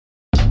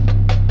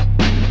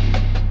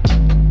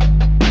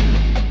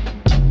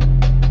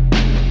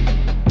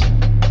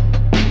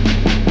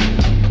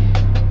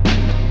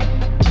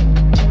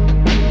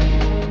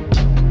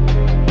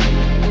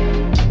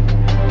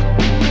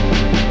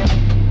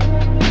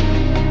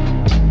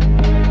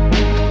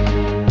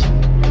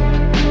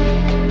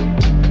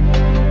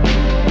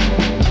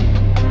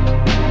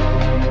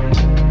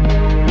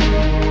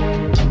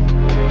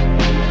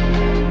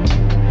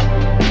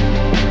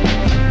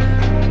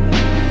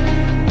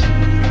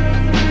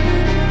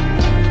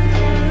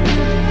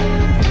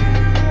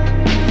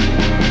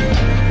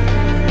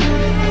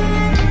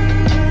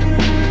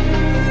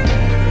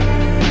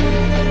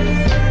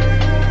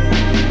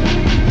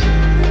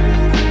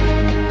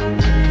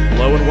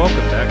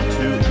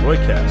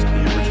Roycast,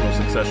 the original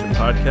Succession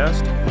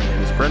podcast. My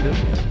name is Brendan.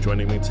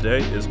 Joining me today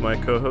is my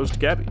co-host,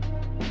 Gabi.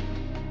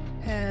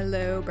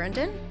 Hello,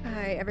 Brendan.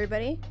 Hi,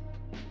 everybody.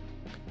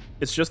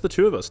 It's just the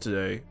two of us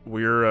today.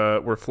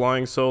 We're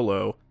flying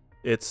solo.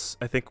 I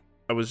think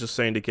I was just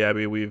saying to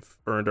Gabi, we've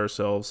earned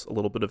ourselves a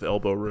little bit of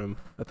elbow room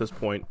at this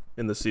point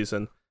in the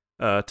season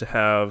to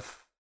have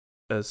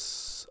a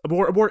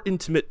more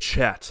intimate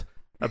chat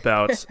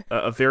about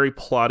a very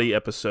plotty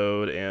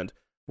episode and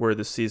where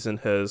the season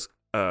has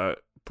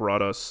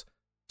brought us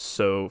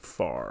so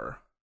far.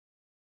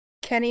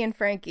 Kenny and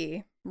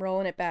Frankie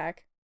rolling it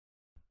back.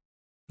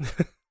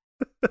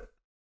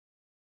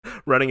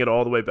 Running it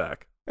all the way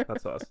back.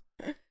 That's us.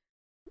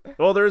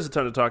 Well, there is a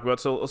ton to talk about,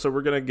 so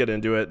we're going to get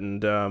into it,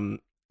 and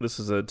this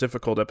is a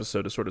difficult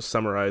episode to sort of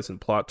summarize in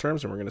plot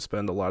terms, and we're going to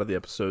spend a lot of the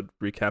episode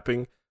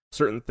recapping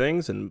certain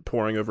things and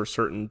poring over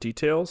certain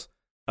details.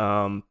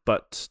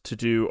 But to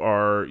do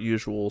our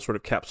usual sort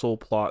of capsule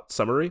plot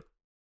summary,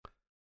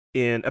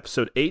 in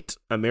episode 8,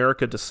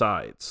 America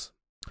Decides.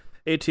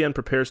 ATN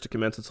prepares to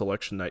commence its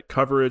election night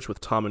coverage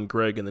with Tom and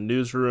Greg in the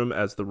newsroom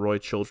as the Roy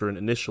children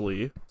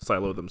initially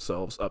silo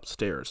themselves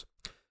upstairs.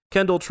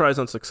 Kendall tries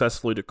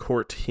unsuccessfully to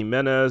court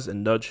Jimenez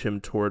and nudge him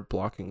toward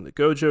blocking the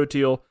Gojo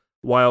deal,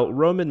 while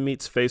Roman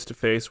meets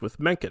face-to-face with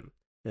Mencken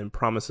and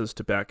promises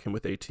to back him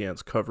with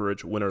ATN's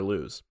coverage, win or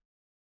lose.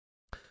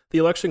 The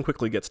election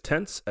quickly gets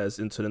tense as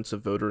incidents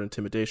of voter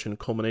intimidation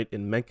culminate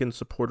in Mencken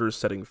supporters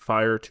setting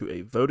fire to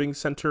a voting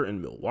center in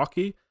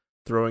Milwaukee,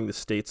 throwing the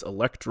state's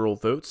electoral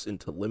votes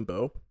into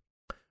limbo.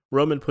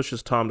 Roman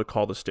pushes Tom to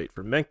call the state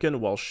for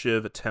Mencken, while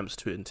Shiv attempts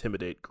to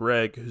intimidate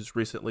Greg, who's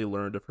recently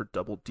learned of her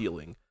double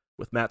dealing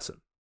with Mattson.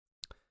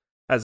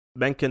 As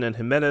Mencken and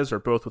Jimenez are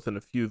both within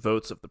a few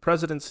votes of the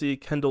presidency,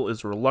 Kendall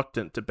is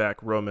reluctant to back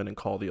Roman and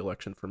call the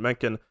election for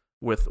Mencken,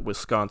 with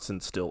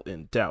Wisconsin still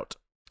in doubt.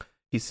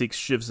 He seeks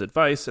Shiv's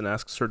advice and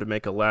asks her to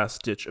make a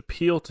last-ditch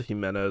appeal to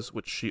Jimenez,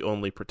 which she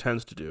only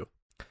pretends to do.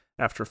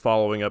 After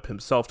following up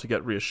himself to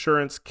get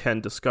reassurance,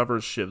 Ken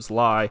discovers Shiv's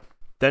lie,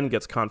 then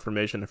gets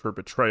confirmation of her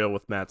betrayal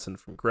with Mattson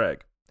from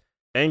Greg.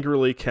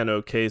 Angrily, Ken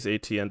okays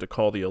ATN to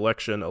call the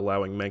election,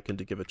 allowing Mencken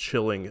to give a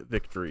chilling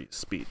victory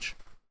speech.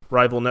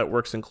 Rival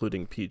networks,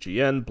 including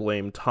PGN,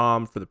 blame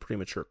Tom for the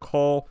premature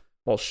call,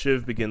 while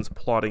Shiv begins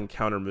plotting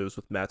countermoves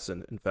with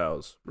Mattson and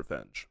vows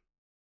revenge.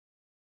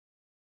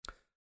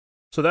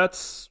 So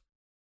that's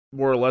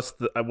more or less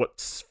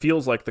what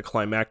feels like the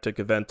climactic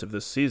event of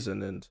this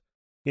season. And,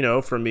 you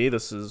know, for me,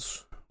 this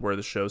is where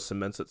the show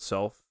cements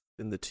itself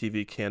in the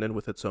TV canon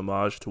with its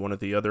homage to one of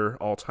the other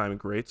all-time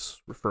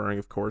greats, referring,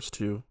 of course,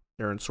 to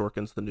Aaron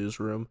Sorkin's The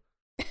Newsroom.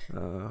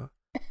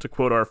 To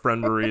quote our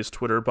friend Marie's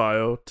Twitter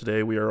bio,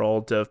 today we are all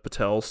Dev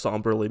Patel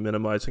somberly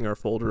minimizing our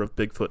folder of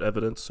Bigfoot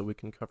evidence so we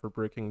can cover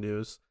breaking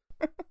news.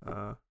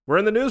 We're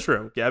in the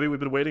newsroom. Gabi, we've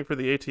been waiting for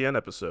the ATN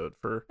episode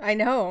for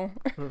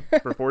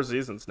for 4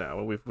 seasons now,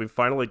 and we've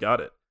finally got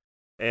it.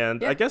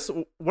 And yeah. I guess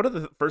one of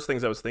the first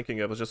things I was thinking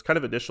of was just kind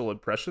of initial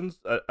impressions.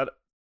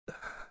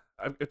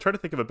 I'm trying to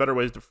think of a better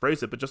way to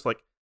phrase it, but just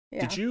like,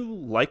 Did you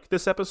like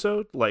this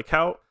episode? Like,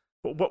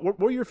 what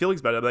were your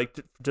feelings about it?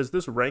 Like, does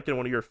this rank in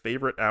one of your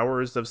favorite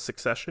hours of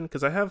Succession?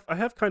 Because I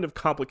have kind of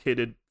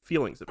complicated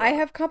feelings about it. I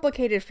have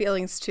complicated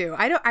feelings too.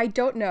 I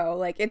don't know.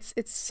 Like,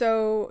 it's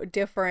so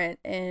different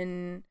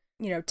in,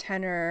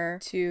 tenor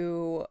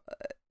to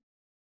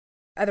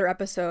other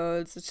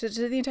episodes, to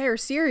the entire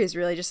series,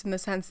 really, just in the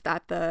sense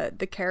that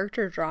the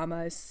character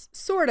drama is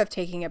sort of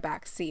taking a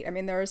back seat. I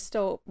mean, there is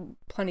still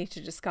plenty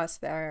to discuss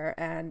there,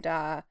 and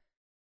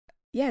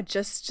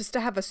just to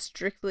have a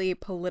strictly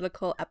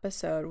political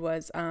episode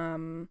was,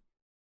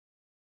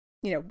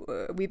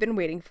 we've been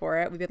waiting for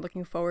it. We've been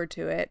looking forward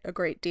to it a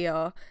great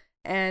deal.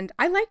 And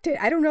I liked it.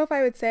 I don't know if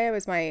I would say it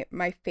was my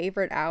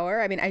favorite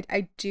hour. I mean,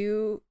 I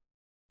do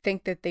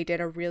think that they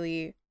did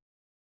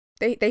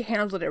they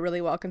handled it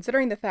really well,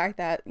 considering the fact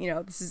that,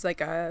 this is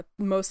like a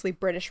mostly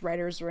British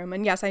writer's room.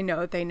 And yes, I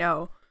know they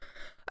know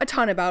a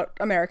ton about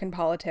American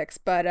politics,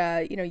 but,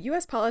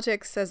 U.S.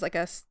 politics has like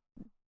a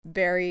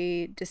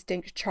very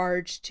distinct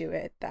charge to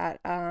it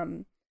that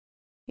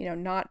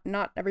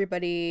not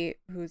everybody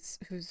who's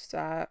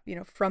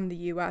from the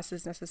US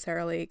is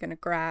necessarily going to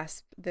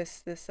grasp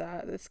this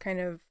kind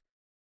of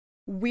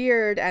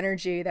weird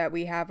energy that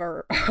we have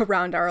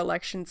around our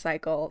election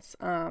cycles,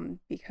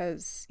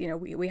 because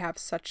we have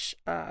such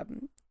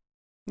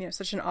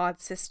such an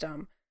odd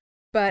system,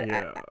 but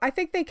yeah. I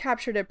think they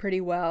captured it pretty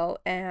well.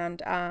 And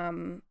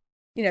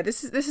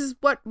this is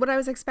what I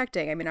was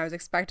expecting. I mean, I was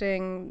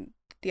expecting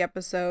the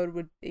episode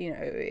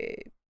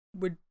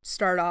would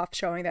start off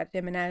showing that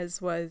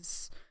Jimenez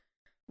was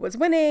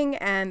winning,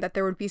 and that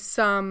there would be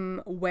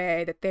some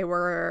way that they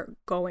were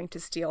going to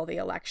steal the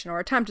election or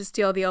attempt to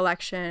steal the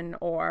election,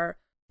 or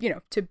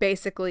to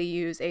basically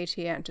use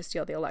ATN to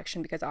steal the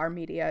election, because our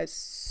media is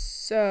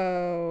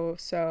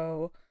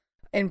so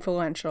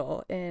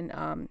influential in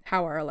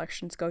how our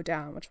elections go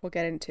down, which we'll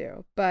get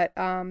into. But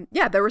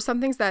there were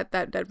some things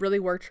that really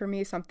worked for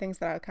me, some things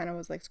that I kind of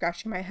was like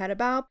scratching my head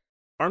about.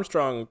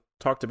 Armstrong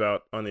talked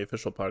about on the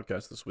official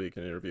podcast this week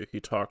in an interview, he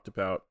talked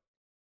about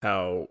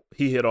how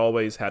he had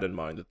always had in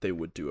mind that they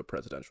would do a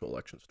presidential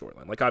election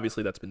storyline. Like,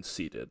 obviously that's been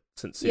seeded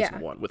since season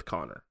 1 with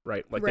Connor,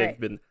 right? Like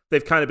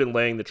they've kind of been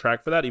laying the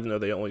track for that, even though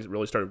they only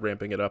really started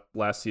ramping it up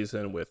last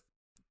season with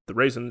the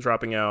Raisin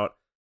dropping out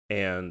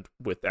and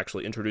with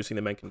actually introducing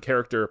the Mencken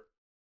character.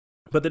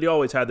 But that he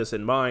always had this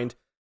in mind,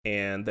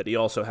 and that he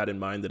also had in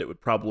mind that it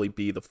would probably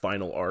be the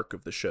final arc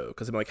of the show.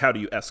 Because I'm like, how do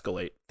you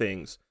escalate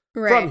things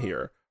from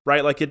here,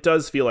 right? Like, it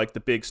does feel like the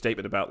big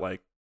statement about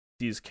like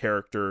these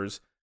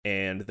characters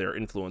and their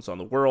influence on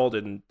the world,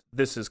 and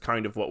this is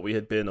kind of what we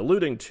had been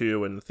alluding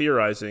to and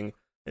theorizing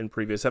in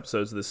previous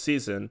episodes of this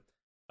season.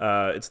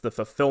 It's the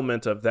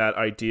fulfillment of that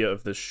idea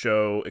of the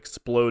show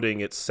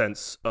exploding its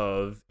sense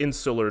of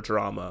insular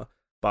drama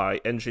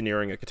by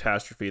engineering a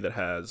catastrophe that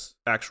has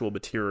actual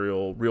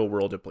material,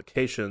 real-world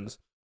implications.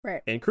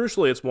 Right. And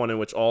crucially, it's one in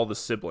which all the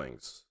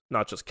siblings,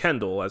 not just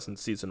Kendall, as in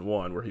season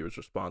 1, where he was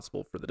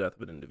responsible for the death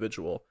of an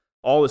individual,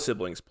 all the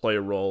siblings play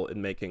a role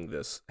in making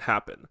this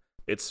happen.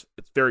 It's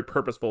very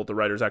purposeful. The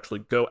writers actually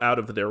go out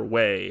of their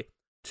way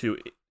to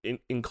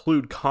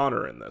include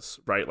Connor in this,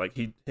 right? Like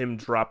him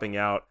dropping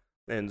out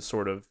and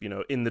sort of,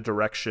 in the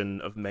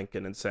direction of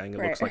Mencken and saying it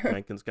looks like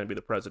Mencken's going to be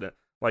the president.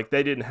 Like,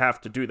 they didn't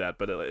have to do that,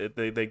 but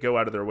they go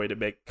out of their way to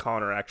make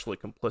Connor actually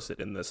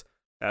complicit in this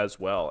as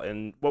well.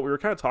 And what we were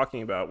kind of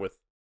talking about with,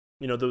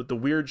 the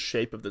weird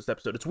shape of this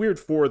episode, it's weird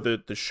for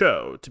the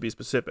show, to be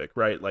specific,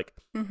 right? Like,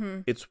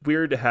 it's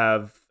weird to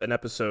have an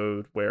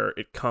episode where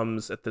it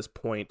comes at this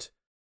point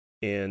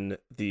in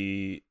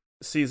the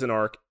season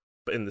arc,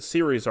 in the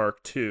series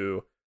arc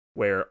too,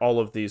 where all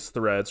of these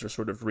threads are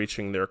sort of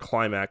reaching their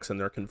climax and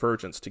their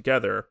convergence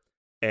together,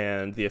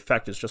 and the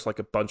effect is just like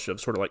a bunch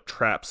of sort of like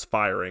traps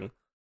firing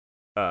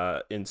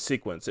in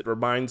sequence. It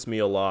reminds me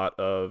a lot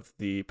of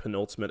the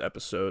penultimate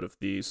episode of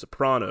The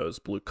Sopranos,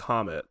 Blue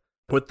Comet,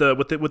 with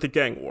the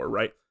gang war,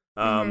 right?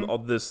 All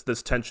this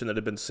tension that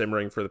had been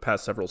simmering for the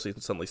past several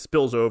seasons suddenly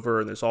spills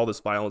over, and there's all this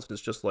violence, and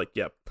it's just like,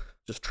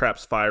 just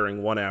traps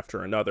firing one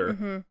after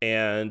another.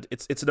 And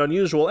it's an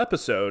unusual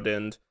episode,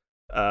 and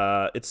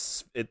for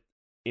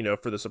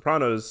The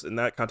Sopranos, in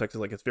that context, is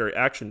like it's very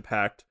action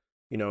packed,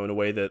 in a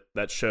way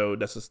that show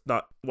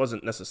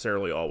wasn't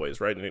necessarily always,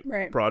 right? And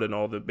it brought in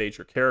all the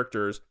major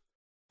characters,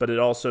 but it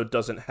also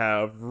doesn't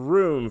have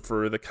room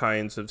for the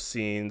kinds of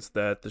scenes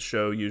that the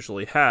show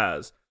usually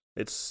has.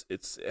 It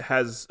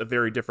has a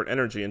very different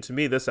energy, and to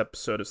me, this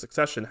episode of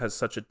Succession has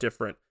such a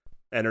different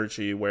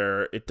energy,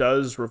 where it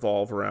does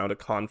revolve around a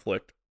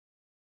conflict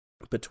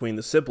between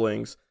the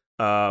siblings,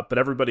 but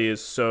everybody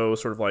is so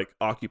sort of like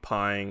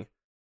occupying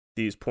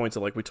these points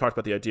of, like, we talked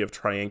about the idea of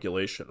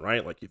triangulation,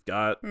 right? Like, you've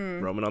got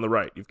Roman on the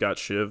right, you've got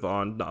Shiv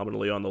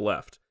nominally on the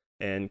left,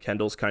 and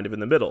Kendall's kind of in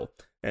the middle.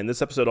 And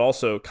this episode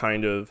also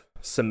kind of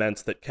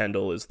cements that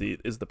Kendall is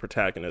the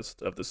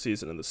protagonist of the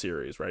season and the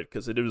series, right?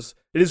 Because it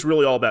is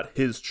really all about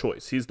his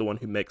choice. He's the one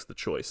who makes the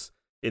choice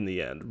in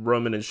the end.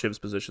 Roman and Shiv's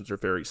positions are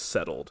very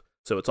settled,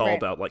 so it's all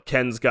about, like,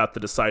 Ken's got the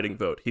deciding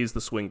vote. He's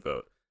the swing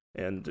vote,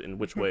 and in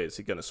which way is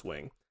he going to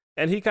swing?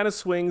 And he kind of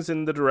swings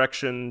in the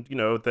direction,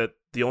 that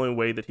the only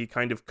way that he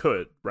kind of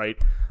could, right?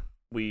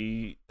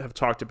 We have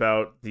talked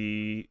about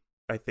the,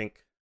 I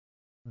think,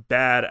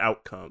 bad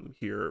outcome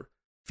here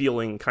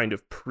feeling kind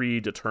of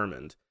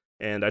predetermined.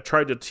 And I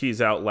tried to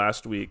tease out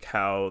last week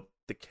how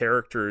the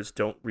characters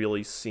don't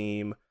really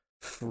seem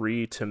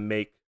free to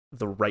make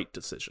the right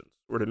decisions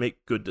or to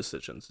make good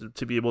decisions,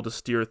 to be able to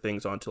steer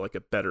things onto like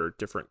a better,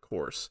 different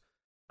course.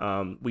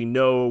 We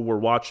know we're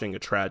watching a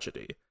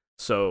tragedy.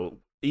 So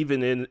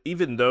even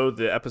though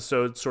the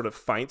episode sort of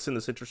fights in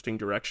this interesting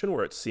direction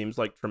where it seems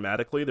like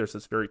dramatically there's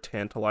this very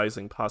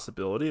tantalizing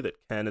possibility that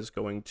Ken is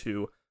going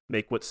to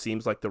make what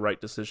seems like the right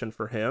decision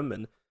for him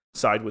and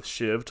side with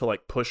Shiv to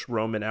like push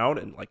Roman out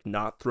and like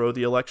not throw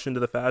the election to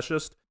the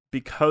fascist,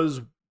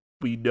 because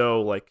we know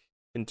like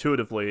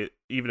intuitively,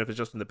 even if it's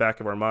just in the back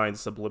of our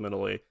minds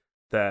subliminally,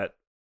 that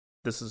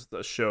this is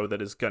the show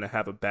that is going to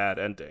have a bad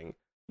ending.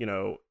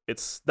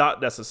 It's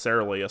not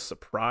necessarily a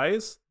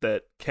surprise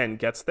that Ken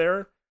gets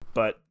there,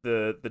 but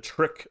the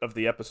trick of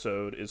the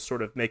episode is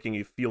sort of making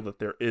you feel that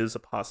there is a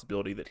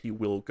possibility that he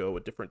will go a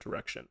different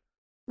direction.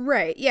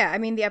 Right. Yeah. I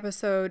mean, the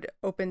episode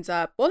opens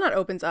up, well, not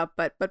opens up,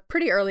 but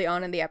pretty early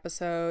on in the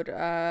episode,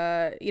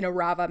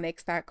 Rava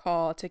makes that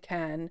call to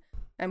Ken,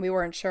 and we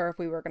weren't sure if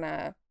we were going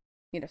to,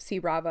 see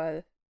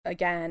Rava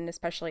again,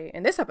 especially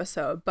in this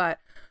episode. But,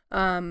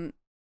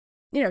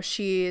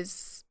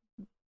 she's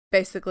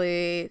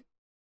basically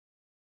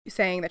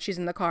saying that she's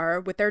in the car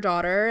with their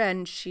daughter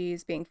and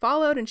she's being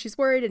followed and she's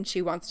worried and she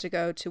wants to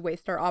go to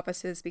Waystar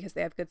offices because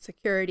they have good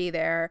security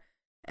there.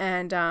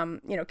 And,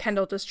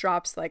 Kendall just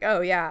drops like,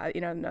 oh yeah,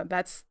 no,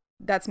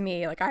 that's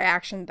me. Like, I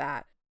actioned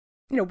that,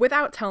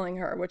 without telling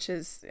her, which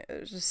is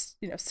just,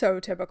 so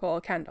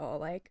typical Kendall.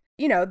 Like,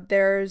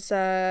 there's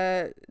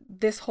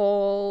this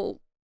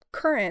whole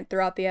current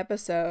throughout the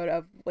episode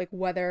of like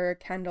whether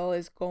Kendall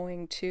is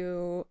going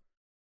to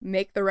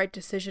make the right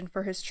decision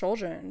for his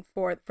children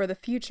for the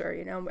future,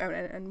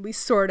 and we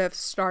sort of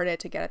started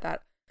to get at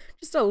that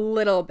just a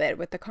little bit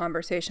with the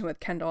conversation with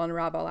Kendall and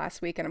Rava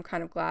last week, and I'm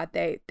kind of glad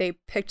they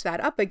picked that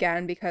up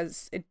again,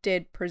 because it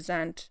did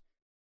present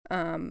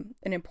an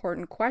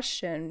important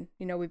question.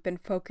 You know, we've been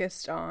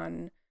focused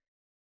on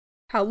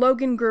how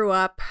Logan grew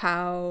up,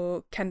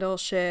 how Kendall,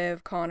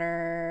 Shiv,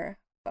 Connor,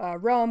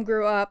 Rome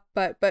grew up,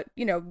 but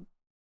you know,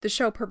 the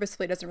show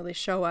purposefully doesn't really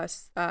show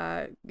us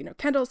you know,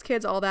 Kendall's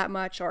kids all that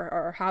much,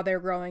 or how they're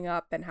growing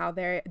up and how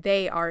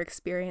they are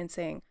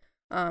experiencing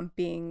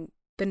being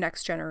the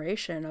next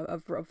generation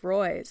of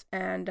Roys.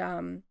 And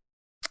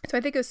so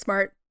I think it was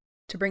smart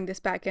to bring this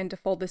back in, to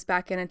fold this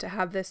back in, and to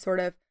have this sort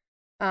of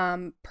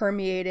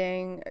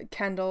permeating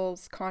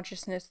Kendall's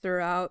consciousness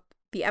throughout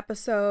the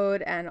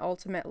episode, and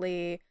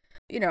ultimately,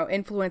 you know,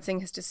 influencing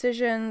his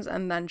decisions,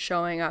 and then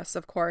showing us,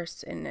 of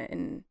course,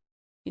 in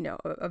you know,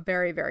 a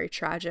very, very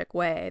tragic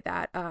way,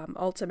 that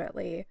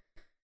ultimately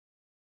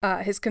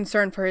his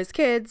concern for his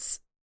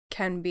kids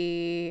can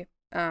be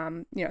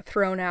you know,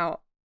 thrown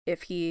out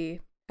if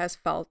he has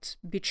felt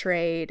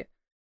betrayed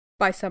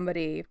by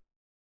somebody,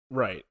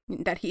 right,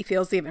 that he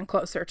feels even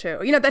closer to,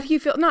 you know, that he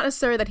feel, not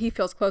necessarily that he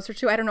feels closer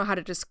to, I don't know how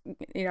to just,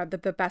 you know,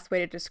 the best way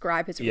to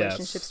describe his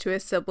relationships to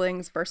his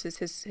siblings versus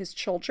his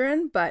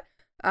children, but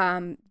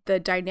the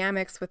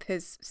dynamics with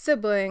his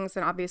siblings,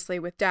 and obviously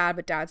with dad,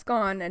 but dad's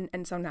gone,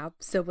 and so now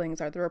siblings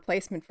are the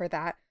replacement for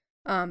that.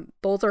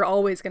 Those are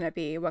always going to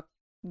be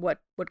what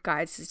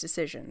guides his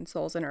decisions,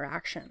 those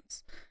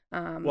interactions.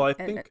 Well,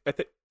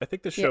 I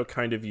think the show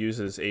kind of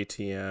uses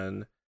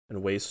ATN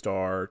and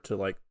Waystar to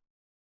like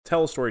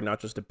tell a story not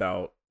just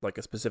about like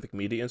a specific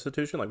media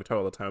institution, like we talk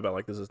all the time about,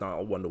 like, this is not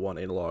a one-to-one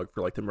analog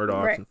for like the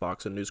Murdochs and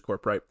Fox and News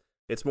Corp, right?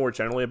 It's more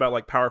generally about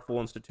like powerful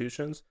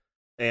institutions.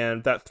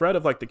 And that threat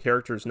of like the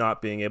characters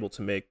not being able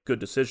to make good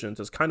decisions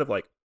is kind of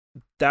like,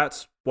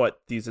 that's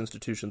what these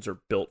institutions are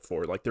built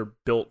for. Like, they're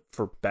built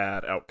for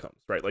bad outcomes,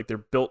 right? Like, they're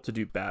built to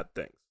do bad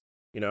things.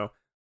 You know,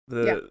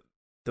 the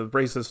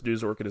racist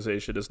news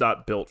organization is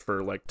not built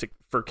for like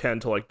for Ken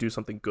to like do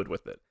something good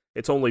with it.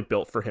 It's only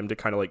built for him to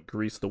kind of like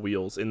grease the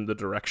wheels in the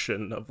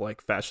direction of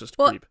like fascist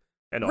creep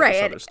and all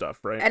this other stuff,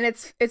 right? And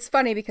it's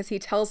funny because he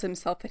tells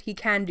himself that he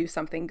can do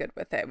something good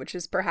with it, which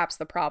is perhaps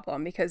the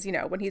problem, because, you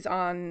know, when he's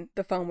on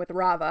the phone with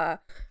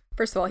Rava,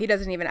 first of all, he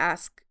doesn't even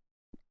ask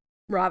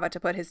Rava to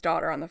put his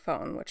daughter on the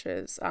phone, which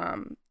is,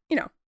 you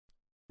know,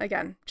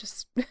 again,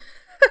 just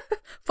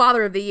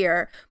father of the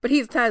year. But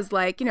he says,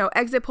 like, you know,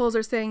 exit polls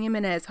are saying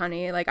Jimenez,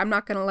 honey. Like, I'm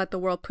not going to let the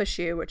world push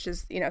you, which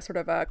is, you know, sort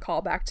of a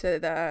callback to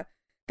the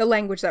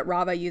language that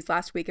Rava used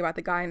last week about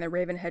the guy in the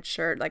Ravenhead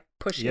shirt, like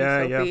pushing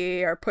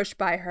Sophie or pushed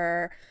by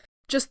her.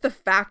 Just the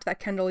fact that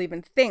Kendall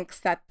even thinks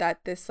that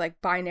this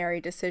like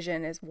binary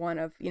decision is one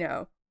of, you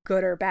know,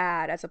 good or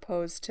bad, as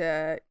opposed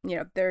to, you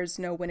know, there's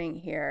no winning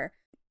here,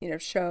 you know,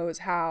 shows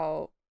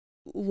how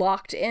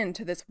locked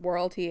into this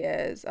world he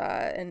is,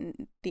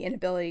 and the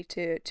inability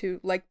to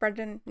like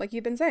Brendan, like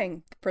you've been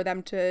saying, for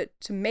them to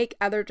make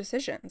other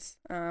decisions.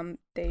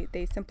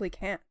 They simply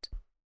can't.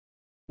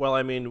 Well,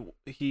 I mean,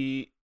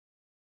 he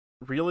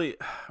really,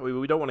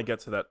 we don't want to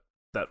get to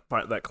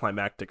that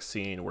climactic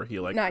scene where he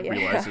like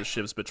realizes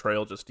Shiv's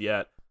betrayal just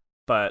yet,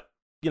 but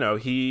you know,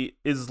 he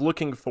is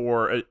looking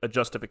for a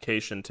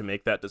justification to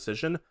make that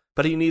decision,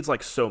 but he needs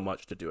like so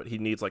much to do it. He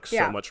needs like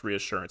so much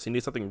reassurance. He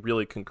needs something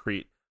really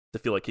concrete to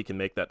feel like he can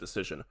make that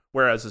decision.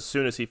 Whereas as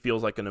soon as he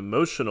feels like an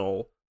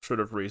emotional sort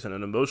of reason,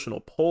 an emotional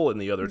pull in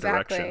the other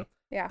direction,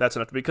 that's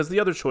enough, because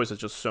the other choice is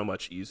just so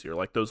much easier.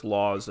 Like those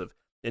laws of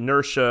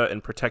inertia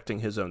and protecting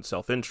his own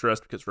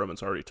self-interest, because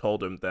Roman's already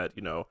told him that,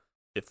 you know,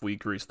 if we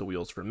grease the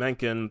wheels for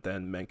Mencken,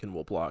 then Mencken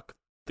will block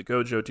the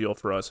Gojo deal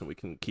for us and we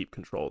can keep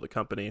control of the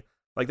company.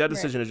 Like, that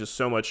decision is just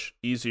so much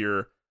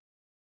easier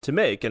to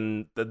make.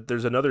 And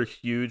there's another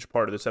huge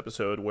part of this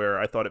episode where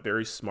I thought it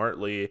very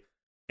smartly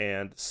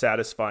and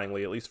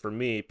satisfyingly, at least for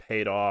me,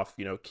 paid off,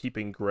 you know,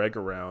 keeping Greg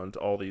around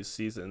all these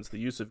seasons. The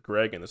use of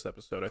Greg in this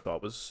episode I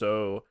thought was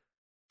so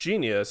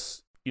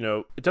genius. You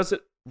know, it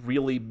doesn't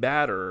really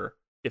matter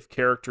if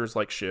characters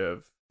like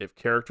Shiv, if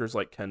characters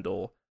like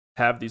Kendall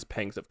have these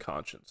pangs of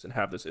conscience and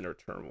have this inner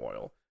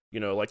turmoil. You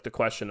know, like the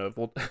question of,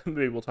 well,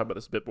 maybe we'll talk about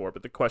this a bit more,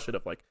 but the question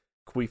of like,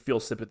 can we feel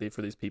sympathy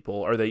for these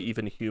people? Are they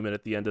even human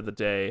at the end of the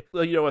day?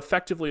 You know,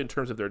 effectively in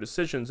terms of their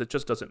decisions, it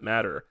just doesn't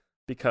matter,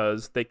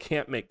 because they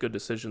can't make good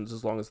decisions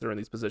as long as they're in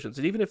these positions.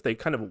 And even if they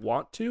kind of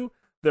want to,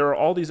 there are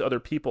all these other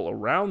people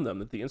around them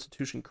that the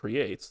institution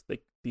creates. The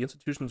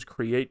institutions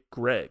create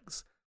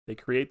Gregs. They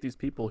create these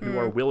people who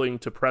are willing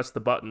to press the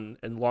button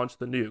and launch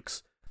the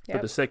nukes for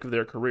the sake of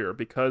their career,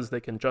 because they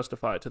can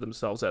justify it to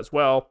themselves as,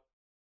 well,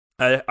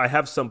 I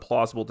have some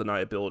plausible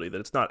deniability that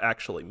it's not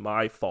actually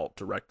my fault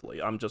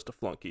directly. I'm just a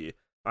flunky.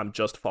 I'm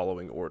just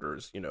following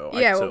orders, you know.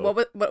 Yeah, what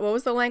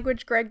was the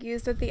language Greg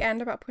used at the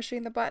end about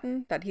pushing the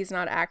button? That he's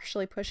not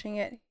actually pushing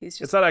it. He's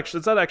just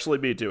it's not actually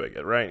me doing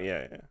it, right?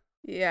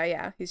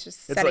 Yeah. He's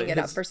just setting it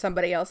up for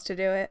somebody else to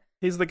do it.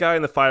 He's the guy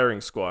in the firing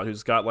squad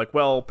who's got like,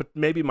 well, but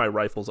maybe my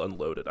rifle's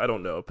unloaded. I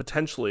don't know.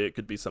 Potentially, it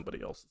could be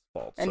somebody else's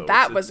fault. And so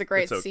that was a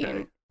great okay.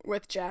 scene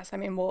with Jess. I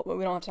mean,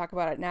 we don't have to talk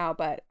about it now,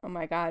 but oh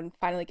my God,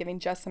 finally giving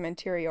Jess some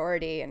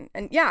interiority. And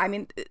yeah, I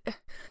mean,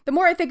 the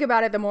more I think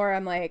about it, the more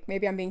I'm like,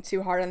 maybe I'm being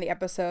too hard on the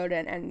episode.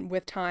 And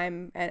with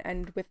time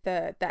and with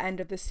the end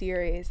of the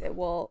series, it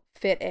will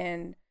fit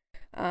in,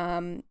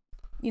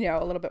 you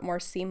know, a little bit more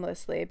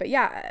seamlessly. But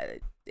yeah,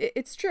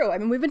 it's true. I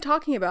mean, we've been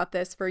talking about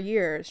this for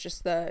years,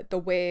 just the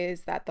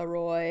ways that the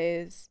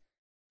Roys,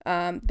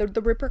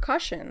 the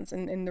repercussions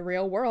in the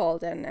real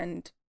world,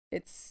 and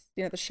it's,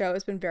 you know, the show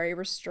has been very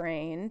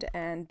restrained,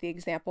 and the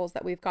examples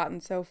that we've gotten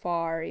so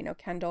far, you know,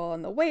 Kendall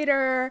and the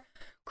waiter,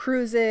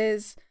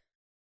 cruises,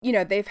 you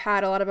know, they've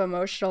had a lot of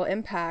emotional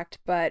impact,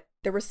 but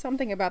there was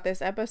something about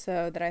this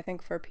episode that I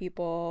think for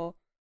people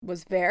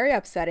was very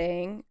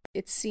upsetting.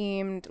 It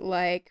seemed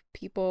like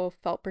people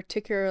felt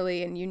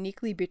particularly and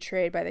uniquely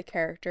betrayed by the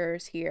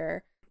characters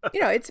here. You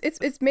know,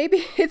 it's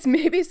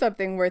maybe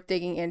something worth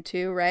digging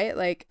into, right?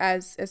 Like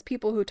as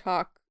people who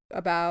talk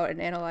about and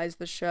analyze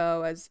the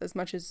show as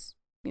much as,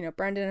 you know,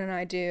 Brendan and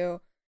I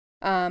do,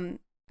 I'm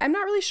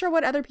not really sure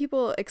what other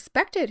people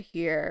expected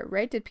here,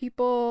 right? Did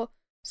people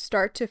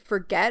start to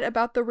forget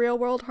about the real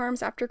world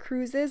harms after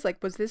cruises?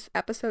 Like, was this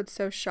episode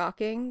so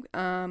shocking?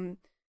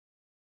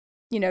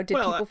 You know, did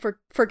people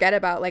forget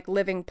about like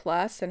Living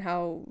Plus and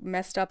how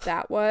messed up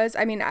that was?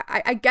 I mean,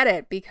 I get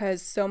it,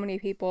 because so many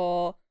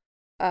people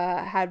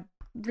had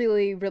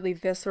really, really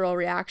visceral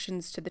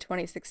reactions to the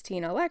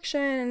 2016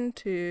 election,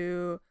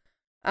 to,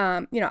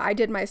 you know, I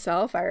did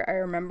myself. I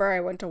remember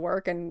I went to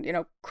work and, you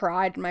know,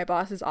 cried in my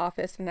boss's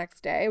office the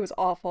next day. It was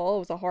awful. It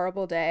was a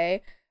horrible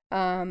day.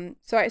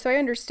 So I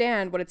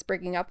understand what it's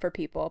bringing up for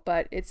people,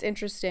 but it's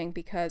interesting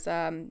because,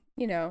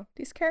 you know,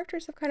 these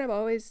characters have kind of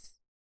always,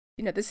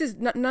 you know, this is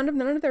none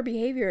of their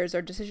behaviors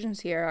or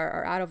decisions here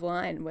are out of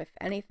line with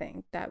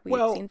anything that we've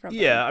seen from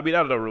them. Yeah, I mean, I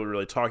don't know what we're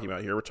really talking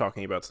about here. We're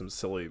talking about some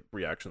silly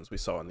reactions we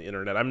saw on the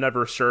internet. I'm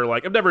never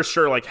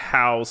sure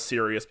how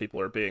serious people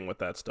are being with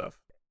that stuff.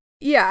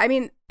 Yeah, I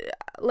mean,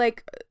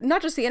 like,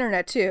 not just the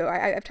internet too.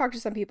 I've talked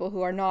to some people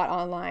who are not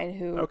online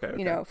who,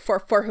 you know,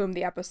 for whom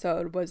the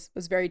episode was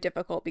very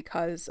difficult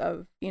because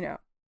of, you know,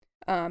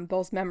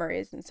 those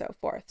memories and so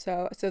forth.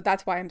 So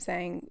that's why I'm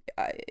saying,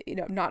 you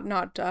know,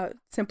 not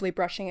simply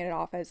brushing it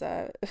off as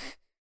a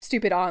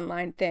stupid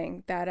online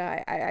thing, that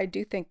I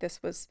do think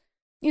this was,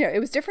 you know, it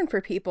was different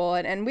for people.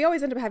 And we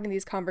always end up having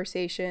these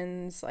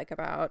conversations like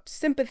about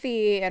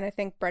sympathy. And I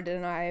think Brendan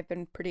and I have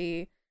been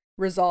pretty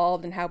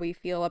resolved in how we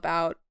feel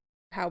about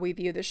how we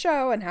view the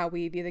show and how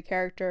we view the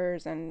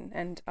characters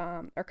and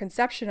our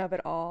conception of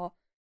it all.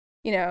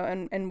 You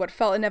know, and what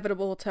felt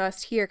inevitable to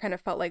us here kind of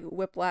felt like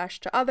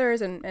whiplash to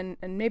others, and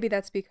maybe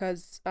that's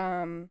because,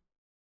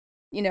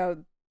 you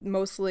know,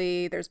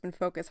 mostly there's been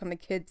focus on the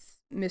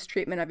kids'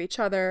 mistreatment of each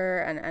other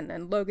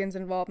and Logan's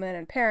involvement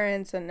and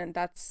parents, and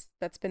that's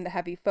been the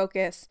heavy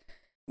focus.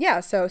 Yeah,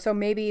 so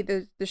maybe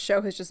the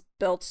show has just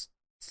built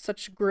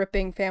such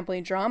gripping family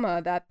drama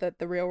that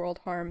the real world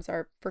harms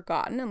are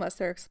forgotten unless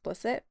they're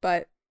explicit,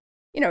 but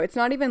you know, it's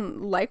not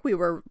even like we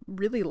were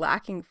really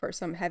lacking for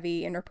some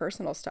heavy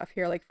interpersonal stuff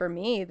here. Like for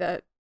me,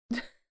 the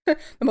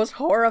most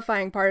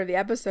horrifying part of the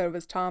episode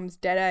was Tom's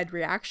dead-eyed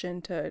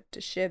reaction to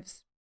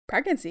Shiv's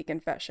pregnancy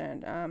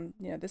confession.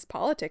 You know, this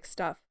politics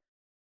stuff,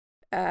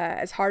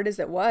 as hard as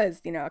it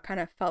was, you know, it kind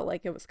of felt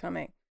like it was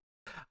coming.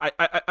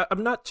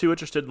 I'm not too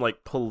interested in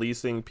like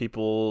policing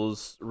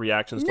people's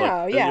reactions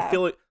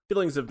to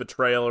feelings of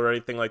betrayal or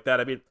anything like that.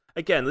 I mean,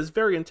 again, this is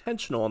very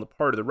intentional on the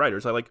part of the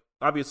writers.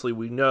 Obviously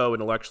we know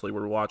intellectually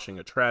we're watching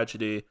a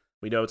tragedy.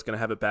 We know it's going to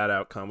have a bad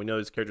outcome. We know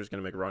these characters are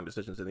going to make wrong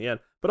decisions in the end.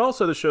 But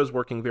also the show's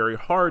working very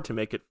hard to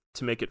make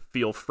it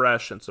feel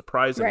fresh and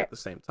surprising at the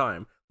same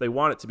time. They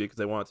want it to be because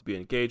they want it to be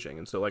engaging.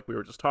 And so like we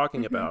were just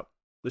talking about,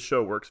 the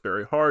show works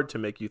very hard to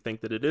make you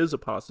think that it is a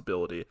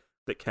possibility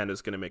that Ken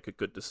is going to make a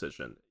good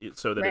decision,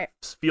 so that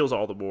it feels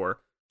all the more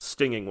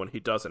stinging when he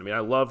doesn't. I mean, I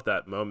love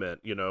that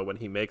moment, you know, when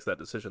he makes that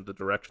decision, the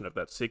direction of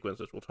that sequence,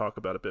 which we'll talk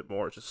about a bit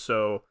more. It's just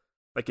so,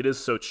 like, it is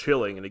so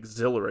chilling and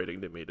exhilarating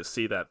to me to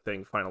see that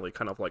thing finally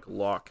kind of like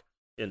lock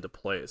into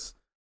place.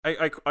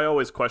 I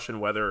always question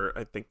whether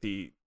I think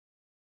the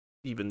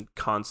even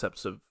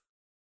concepts of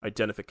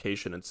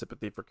identification and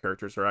sympathy for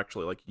characters are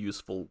actually like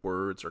useful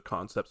words or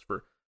concepts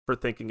for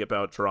thinking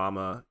about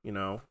drama, you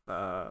know,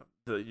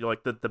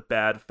 the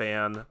bad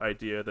fan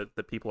idea that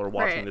the people are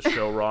watching the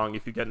show wrong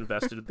if you get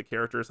invested in the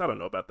characters. I don't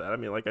know about that. I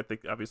mean, like, I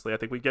think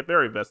we get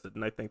very invested,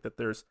 and I think that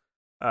there's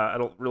I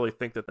don't really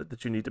think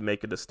that you need to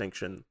make a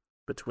distinction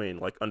between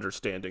like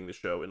understanding the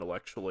show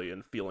intellectually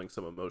and feeling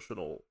some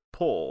emotional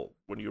pull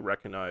when you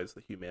recognize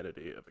the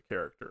humanity of a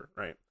character,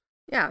 right?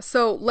 Yeah,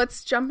 so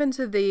let's jump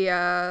into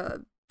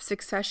the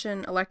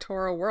Succession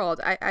electoral world.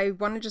 I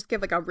want to just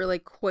give like a really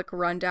quick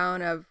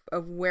rundown of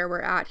where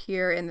we're at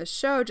here in the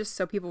show, just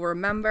so people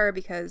remember,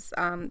 because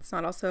it's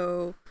not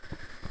also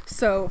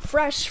so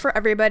fresh for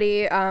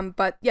everybody.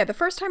 But yeah, the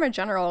first time a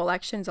general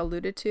election is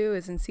alluded to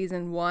is in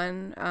season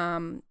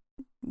 1.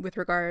 with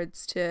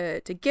regards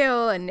to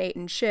Gil and Nate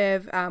and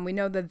Shiv. We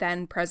know the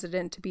then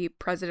president to be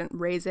President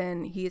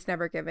Raisin. He's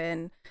never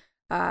given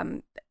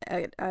a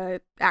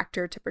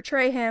actor to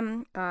portray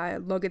him.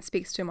 Logan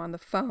speaks to him on the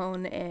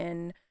phone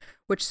in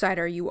Which Side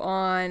Are You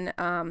On?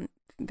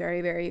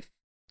 Very, very,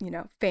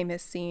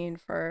 famous scene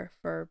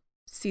for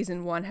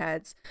season 1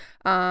 heads.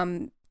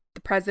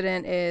 The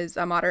president is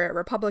a moderate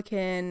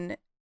Republican.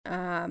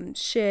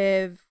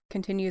 Shiv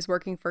continues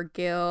working for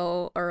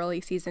Gil early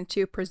season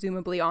 2,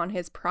 presumably on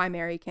his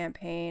primary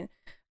campaign.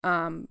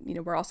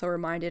 We're also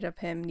reminded of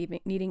him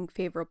needing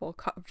favorable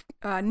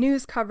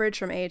news coverage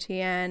from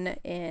ATN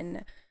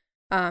in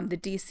the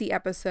DC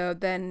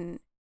episode. Then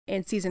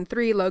in season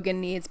 3,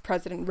 Logan needs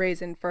President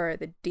Raisin for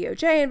the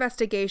DOJ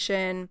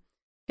investigation.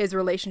 His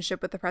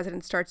relationship with the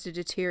president starts to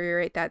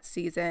deteriorate that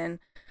season.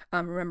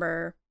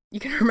 You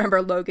can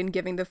remember Logan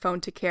giving the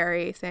phone to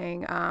Carrie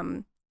saying,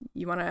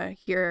 you want to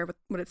hear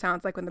what it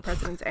sounds like when the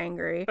president's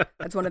angry.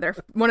 That's one of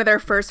their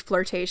first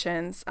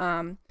flirtations.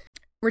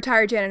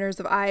 Retired Janitors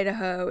of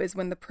Idaho is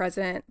when the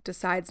president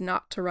decides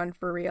not to run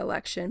for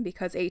re-election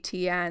because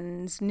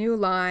ATN's new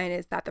line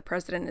is that the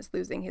president is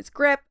losing his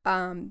grip.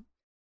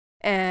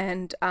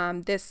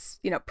 This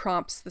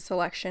prompts the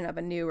selection of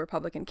a new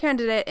Republican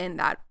candidate in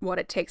that What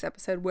It Takes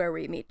episode where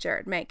we meet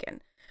Jared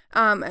Mencken.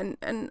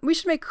 And we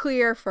should make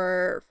clear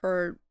for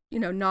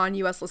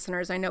non-US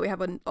listeners. I know we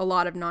have a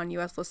lot of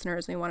non-US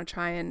listeners, and we want to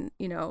try and,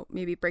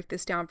 maybe break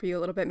this down for you a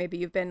little bit. Maybe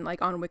you've been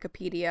on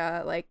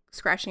Wikipedia,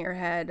 scratching your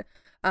head.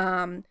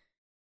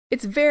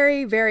 It's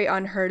very, very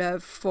unheard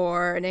of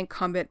for an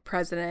incumbent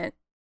president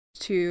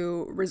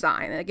to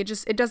resign.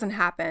 It doesn't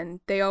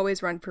happen. They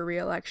always run for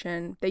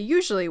re-election. They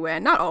usually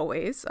win, not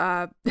always.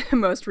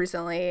 Most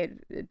recently,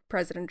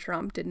 President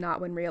Trump did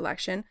not win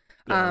re-election.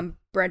 Yeah.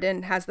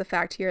 Brendan has the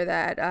fact here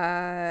that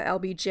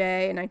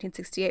LBJ in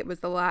 1968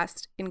 was the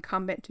last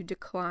incumbent to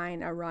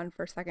decline a run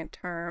for second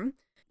term.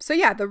 So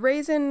yeah, the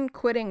Raisin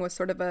quitting was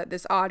sort of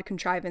this odd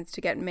contrivance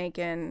to get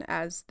Mencken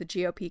as the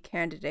GOP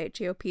candidate.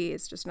 GOP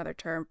is just another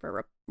term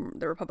for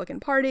the Republican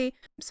Party.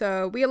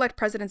 So we elect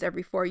presidents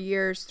every 4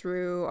 years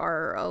through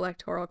our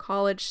electoral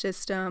college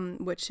system,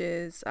 which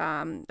is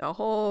a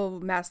whole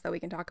mess that we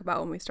can talk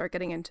about when we start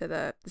getting into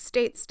the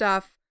state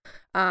stuff.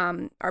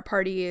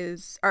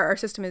 Our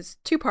system is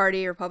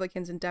two-party,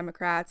 Republicans and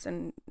Democrats,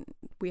 and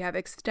we have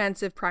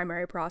extensive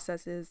primary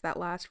processes that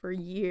last for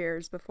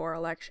years before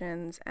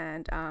elections.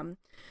 And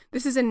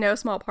this is in no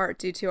small part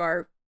due to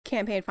our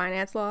campaign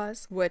finance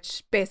laws,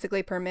 which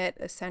basically permit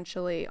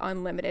essentially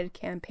unlimited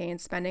campaign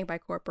spending by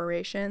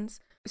corporations.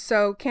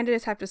 So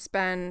candidates have to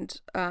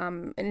spend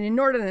an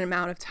inordinate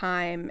amount of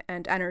time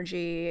and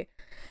energy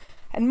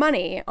and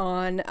money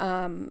on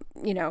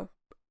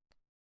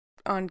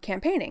on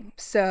campaigning.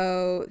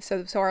 So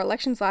our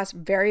elections last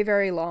very,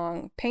 very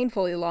long,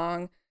 painfully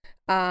long.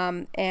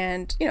 So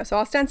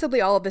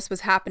ostensibly all of this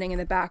was happening in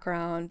the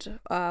background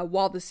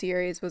while the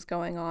series was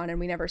going on, and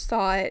we never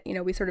saw it.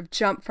 We sort of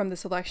jumped from the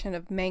selection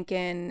of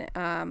Mencken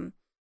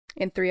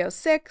in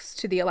 306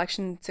 to the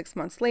election 6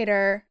 months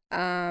later.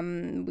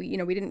 We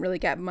didn't really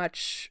get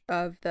much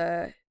of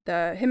the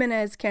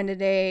Jimenez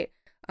candidate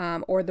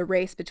or the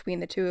race between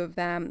the two of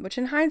them, which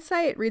in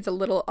hindsight reads a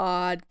little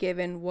odd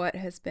given what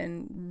has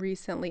been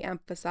recently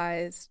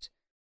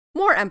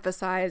more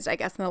emphasized, I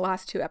guess, in the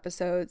last 2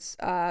 episodes,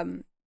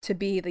 to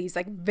be these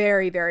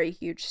very, very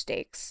huge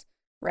stakes,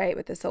 right?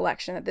 With this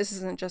election, that this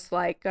isn't just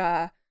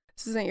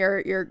this isn't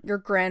your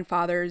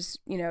grandfather's,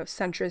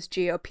 centrist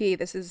GOP.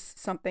 This is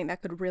something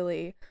that could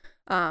really,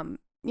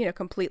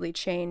 completely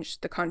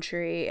change the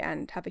country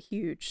and have a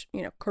huge,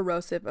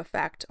 corrosive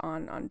effect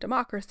on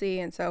democracy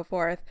and so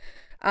forth.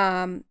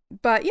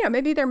 But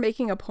maybe they're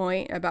making a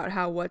point about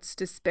how what's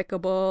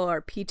despicable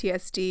or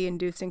PTSD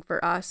inducing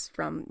for us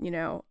from,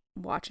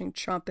 watching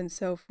Trump and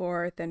so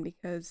forth, and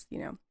because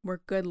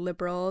we're good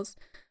liberals,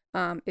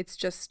 it's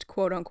just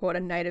quote unquote a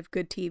night of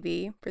good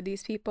TV for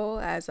these people,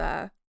 as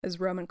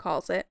Roman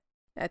calls it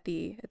at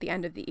the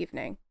end of the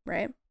evening,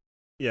 right?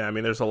 Yeah, I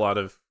mean, there's a lot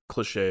of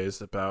cliches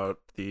about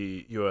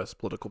the U.S.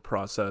 political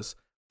process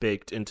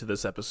baked into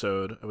this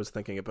episode. I was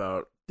thinking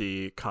about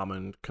the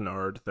common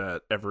canard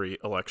that every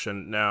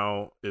election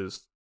now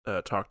is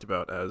talked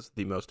about as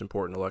the most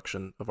important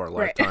election of our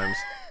lifetimes,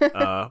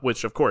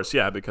 which of course,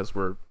 yeah, because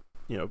we're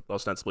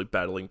ostensibly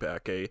battling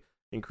back a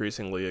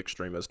increasingly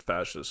extremist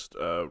fascist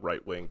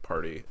right-wing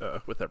party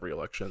with every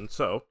election.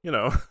 So,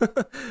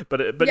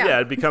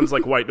 it becomes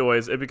like white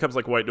noise. It becomes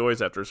like white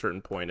noise after a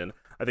certain point. And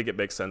I think it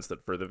makes sense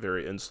that for the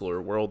very insular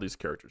world these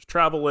characters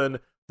travel in,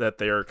 that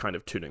they are kind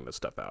of tuning this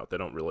stuff out. They're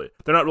not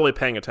really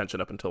paying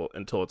attention up until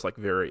it's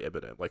very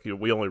imminent.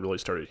 We only really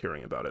started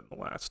hearing about it in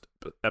the last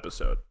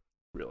episode,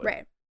 really.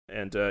 Right.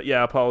 And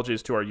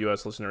apologies to our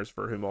U.S. listeners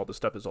for whom all this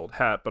stuff is old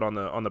hat. But on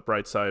the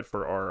bright side,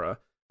 for our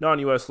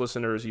non-U.S.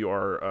 listeners, you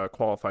are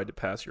qualified to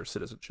pass your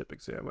citizenship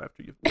exam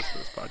after you've listened to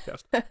this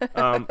podcast.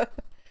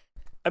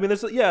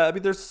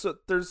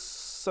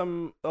 There's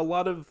a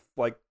lot of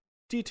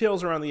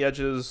details around the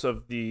edges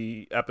of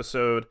the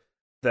episode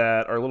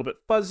that are a little bit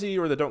fuzzy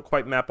or that don't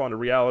quite map onto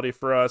reality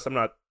for us. I'm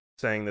not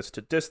saying this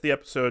to diss the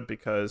episode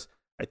because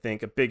I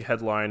think a big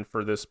headline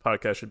for this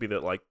podcast should be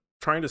that like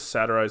trying to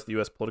satirize the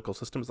U.S. political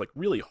system is like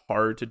really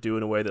hard to do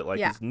in a way that like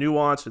is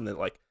nuanced and that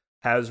like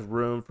has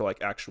room for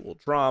like actual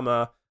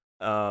drama.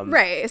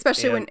 Right,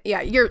 especially when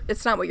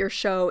it's not what your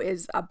show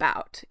is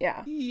about.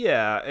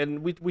 Yeah,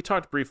 and we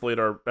talked briefly at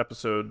our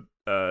episode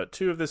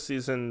 2 of this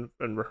season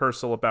in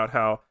rehearsal about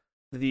how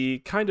the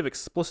kind of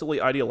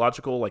explicitly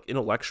ideological, like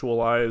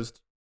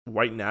intellectualized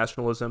white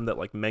nationalism that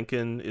like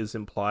Mencken is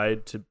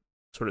implied to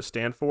sort of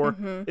stand for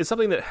is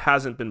something that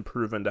hasn't been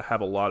proven to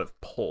have a lot of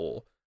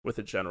pull with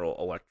the general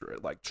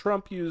electorate. Like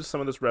Trump used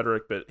some of this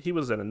rhetoric, but he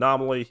was an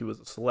anomaly. He was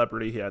a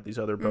celebrity. He had these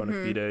other bona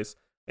fides.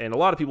 And a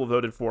lot of people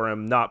voted for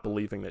him not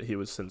believing that he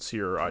was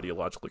sincere or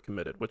ideologically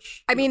committed,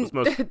 which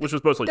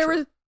was mostly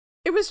true.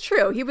 It was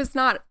true. He was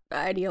not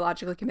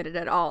ideologically committed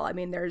at all. I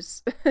mean,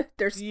 there's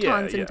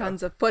tons and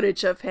tons of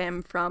footage of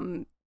him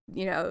from,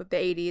 the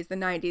 80s, the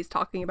 90s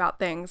talking about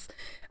things.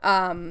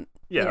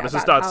 This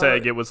is not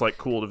saying it was like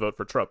cool to vote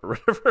for Trump or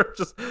whatever.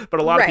 But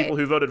a lot of people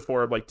who voted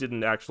for him like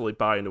didn't actually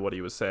buy into what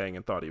he was saying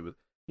and thought he was,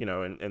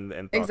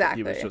 and thought that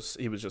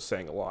he was just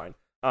saying a line.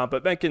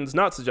 But Mencken's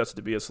not suggested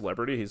to be a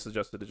celebrity. He's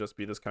suggested to just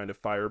be this kind of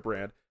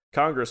firebrand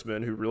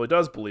congressman who really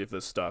does believe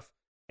this stuff.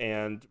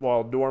 And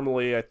while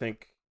normally I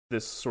think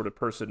this sort of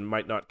person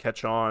might not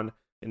catch on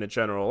in a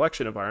general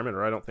election environment,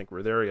 or I don't think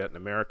we're there yet in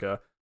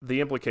America,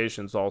 the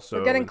implications also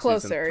we're getting in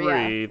closer, season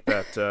 3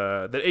 that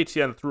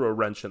ATN threw a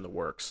wrench in the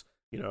works.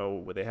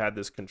 Where they had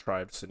this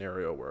contrived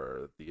scenario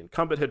where the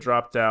incumbent had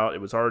dropped out.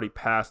 It was already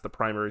past the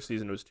primary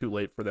season. It was too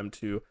late for them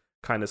to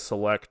kind of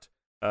select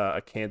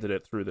a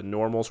candidate through the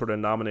normal sort of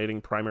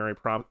nominating primary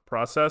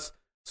process.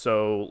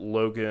 So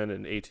Logan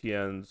and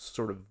ATN's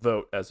sort of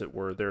vote, as it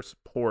were, their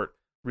support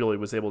really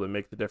was able to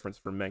make the difference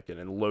for Mencken,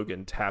 and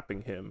Logan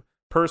tapping him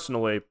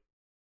personally,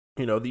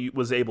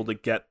 was able to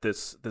get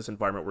this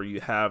environment where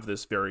you have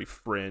this very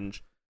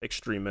fringe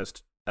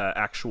extremist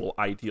actual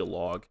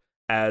ideologue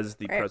as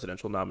the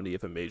presidential nominee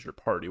of a major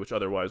party, which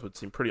otherwise would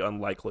seem pretty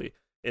unlikely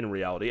in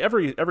reality.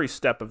 Every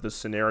step of this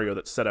scenario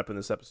that's set up in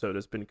this episode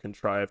has been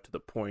contrived to the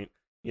point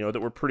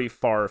that we're pretty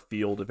far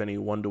afield of any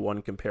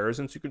one-to-one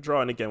comparisons you can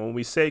draw. And again, when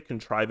we say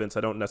contrivance,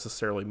 I don't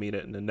necessarily mean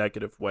it in a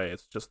negative way.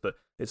 It's just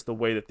it's the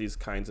way that these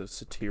kinds of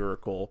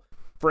satirical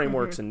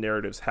frameworks and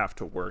narratives have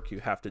to work. You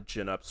have to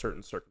gin up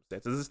certain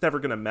circumstances. It's never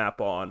going to map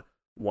on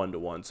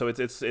one-to-one. So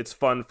it's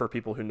fun for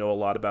people who know a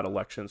lot about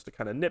elections to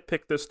kind of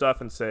nitpick this stuff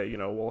and say,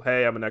 well,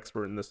 hey, I'm an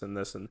expert in this, and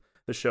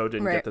the show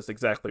didn't get this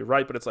exactly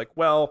right. But it's like,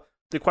 well,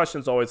 the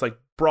question's always like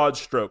broad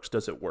strokes,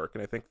 does it work?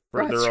 And I think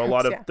there are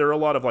a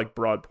lot of like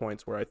broad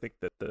points where I think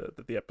that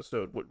the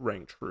episode would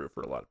ring true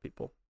for a lot of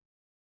people.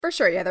 For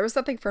sure, yeah. There was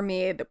something for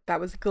me that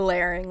was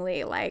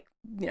glaringly like,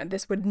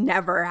 this would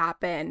never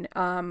happen.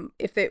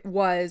 If it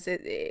was,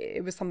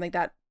 it was something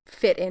that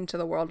fit into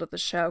the world of the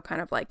show,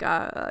 kind of like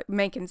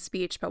Mencken's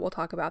speech, but we'll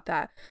talk about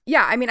that.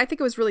 Yeah, I mean, I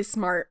think it was really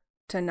smart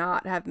to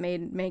not have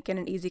made Mencken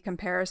an easy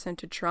comparison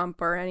to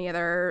Trump or any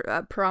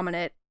other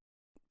prominent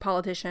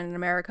politician in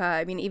America.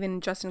 I mean,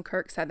 even Justin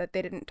Kirk said that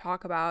they didn't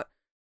talk about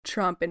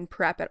Trump in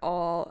prep at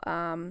all.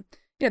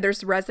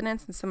 There's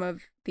resonance in some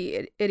of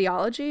the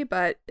ideology,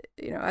 but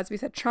as we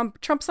said,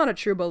 Trump's not a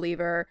true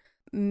believer.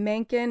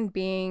 Mencken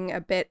being a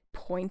bit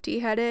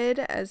pointy-headed,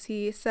 as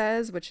he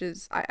says, which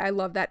is I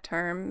love that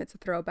term. It's a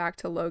throwback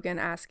to Logan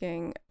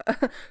asking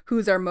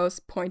who's our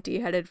most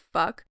pointy-headed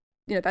fuck.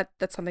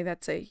 That's something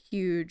that's a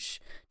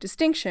huge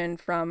distinction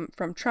from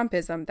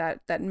Trumpism,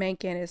 that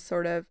Mencken is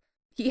sort of,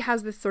 he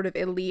has this sort of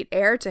elite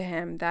air to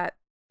him that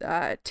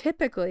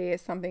typically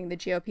is something the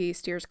GOP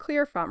steers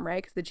clear from,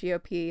 right? Because the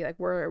GOP, like,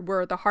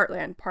 we're the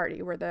heartland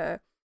party. We're the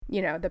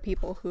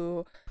people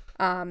who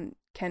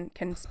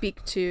can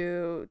speak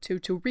to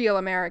real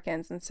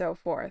Americans and so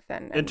forth.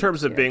 And in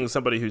terms of being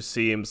somebody who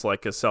seems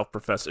like a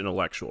self-professed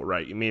intellectual,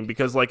 right? You mean,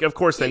 because like, of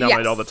course they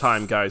nominate all the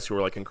time guys who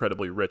are like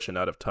incredibly rich and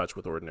out of touch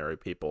with ordinary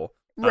people.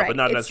 Right. But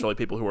not necessarily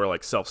people who are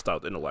like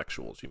self-styled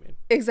intellectuals, you mean?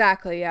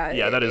 Exactly, yeah.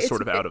 Yeah, that is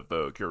sort of out of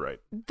vogue. You're right.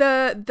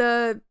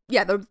 The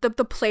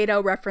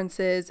Plato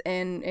references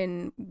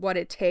in What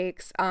It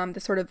Takes, the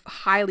sort of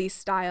highly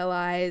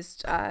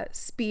stylized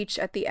speech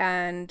at the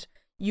end.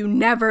 You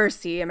never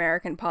see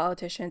American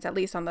politicians, at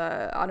least on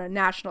a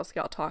national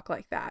scale, talk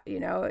like that.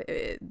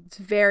 It's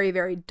very,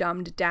 very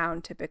dumbed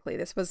down. Typically,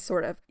 this was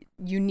sort of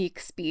unique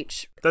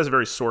speech. That's a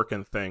very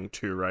Sorkin thing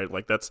too, right?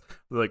 Like that's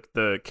like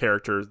the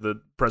characters, the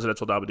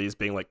presidential nominees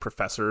being like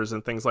professors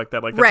and things like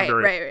that. Like that's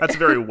right. That's a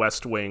very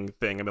West Wing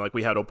thing. I mean, like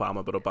we had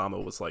Obama, but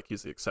Obama was like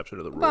he's the exception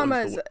to the rule.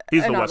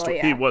 He's the West.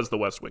 He was the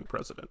West Wing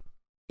president.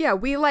 Yeah,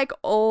 we like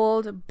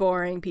old,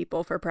 boring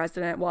people for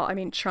president. Well, I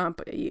mean,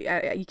 Trump, you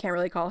can't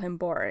really call him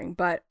boring,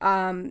 but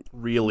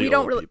really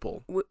old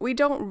people. We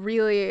don't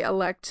really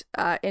elect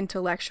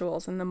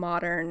intellectuals in the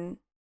modern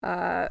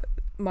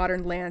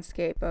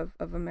landscape of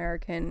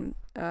American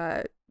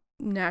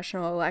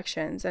national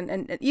elections.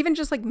 And even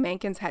just like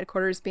Mencken's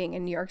headquarters being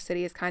in New York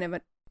City is kind of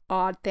an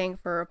odd thing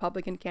for a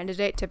Republican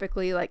candidate.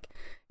 Typically, like,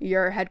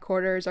 your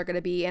headquarters are going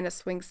to be in a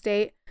swing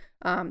state.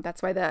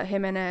 That's why the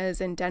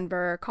Jimenez in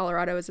Denver,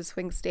 Colorado is a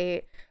swing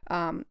state.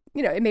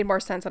 it made more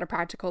sense on a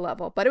practical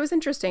level. But it was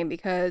interesting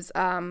because,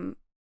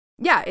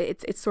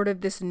 it's sort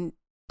of this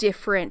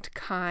different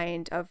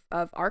kind of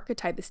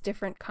archetype, this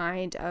different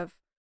kind of,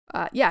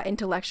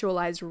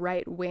 intellectualized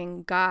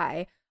right-wing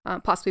guy.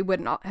 Possibly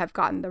wouldn't have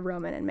gotten the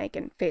Roman and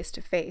Mencken face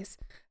to face.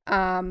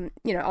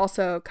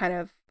 Also kind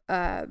of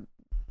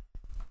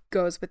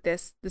goes with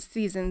the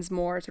season's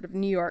more sort of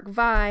New York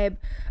vibe.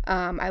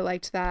 I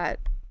liked that,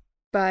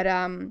 but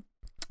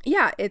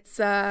it's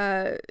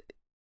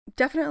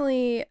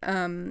definitely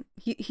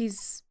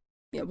he's.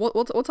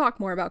 We'll talk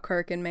more about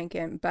Kirk and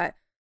Mencken, but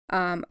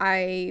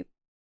I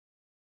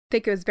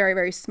think it was very,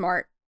 very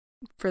smart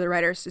for the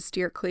writers to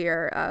steer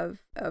clear of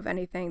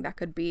anything that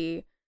could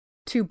be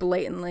too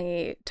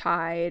blatantly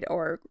tied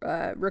or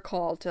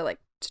recalled to like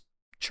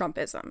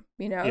Trumpism.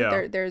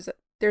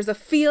 There's a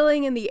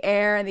feeling in the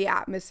air and the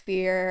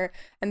atmosphere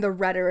and the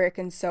rhetoric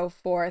and so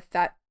forth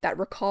that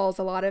recalls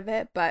a lot of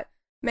it, but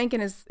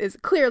Mencken is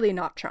clearly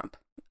not Trump.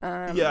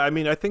 I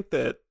mean, I think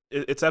that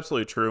it's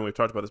absolutely true, and we've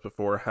talked about this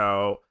before,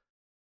 how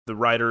the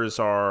writers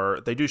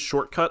they do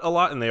shortcut a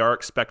lot, and they are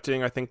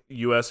expecting, I think,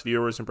 U.S.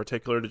 viewers in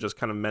particular to just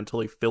kind of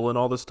mentally fill in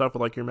all this stuff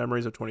with like your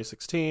memories of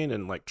 2016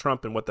 and like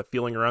Trump and what the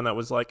feeling around that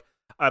was like.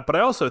 But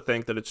I also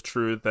think that it's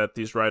true that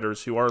these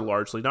writers, who are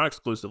largely, not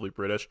exclusively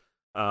British,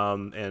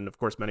 and of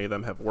course many of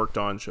them have worked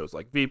on shows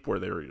like Veep, where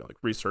they were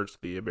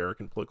researched the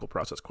American political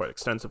process quite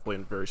extensively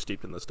and very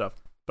steeped in this stuff.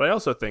 But I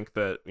also think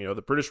that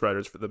the British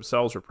writers for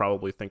themselves are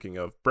probably thinking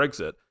of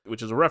Brexit,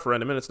 which is a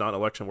referendum, and it's not an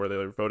election where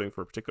they're voting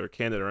for a particular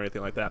candidate or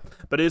anything like that.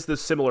 But is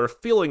this similar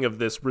feeling of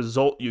this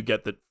result you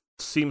get that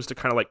seems to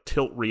kind of like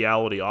tilt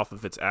reality off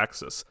of its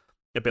axis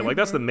a bit? Like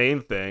that's the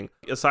main thing,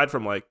 aside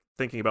from like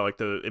thinking about like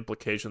the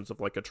implications of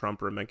like a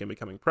Trump or a Mencken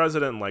becoming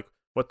president and like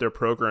what their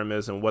program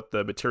is and what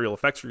the material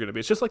effects are going to be.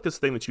 It's just like this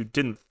thing that you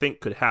didn't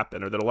think could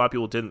happen, or that a lot of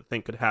people didn't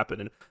think could happen,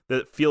 and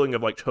the feeling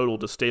of like total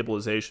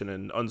destabilization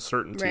and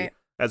uncertainty. Right.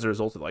 As a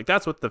result of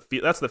that's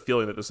the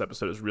feeling that this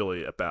episode is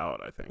really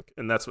about, I think,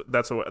 and that's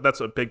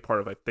a big part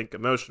of, I think,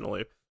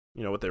 emotionally,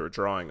 what they were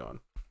drawing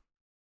on.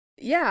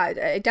 Yeah,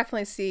 I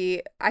definitely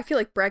see. I feel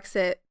like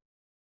Brexit,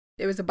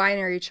 it was a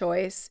binary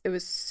choice. It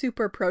was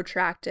super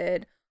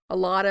protracted. A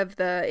lot of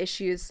the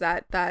issues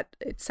that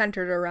it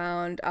centered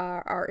around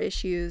are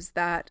issues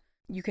that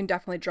you can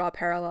definitely draw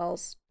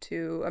parallels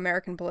to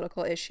American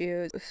political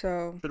issues.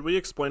 So should we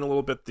explain a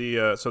little bit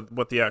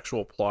what the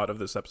actual plot of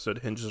this episode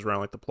hinges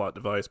around, like the plot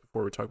device,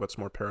 before we talk about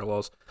some more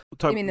parallels?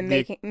 You mean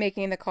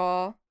making the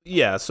call?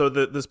 Yeah, so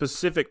the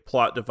specific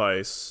plot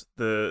device,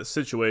 the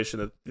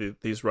situation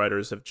that these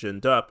writers have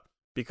ginned up,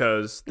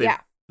 because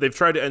they've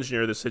tried to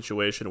engineer this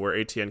situation where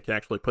ATN can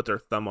actually put their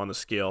thumb on the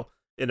scale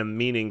in a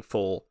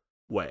meaningful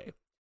way.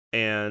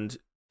 And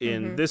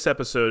in this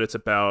episode, it's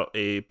about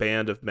a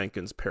band of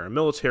Mencken's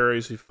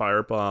paramilitaries who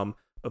firebomb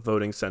a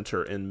voting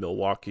center in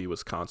Milwaukee,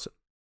 Wisconsin.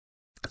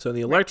 So in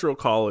the electoral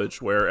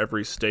college, where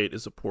every state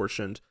is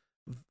apportioned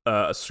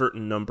a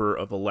certain number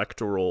of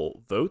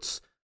electoral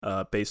votes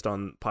based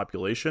on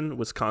population,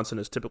 Wisconsin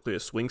is typically a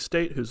swing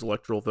state whose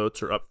electoral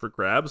votes are up for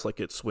grabs. Like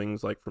it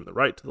swings like from the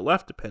right to the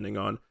left, depending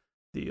on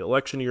the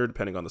election year,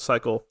 depending on the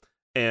cycle.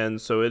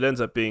 And so it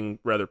ends up being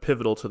rather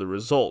pivotal to the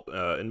result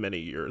in many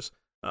years.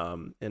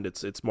 And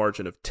its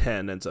margin of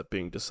 10 ends up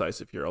being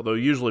decisive here. Although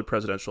usually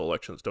presidential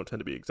elections don't tend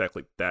to be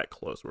exactly that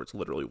close, where it's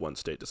literally one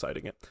state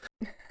deciding it.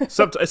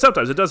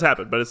 Sometimes it does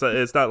happen, but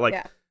it's not like...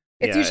 Yeah.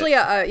 It's usually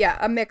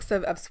a mix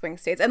of swing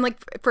states. And like,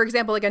 for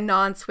example, like a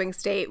non-swing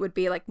state would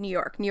be like New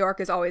York. New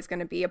York is always going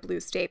to be a blue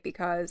state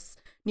because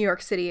New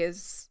York City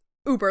is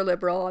uber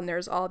liberal and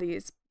there's all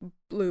these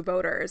blue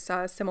voters.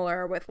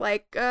 Similar with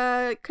like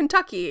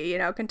Kentucky.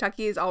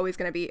 Kentucky is always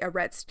going to be a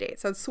red state.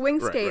 So swing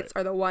states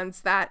are the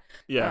ones that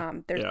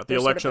the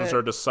elections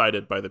are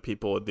decided by the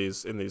people in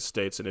these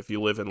states. And if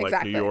you live in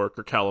like New York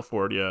or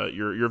California,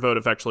 your vote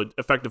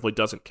effectively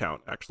doesn't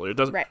count. Actually, it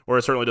doesn't, or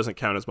it certainly doesn't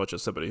count as much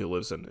as somebody who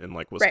lives in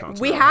like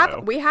Wisconsin.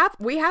 Right.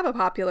 We have a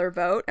popular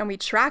vote and we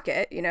track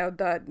it.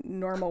 The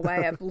normal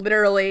way of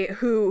literally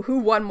who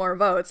won more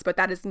votes, but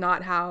that is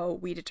not how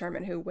we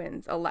determine who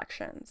wins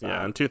elections.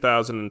 Yeah, in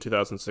 2000 and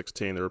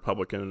 2016, the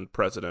Republican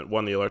president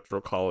won the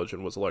electoral college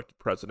and was elected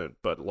president,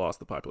 but lost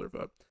the popular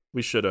vote.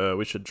 We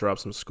should drop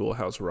some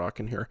Schoolhouse Rock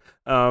in here.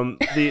 But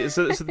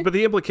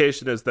the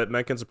implication is that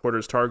Mencken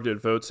supporters targeted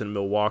votes in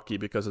Milwaukee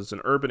because it's an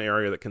urban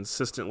area that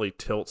consistently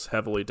tilts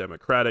heavily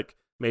Democratic.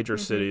 Major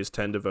cities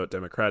tend to vote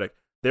Democratic.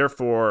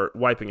 Therefore,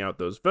 wiping out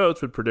those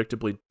votes would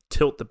predictably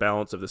tilt the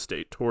balance of the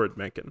state toward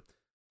Mencken.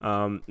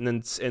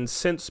 And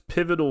since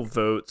pivotal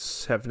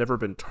votes have never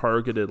been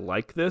targeted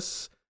like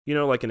this,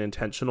 like an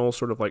intentional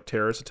sort of like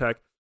terrorist attack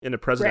in a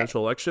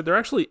presidential election, there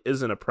actually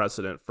isn't a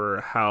precedent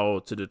for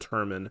how to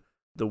determine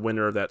the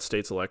winner of that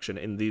state's election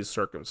in these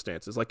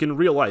circumstances. Like in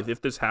real life,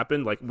 if this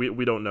happened, like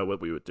we don't know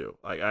what we would do.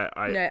 Like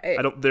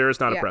there is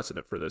not a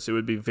precedent for this. It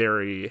would be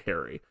very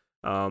hairy.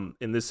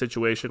 In this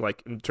situation,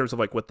 like in terms of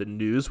like what the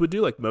news would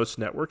do, like most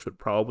networks would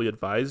probably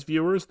advise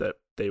viewers that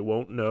they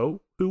won't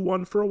know who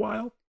won for a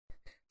while.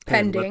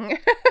 Pending.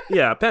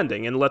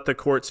 Pending, and let the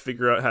courts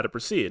figure out how to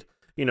proceed.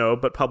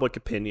 but public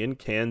opinion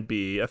can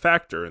be a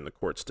factor in the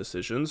court's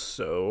decisions.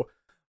 So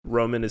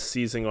Roman is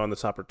seizing on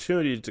this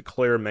opportunity to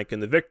declare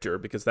Mencken the victor,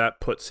 because that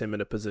puts him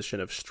in a position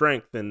of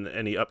strength in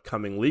any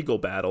upcoming legal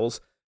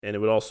battles, and it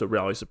would also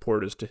rally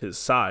supporters to his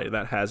side.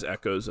 That has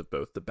echoes of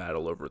both the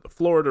battle over the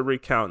Florida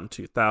recount in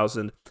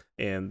 2000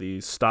 and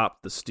the stop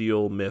the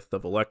steal myth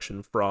of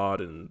election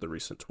fraud in the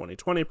recent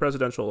 2020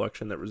 presidential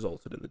election that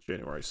resulted in the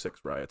January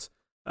 6th riots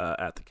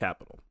at the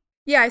Capitol.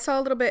 Yeah, I saw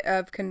a little bit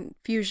of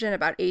confusion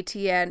about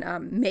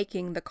ATN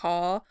making the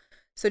call.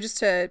 So just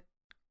to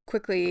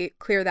quickly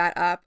clear that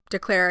up,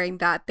 declaring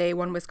that they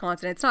won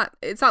Wisconsin, it's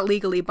not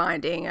legally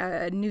binding.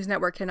 A news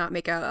network cannot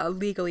make a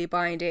legally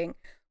binding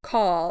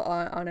call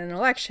on an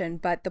election,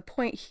 but the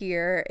point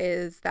here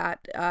is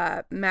that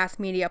mass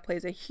media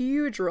plays a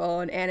huge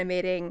role in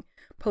animating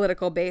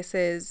political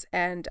bases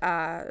and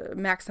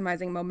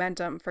maximizing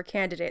momentum for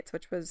candidates,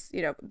 which was,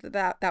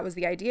 that was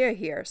the idea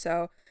here.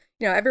 So,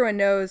 everyone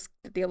knows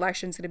that the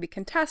election's going to be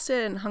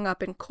contested and hung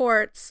up in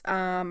courts.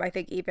 I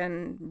think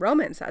even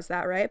Roman says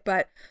that, right?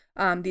 But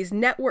these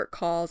network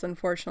calls,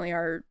 unfortunately,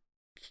 are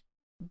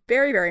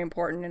very, very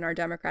important in our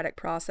democratic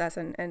process,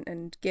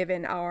 and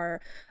given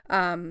our,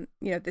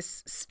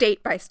 this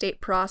state by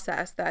state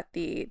process that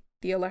the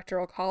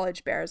Electoral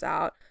College bears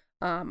out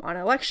on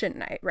election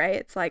night, right?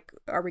 It's like,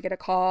 are we going to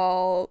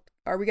call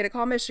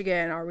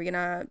Michigan? Are we going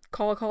to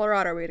call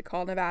Colorado? Are we going to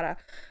call Nevada?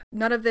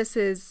 None of this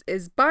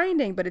is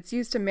binding, but it's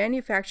used to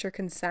manufacture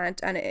consent,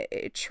 and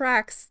it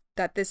tracks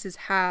that this is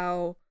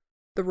how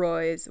the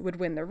Roys would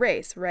win the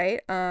race,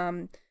 right?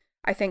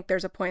 I think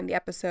there's a point in the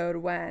episode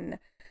when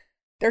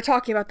they're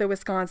talking about the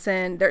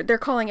Wisconsin, they're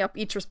calling up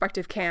each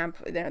respective camp,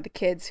 the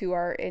kids who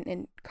are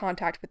in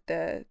contact with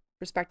the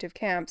respective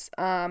camps.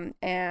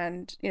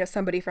 And,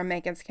 somebody from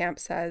Mencken's camp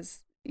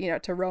says,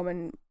 to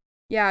Roman,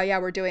 yeah,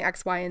 we're doing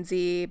X, Y, and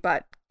Z,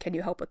 but can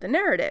you help with the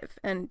narrative?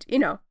 And,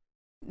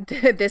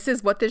 this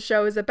is what this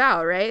show is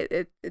about, right?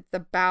 It's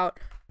about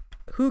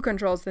who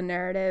controls the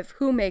narrative,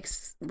 who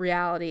makes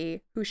reality,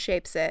 who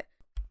shapes it.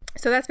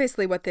 So that's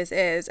basically what this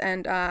is.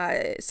 And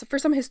so for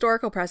some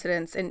historical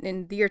precedents,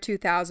 in the year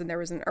 2000, there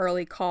was an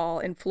early call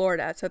in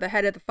Florida. So the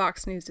head of the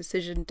Fox News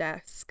decision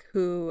desk,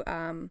 who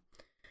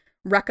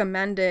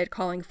recommended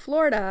calling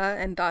Florida,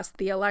 and thus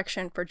the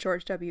election for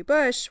George W.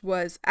 Bush,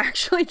 was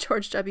actually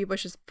George W.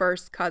 Bush's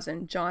first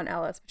cousin, John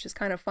Ellis, which is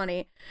kind of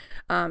funny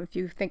if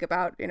you think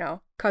about,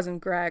 cousin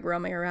Greg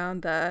roaming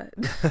around the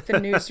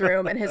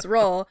newsroom and his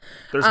role.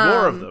 There's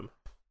more of them.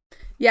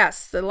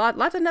 Yes,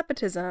 lots of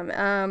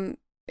nepotism.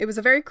 It was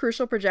a very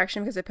crucial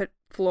projection because it put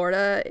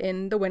Florida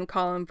in the win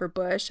column for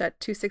Bush at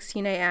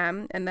 2:16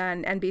 a.m. And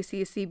then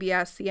NBC,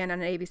 CBS, CNN,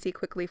 and ABC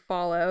quickly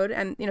followed.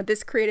 And,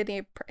 this created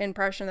the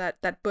impression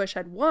that Bush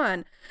had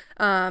won.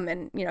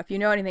 And, if you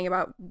know anything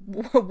about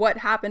what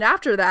happened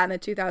after that in the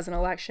 2000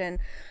 election,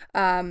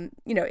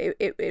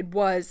 it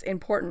was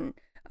important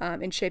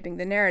in shaping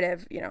the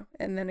narrative,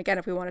 And then again,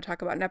 if we want to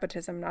talk about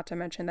nepotism, not to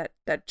mention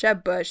that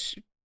Jeb Bush,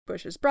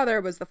 Bush's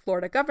brother, was the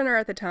Florida governor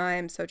at the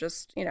time. So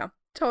just,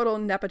 total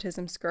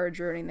nepotism scourge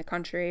ruining the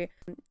country.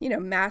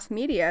 Mass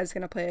media is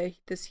going to play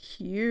this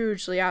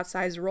hugely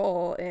outsized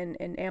role in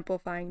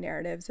amplifying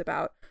narratives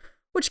about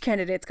which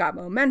candidates got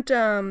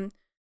momentum,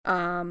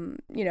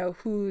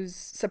 who's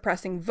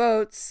suppressing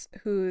votes,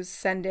 who's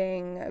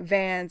sending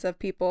vans of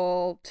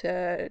people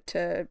to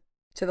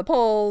the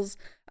polls,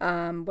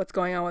 what's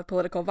going on with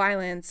political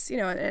violence,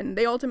 and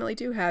they ultimately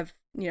do have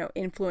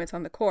influence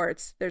on the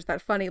courts. There's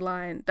that funny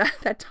line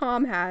that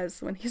Tom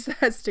has when he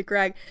says to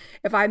Greg,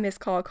 if I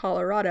miscall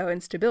Colorado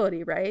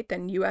instability, right,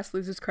 then U.S.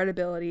 loses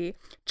credibility,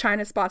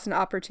 China spots an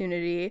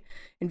opportunity,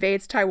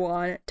 invades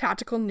Taiwan,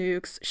 tactical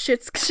nukes,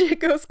 shit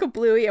goes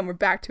kablooey, and we're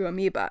back to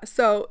amoeba.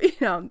 So,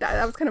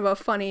 that was kind of a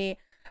funny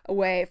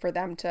way for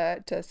them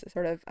to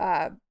sort of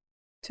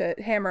to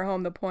hammer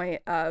home the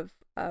point of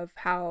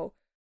how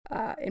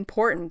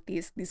important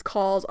these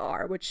calls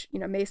are, which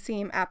may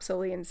seem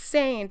absolutely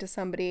insane to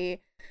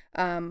somebody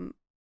from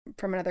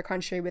another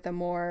country with a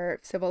more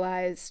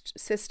civilized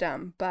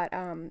system, but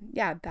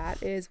that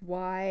is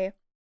why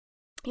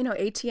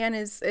ATN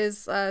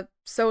is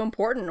so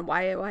important,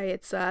 why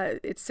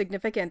it's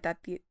significant that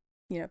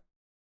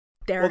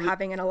they're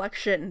having an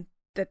election,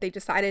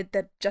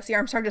 that Jesse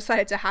Armstrong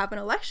decided to have an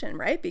election,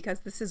 right?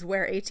 Because this is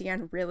where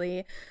ATN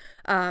really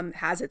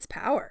has its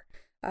power.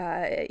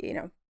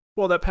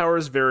 Well, that power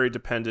is very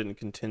dependent and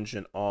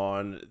contingent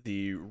on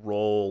the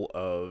role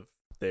of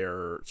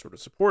their sort of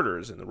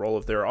supporters and the role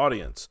of their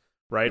audience,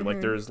 right? Mm-hmm. Like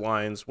there's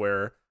lines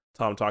where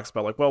Tom talks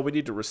about like, well, we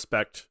need to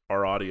respect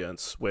our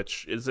audience,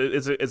 which is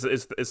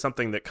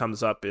something that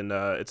comes up in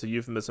it's a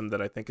euphemism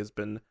that I think has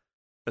been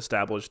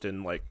established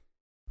in like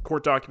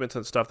court documents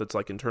and stuff that's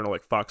like internal,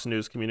 like Fox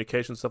News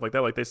communication, stuff like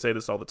that. Like they say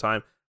this all the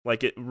time.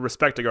 Like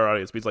respecting our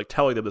audience means like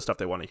telling them the stuff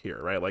they want to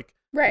hear, right? Like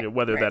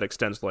whether that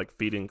extends to like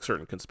feeding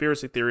certain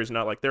conspiracy theories or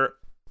not. Like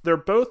they're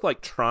both like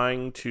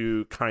trying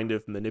to kind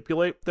of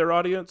manipulate their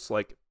audience.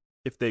 Like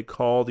if they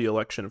call the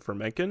election for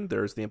Mencken,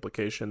 there's the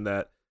implication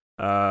that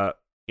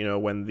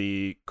when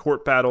the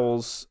court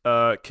battles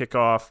kick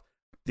off,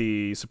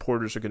 the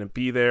supporters are going to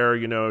be there,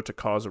 to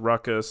cause a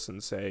ruckus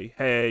and say,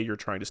 hey, you're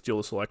trying to steal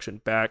this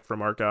election back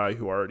from our guy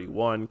who already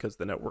won because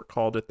the network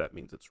called it. That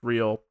means it's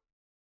real.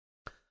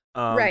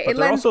 Right. But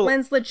it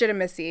lends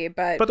legitimacy,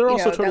 but they're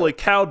also totally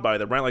cowed by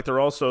them, right? Like they're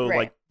also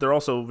right. they're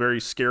also very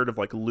scared of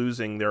like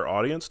losing their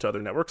audience to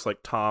other networks. Like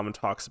Tom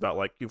talks about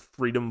like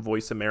Freedom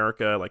Voice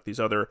America, like these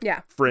other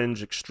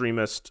fringe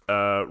extremist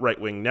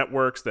right-wing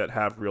networks that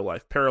have real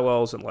life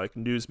parallels, and like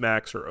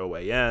Newsmax or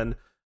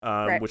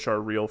OAN, which are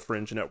real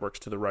fringe networks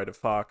to the right of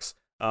Fox.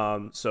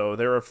 So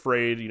they're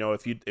afraid,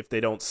 if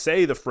they don't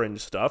say the fringe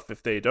stuff,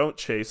 if they don't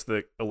chase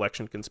the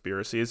election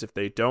conspiracies, if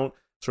they don't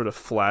sort of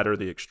flatter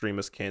the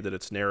extremist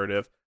candidate's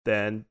narrative,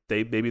 then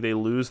maybe they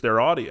lose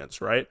their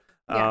audience, right?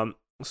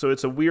 So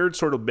it's a weird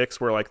sort of mix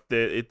where like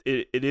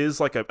it is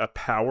like a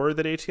power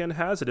that ATN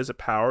has. It is a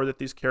power that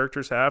these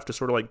characters have to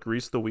sort of like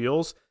grease the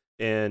wheels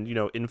and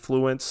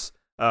influence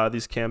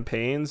these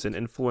campaigns and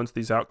influence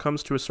these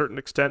outcomes to a certain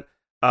extent.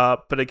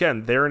 But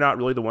again, they're not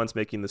really the ones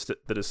making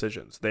the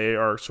decisions. They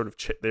are sort of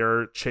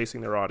they're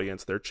chasing their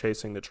audience. They're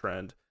chasing the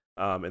trend,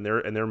 and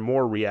they're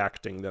more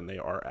reacting than they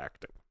are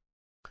acting.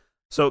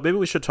 So maybe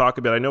we should talk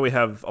about. I know we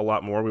have a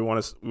lot more we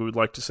would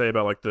like to say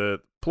about like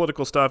the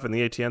political stuff and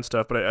the ATN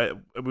stuff, but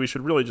we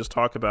should really just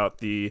talk about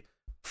the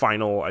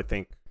final, I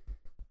think,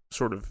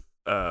 sort of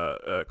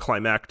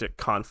climactic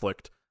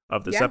conflict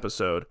of this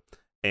episode,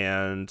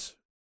 and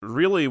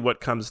really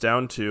what comes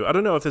down to. I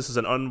don't know if this is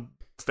an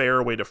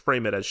unfair way to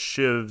frame it as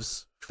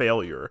Shiv's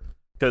failure,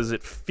 because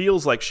it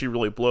feels like she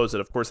really blows it.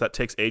 Of course, that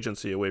takes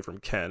agency away from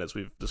Ken, as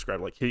we've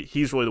described. Like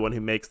he's really the one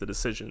who makes the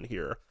decision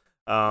here.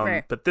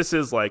 Right. But this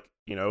is like,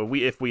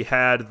 if we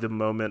had the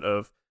moment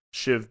of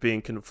Shiv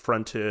being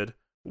confronted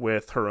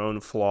with her own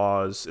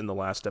flaws in the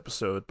last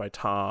episode by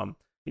Tom,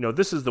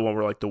 this is the one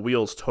where like the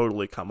wheels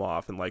totally come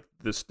off and like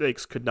the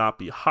stakes could not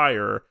be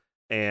higher,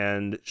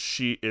 and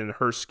she in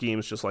her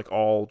schemes just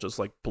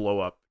blow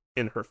up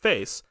in her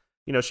face.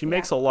 She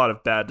makes a lot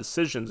of bad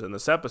decisions in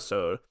this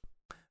episode,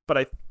 but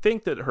I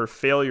think that her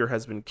failure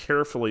has been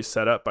carefully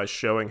set up by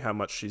showing how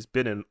much she's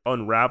been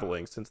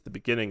unraveling since the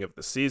beginning of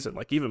the season.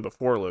 Like even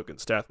before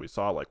Logan's death, we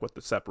saw like what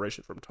the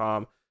separation from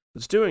Tom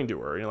was doing to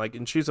her.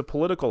 And she's a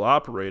political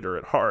operator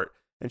at heart,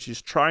 and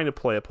she's trying to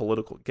play a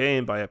political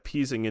game by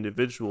appeasing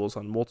individuals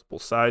on multiple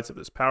sides of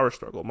this power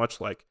struggle, much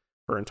like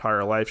her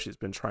entire life she's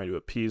been trying to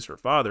appease her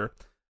father.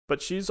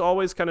 But she's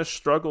always kind of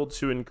struggled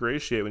to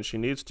ingratiate when she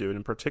needs to, and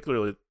in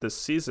particularly this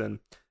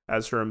season,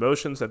 as her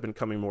emotions have been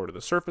coming more to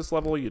the surface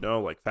level,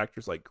 like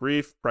factors like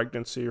grief,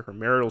 pregnancy, her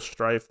marital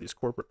strife, these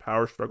corporate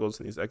power struggles,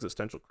 and these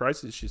existential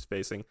crises she's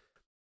facing,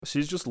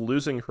 she's just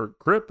losing her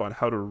grip on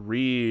how to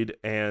read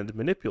and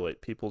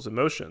manipulate people's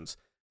emotions.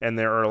 And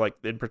there are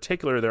in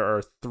particular, there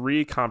are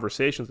three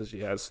conversations that she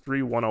has,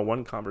 three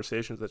one-on-one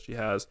conversations that she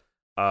has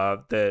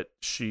that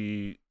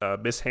she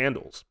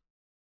mishandles.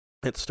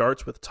 It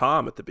starts with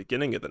Tom at the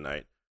beginning of the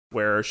night,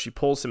 where she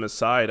pulls him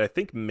aside, I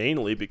think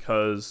mainly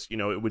because,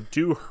 it would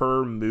do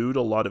her mood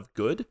a lot of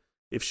good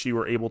if she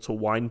were able to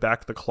wind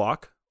back the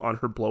clock on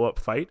her blow-up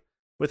fight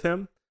with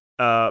him.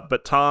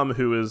 But Tom,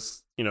 who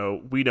is,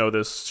 we know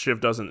this,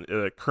 Shiv doesn't,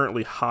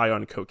 currently high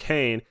on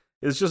cocaine,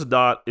 is just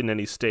not in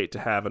any state to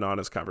have an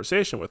honest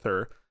conversation with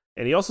her.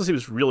 And he also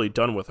seems really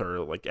done with her,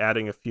 like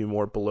adding a few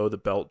more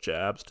below-the-belt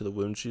jabs to the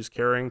wound she's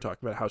carrying,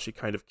 talking about how she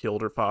kind of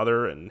killed her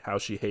father and how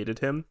she hated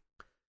him.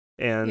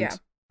 And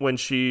when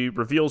she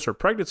reveals her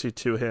pregnancy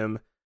to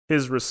him,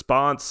 his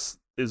response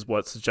is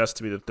what suggests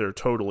to me that they're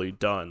totally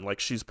done. Like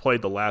she's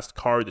played the last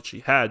card that she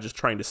had, just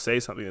trying to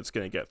say something that's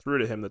going to get through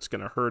to him, that's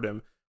going to hurt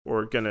him,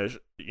 or going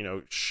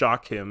to,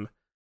 shock him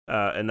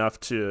enough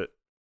to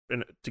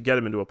get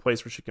him into a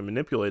place where she can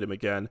manipulate him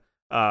again.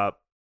 But,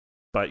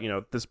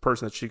 this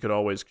person that she could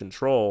always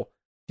control,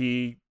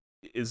 he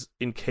is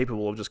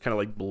incapable of just kind of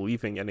like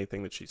believing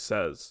anything that she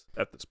says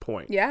at this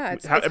point. Yeah,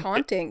 it's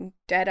haunting.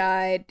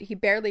 Dead-eyed. He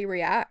barely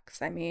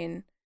reacts. I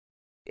mean,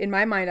 in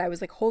my mind, I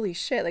was like, holy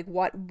shit, like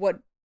what,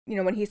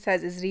 when he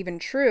says, is it even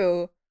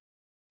true?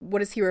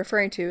 What is he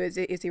referring to?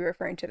 Is he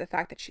referring to the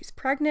fact that she's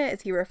pregnant?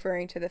 Is he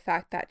referring to the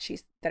fact that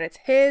it's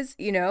his,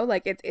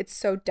 like it's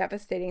so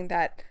devastating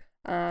that,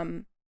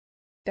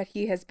 that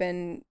he has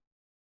been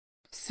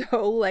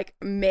so like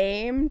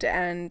maimed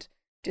and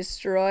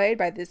destroyed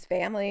by this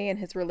family and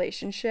his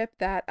relationship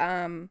that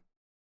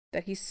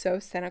that he's so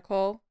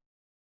cynical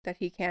that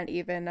he can't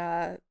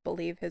even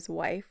believe his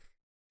wife.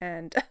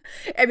 And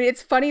I mean,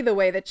 it's funny the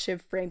way that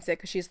Shiv frames it,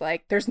 because she's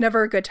like, there's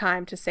never a good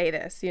time to say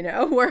this,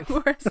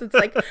 whereas it's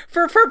like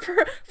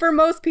for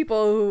most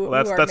people who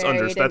are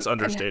married that's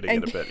understating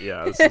it a bit.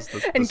 Yeah, this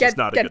is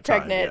not a good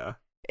pregnant, time. Yeah,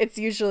 it's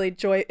usually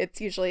joy. It's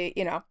usually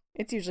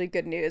it's usually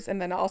good news.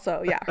 And then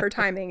also, her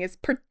timing is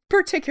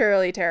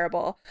particularly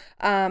terrible.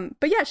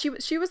 But yeah,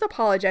 she was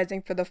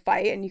apologizing for the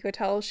fight, and you could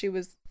tell she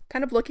was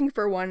kind of looking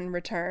for one in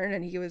return,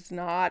 and he was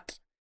not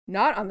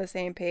on the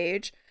same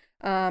page.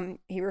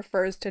 He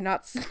refers to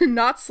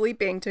not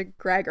sleeping to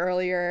Greg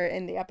earlier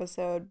in the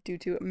episode due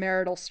to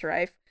marital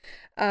strife.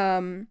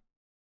 And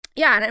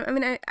I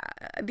mean,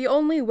 the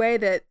only way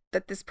that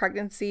this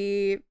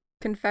pregnancy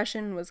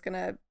confession was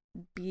gonna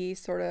be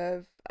sort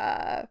of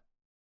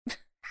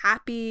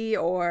happy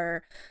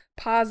or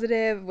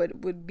positive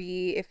would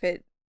be if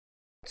it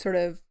sort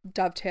of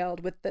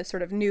dovetailed with the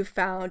sort of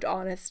newfound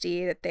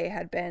honesty that they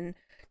had been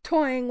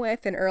toying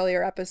with in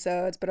earlier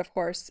episodes. But of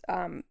course,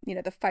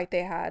 the fight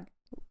they had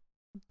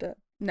the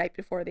night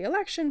before the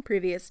election,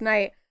 previous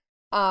night,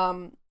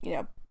 very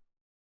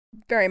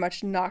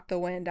much knocked the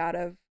wind out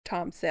of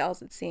Tom's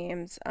sails, it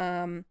seems.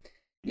 And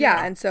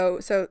so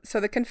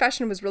the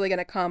confession was really going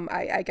to come,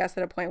 I guess,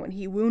 at a point when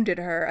he wounded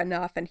her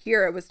enough. And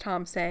here it was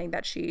Tom saying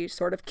that she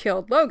sort of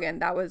killed Logan.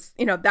 That was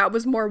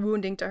more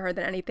wounding to her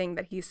than anything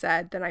that he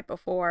said the night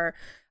before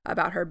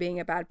about her being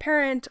a bad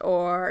parent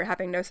or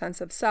having no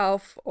sense of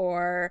self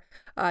or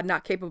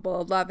not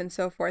capable of love and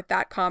so forth.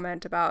 That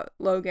comment about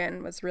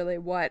Logan was really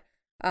what,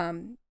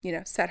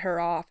 set her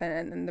off.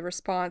 And the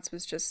response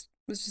was just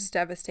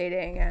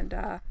devastating. And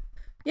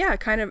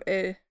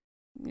it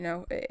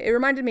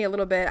reminded me a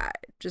little bit,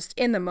 just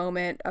in the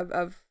moment,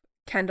 of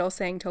Kendall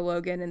saying to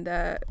Logan in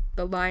the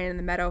lion in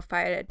the meadow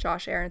fight at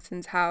Josh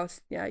Aronson's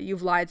house,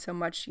 you've lied so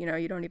much,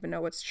 you don't even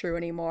know what's true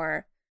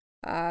anymore.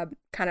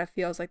 Kind of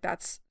feels like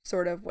that's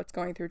sort of what's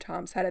going through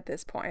Tom's head at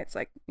this point. It's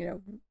like,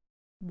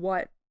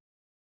 what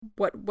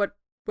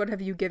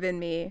have you given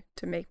me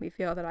to make me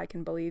feel that I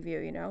can believe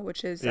you,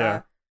 which is,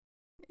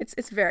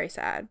 it's very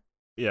sad.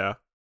 Yeah.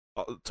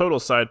 Total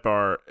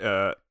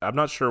sidebar. I'm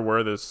not sure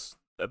where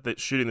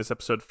shooting this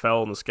episode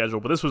fell in the schedule,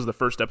 but this was the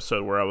first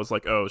episode where I was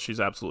like, oh, she's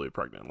absolutely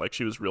pregnant. Like,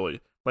 she was really,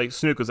 like,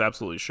 Snook was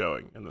absolutely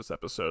showing in this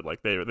episode.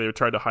 Like, they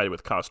tried to hide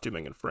with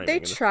costuming and framing. They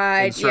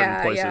tried, in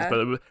certain places. Yeah.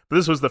 But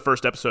this was the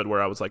first episode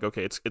where I was like,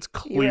 okay, it's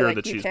clear like,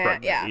 that she's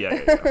can't, pregnant.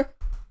 Yeah.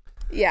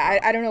 Yeah,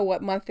 I don't know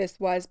what month this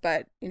was,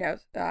 but,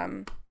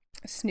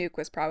 Snook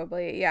was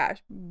probably,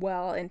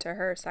 well into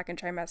her second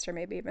trimester,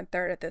 maybe even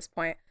third at this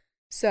point.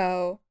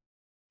 So,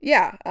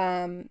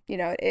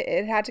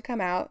 it had to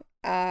come out.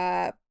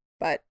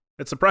 But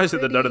it's surprising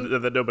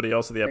that nobody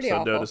else in the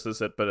episode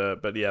notices it,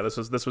 but yeah, this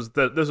was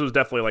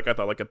definitely, like, I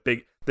thought, like, a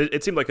big.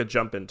 It seemed like a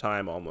jump in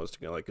time almost,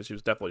 because she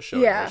was definitely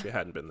showing where she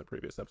hadn't been in the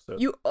previous episode.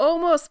 You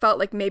almost felt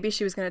like maybe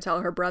she was going to tell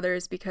her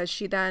brothers, because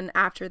she then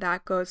after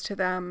that goes to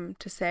them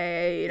to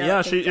say,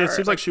 it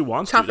seems like she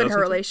wants to toughen her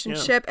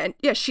relationship, and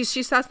she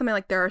says something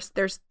like there's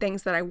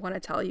things that I want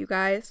to tell you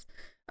guys.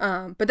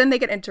 But then they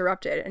get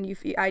interrupted, and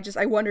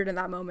I wondered in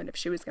that moment if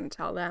she was going to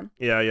tell them.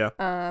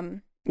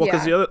 Well,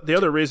 because the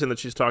other reason that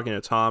she's talking to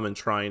Tom and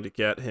trying to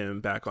get him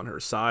back on her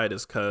side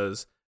is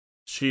because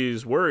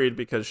she's worried,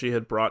 because she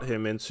had brought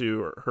him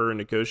into her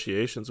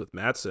negotiations with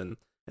Matsson,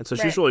 and so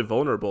she's really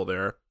vulnerable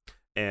there.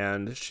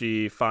 And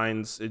she's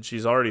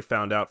already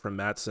found out from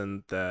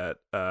Matsson that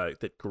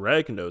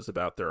Greg knows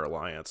about their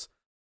alliance.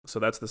 So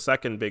that's the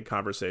second big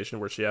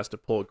conversation where she has to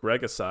pull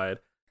Greg aside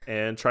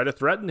and try to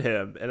threaten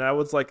him. And I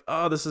was like,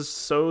 oh, this is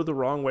so the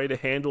wrong way to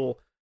handle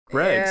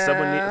Greg.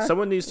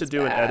 Someone needs to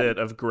do an edit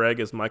of Greg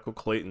as Michael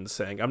Clayton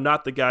saying, I'm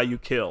not the guy you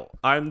kill,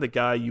 I'm the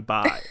guy you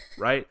buy,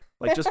 right?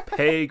 Like, just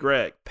pay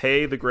Greg,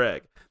 pay the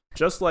Greg.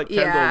 Just like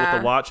Kendall with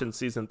the watch in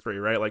season 3,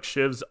 right? Like,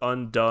 Shiv's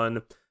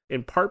undone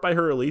in part by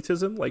her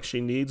elitism. Like,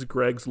 she needs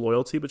Greg's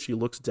loyalty, but she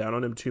looks down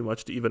on him too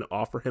much to even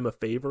offer him a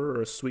favor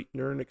or a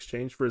sweetener in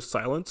exchange for his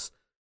silence.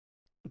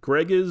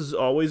 Greg is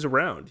always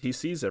around. He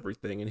sees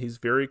everything, and he's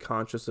very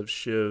conscious of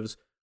Shiv's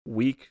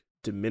weak,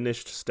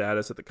 diminished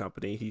status at the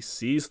company. He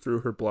sees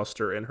through her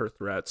bluster and her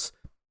threats,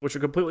 which are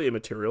completely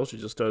immaterial. She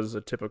just does a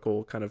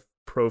typical kind of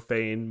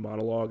profane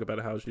monologue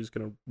about how she's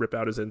going to rip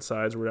out his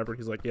insides or whatever.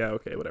 He's like, yeah,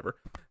 okay, whatever.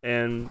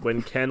 And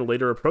when Ken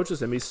later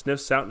approaches him, he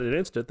sniffs out in an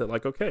instant that,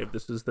 like, okay,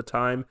 this is the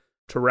time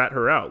to rat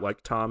her out,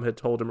 like Tom had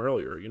told him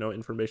earlier.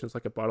 Information's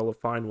like a bottle of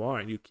fine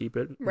wine. You keep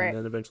it, and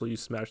then eventually you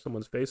smash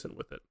someone's face in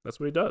with it. That's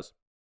what he does.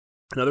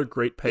 Another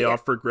great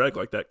payoff for Greg,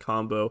 like that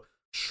combo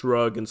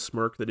shrug and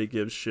smirk that he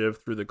gives Shiv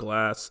through the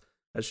glass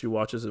as she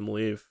watches him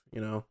leave.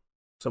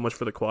 So much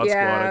for the quad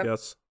squad, I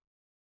guess.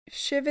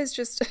 Shiv is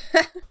just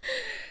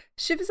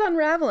Shiv is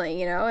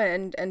unraveling,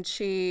 and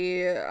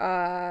she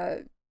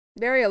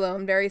very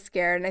alone, very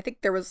scared. And I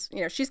think there was,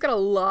 she's got a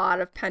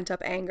lot of pent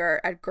up anger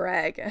at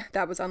Greg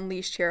that was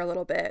unleashed here a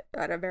little bit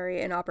at a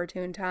very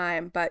inopportune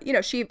time. But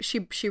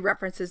she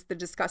references the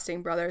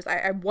disgusting brothers.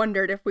 I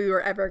wondered if we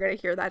were ever going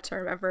to hear that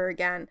term ever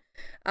again.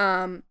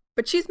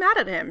 But she's mad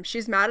at him.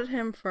 She's mad at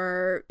him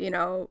for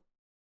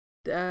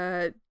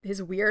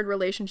his weird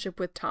relationship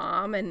with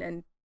Tom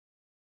and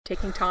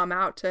taking Tom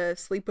out to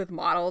sleep with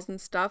models and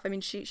stuff. I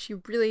mean, she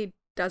really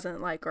doesn't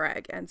like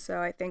Greg, and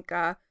so I think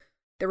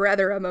there were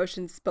other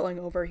emotions spilling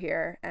over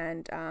here,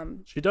 and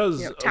she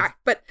does.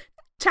 But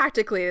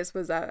tactically, this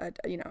was a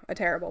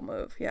terrible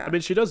move. Yeah, I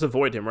mean, she does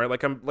avoid him,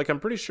 right? I'm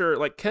pretty sure,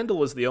 like,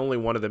 Kendall is the only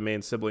one of the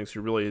main siblings who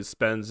really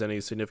spends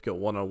any significant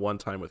one-on-one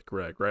time with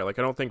Greg, right? Like,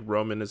 I don't think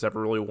Roman is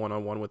ever really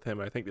one-on-one with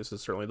him. I think this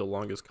is certainly the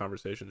longest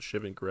conversation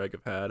Shiv and Greg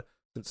have had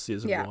since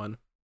season 1.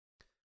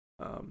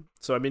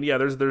 So I mean,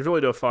 there's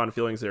really no fond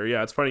feelings there.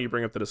 Yeah, it's funny you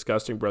bring up the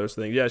disgusting brothers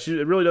thing. Yeah,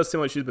 it really does seem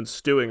like she's been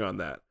stewing on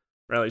that,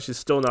 right? Like she's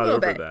still not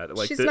over that.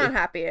 Like she's not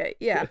happy.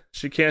 Yeah,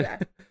 she can't. Yeah.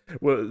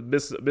 Well,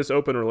 this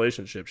open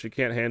relationship, she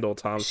can't handle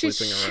Tom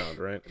sleeping around,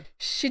 right?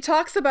 She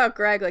talks about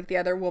Greg like the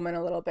other woman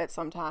a little bit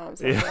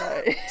sometimes.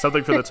 Yeah.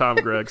 Something for the Tom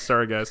Greg.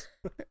 Sorry, guys.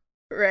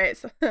 Right.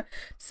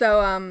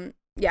 So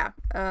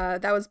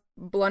that was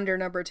blunder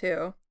number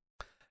 2.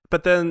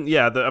 But then,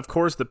 yeah, of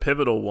course, the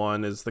pivotal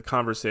one is the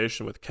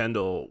conversation with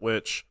Kendall,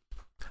 which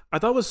I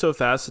thought was so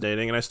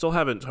fascinating, and I still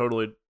haven't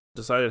totally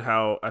decided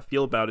how I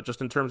feel about it,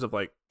 just in terms of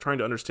like trying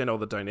to understand all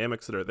the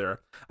dynamics that are there.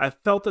 I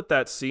felt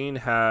that scene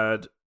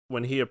had,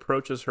 when he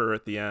approaches her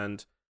at the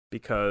end,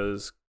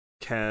 because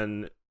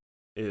Ken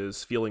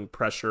is feeling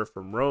pressure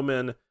from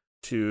Roman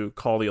to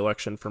call the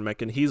election for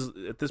Mencken.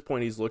 At this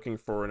point, he's looking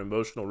for an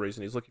emotional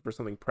reason. He's looking for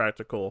something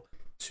practical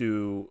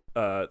to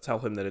tell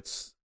him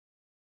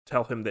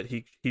that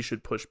he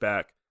should push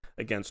back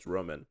against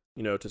Roman,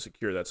 to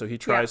secure that. So he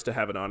tries to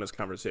have an honest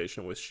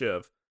conversation with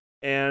Shiv.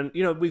 And,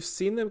 we've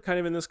seen them kind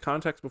of in this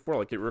context before.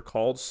 Like, it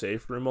recalled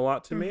Safe Room a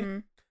lot to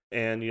me.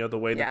 And, the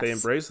way that they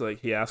embrace,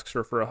 like, he asks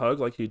her for a hug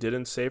like he did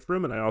in Safe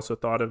Room. And I also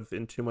thought of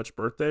in Too Much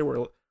Birthday,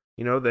 where,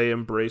 they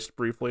embraced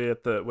briefly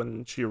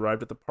when she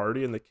arrived at the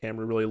party, and the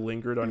camera really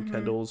lingered on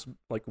Kendall's,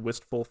 like,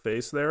 wistful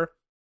face there.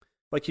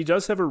 Like, he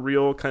does have a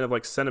real kind of,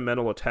 like,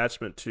 sentimental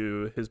attachment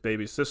to his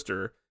baby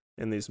sister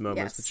in these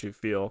moments that you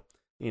feel.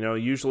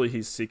 Usually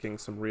he's seeking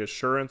some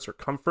reassurance or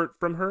comfort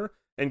from her.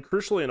 And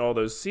crucially, in all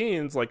those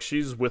scenes, like,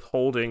 she's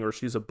withholding or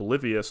she's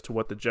oblivious to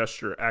what the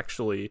gesture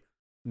actually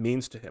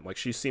means to him. Like,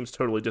 she seems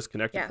totally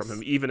disconnected from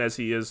him, even as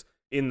he is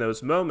in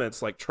those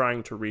moments, like,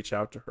 trying to reach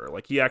out to her.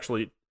 Like, he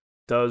actually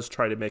does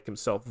try to make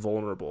himself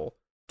vulnerable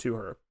to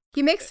her.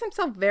 He makes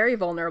himself very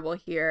vulnerable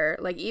here.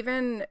 Like,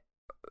 even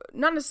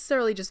not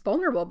necessarily just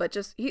vulnerable, but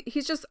just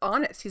he's just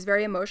honest. He's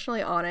very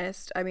emotionally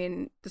honest. I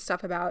mean, the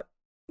stuff about,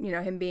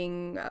 him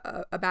being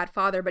a bad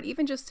father, but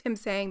even just him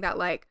saying that,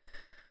 like,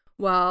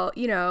 well,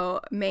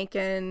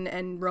 Mencken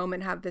and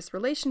Roman have this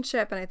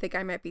relationship, and I think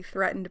I might be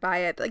threatened by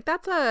it. Like,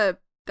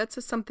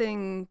 that's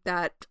something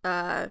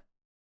that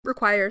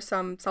requires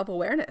some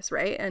self-awareness,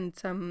 right? And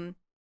some,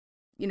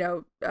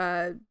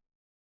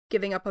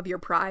 giving up of your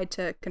pride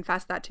to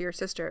confess that to your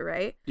sister,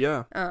 right?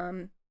 Yeah.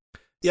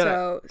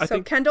 So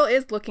Kendall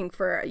is looking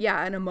for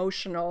an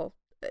emotional.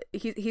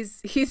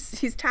 He's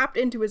tapped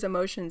into his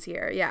emotions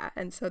here,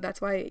 and so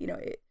that's why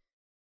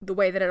the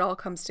way that it all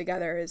comes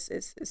together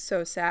is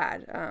so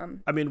sad.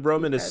 I mean,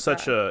 Roman is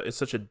such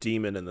a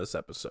demon in this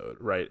episode,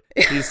 right?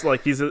 He's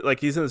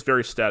in this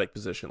very static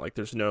position. Like,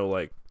 there's no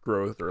like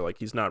growth, or like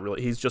he's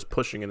just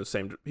pushing the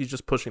same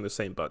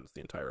buttons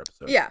the entire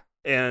episode. Yeah.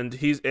 And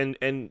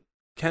and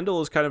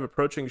Kendall is kind of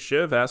approaching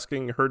Shiv,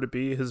 asking her to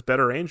be his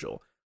better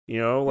angel.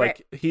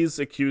 He's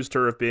accused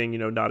her of being,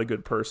 not a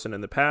good person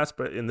in the past,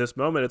 but in this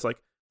moment, it's like,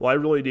 well, I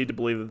really need to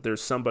believe that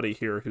there's somebody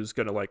here who's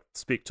going to like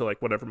speak to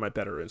like whatever my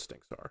better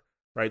instincts are,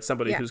 right?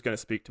 Somebody who's going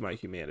to speak to my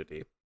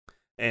humanity.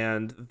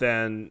 And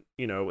then,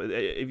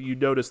 if you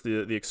notice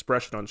the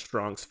expression on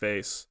Strong's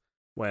face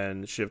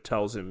when Shiv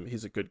tells him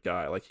he's a good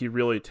guy, like, he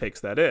really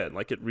takes that in.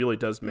 Like, it really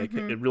does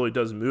it really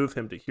does move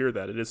him to hear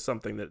that. It is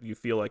something that you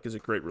feel like is a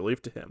great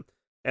relief to him.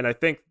 And I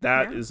think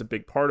that is a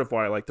big part of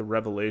why, like, the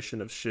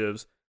revelation of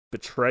Shiv's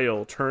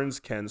betrayal turns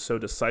Ken so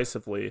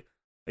decisively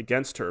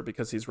against her,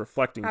 because he's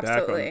reflecting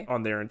back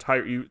on their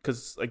entire,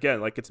 because again,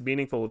 like, it's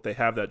meaningful that they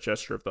have that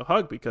gesture of the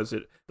hug, because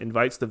it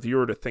invites the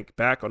viewer to think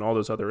back on all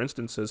those other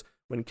instances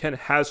when Ken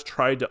has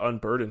tried to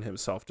unburden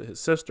himself to his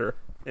sister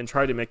and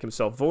tried to make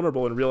himself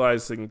vulnerable, and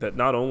realizing that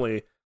not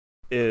only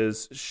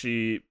is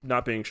she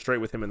not being straight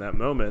with him in that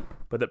moment,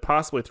 but that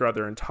possibly throughout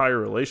their entire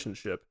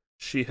relationship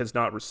she has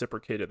not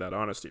reciprocated that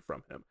honesty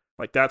from him.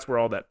 Like, that's where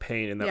all that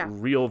pain and that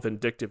real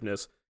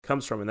vindictiveness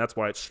comes from, and that's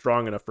why it's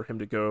strong enough for him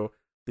to go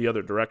the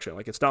other direction.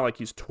 Like, it's not like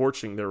he's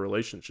torching their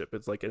relationship.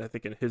 It's like, and I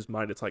think in his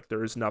mind, it's like,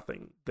 there is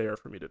nothing there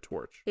for me to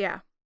torch. Yeah.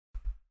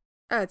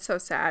 It's so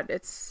sad.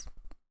 It's,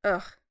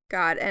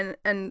 God.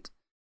 And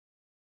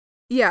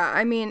yeah,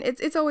 I mean,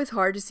 it's always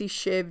hard to see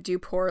Shiv do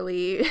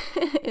poorly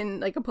in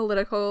like a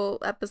political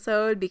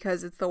episode,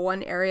 because it's the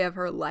one area of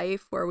her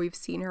life where we've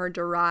seen her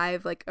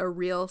derive like a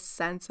real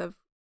sense of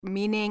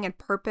meaning and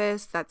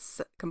purpose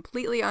that's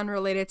completely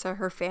unrelated to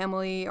her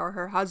family or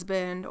her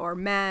husband or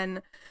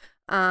men.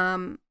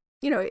 And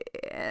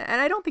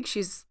I don't think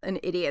she's an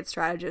idiot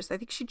strategist. I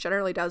think she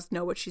generally does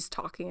know what she's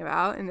talking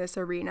about in this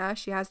arena.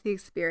 She has the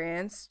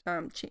experience.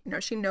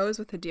 She knows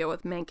what the deal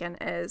with Mencken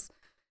is.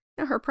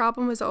 Her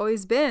problem has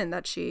always been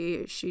that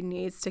she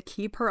needs to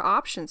keep her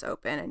options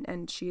open,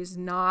 and she's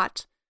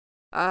not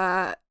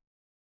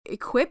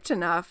equipped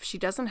enough. She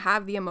doesn't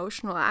have the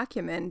emotional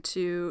acumen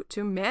to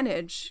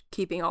manage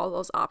keeping all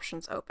those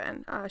options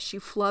open. She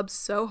flubs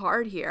so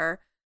hard here,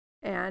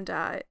 and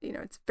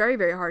it's very,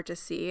 very hard to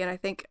see. And I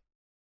think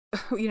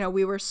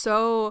we were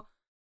so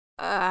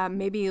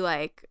maybe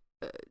like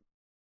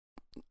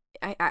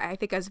I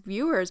think as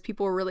viewers,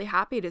 people were really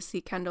happy to see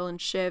Kendall and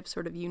Shiv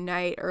sort of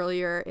unite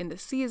earlier in the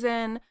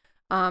season.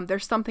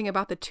 There's something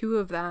about the two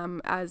of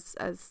them as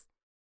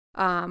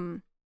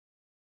kind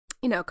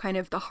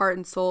of the heart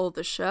and soul of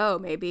the show,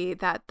 maybe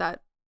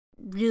that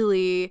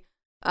really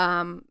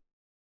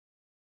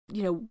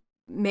you know,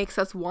 makes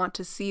us want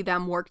to see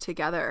them work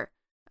together.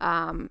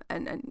 And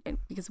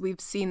because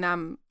we've seen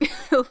them,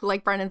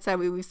 like Brendan said,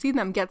 we've seen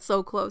them get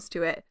so close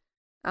to it.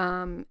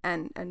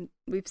 And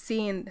we've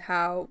seen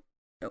how,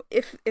 you know,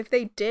 if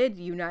they did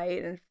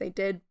unite and if they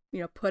did, you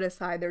know, put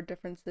aside their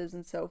differences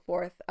and so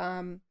forth,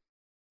 you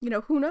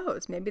know, who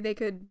knows? Maybe they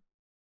could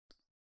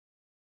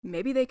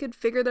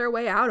figure their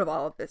way out of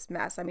all of this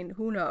mess. I mean,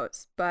 who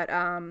knows? But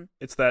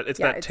it's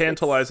that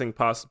tantalizing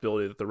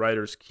possibility that the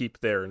writers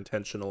keep there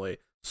intentionally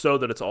so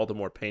that it's all the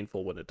more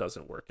painful when it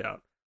doesn't work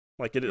out.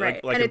 Like it,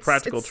 right. like in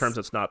practical terms,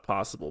 it's not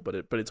possible. But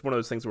it's one of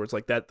those things where it's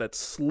like that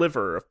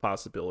sliver of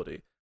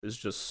possibility is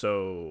just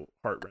so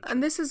heart-wrenching.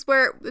 And this is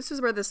where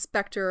the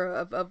specter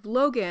of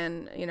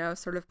Logan, you know,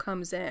 sort of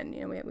comes in.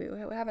 You know,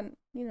 we haven't,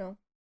 you know,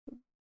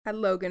 had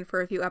Logan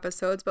for a few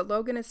episodes, but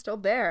Logan is still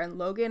there, and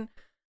Logan,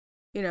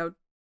 you know,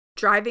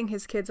 driving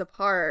his kids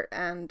apart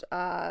and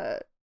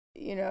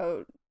you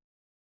know,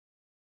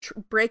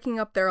 breaking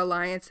up their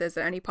alliances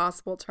at any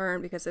possible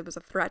turn because it was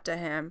a threat to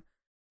him,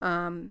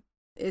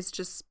 is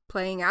just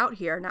playing out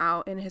here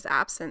now in his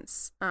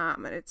absence.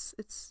 And it's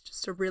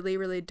just a really,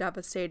 really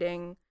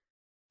devastating,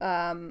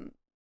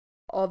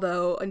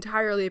 although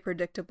entirely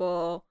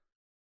predictable,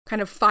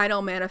 kind of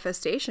final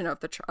manifestation of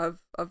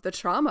the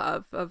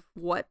trauma of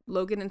what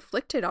Logan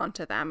inflicted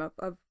onto them,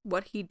 of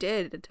what he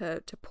did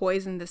to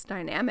poison this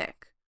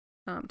dynamic,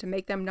 to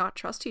make them not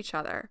trust each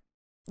other.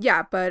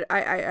 Yeah, but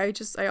I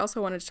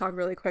also wanted to talk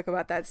really quick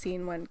about that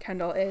scene when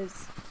Kendall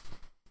is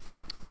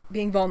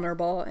being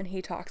vulnerable and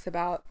he talks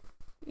about,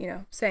 you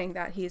know, saying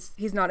that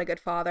he's not a good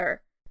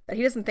father, that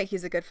he doesn't think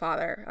he's a good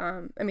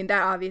father. I mean,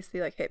 that obviously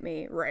like hit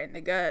me right in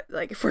the gut.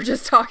 Like, if we're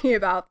just talking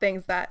about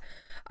things that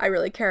I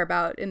really care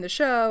about in the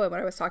show and what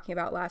I was talking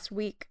about last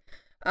week,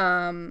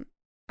 I'm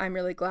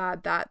really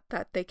glad that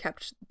they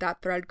kept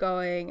that thread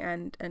going,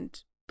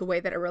 and the way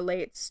that it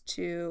relates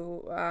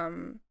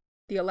to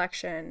the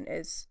election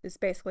is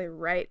basically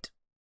right.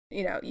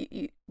 You know,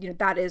 you know,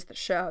 that is the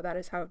show. That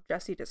is how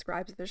Jesse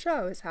describes the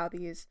show, is how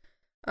these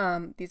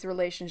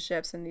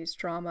relationships and these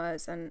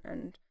traumas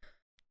and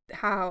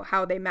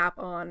how they map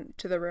on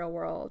to the real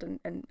world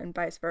and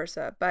vice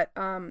versa. But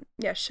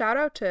yeah, shout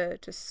out to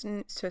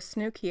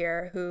Snook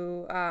here,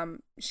 who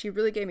she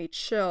really gave me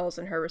chills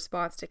in her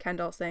response to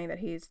Kendall saying that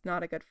he's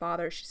not a good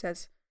father. She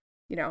says,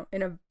 you know,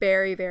 in a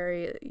very,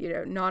 very, you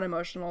know,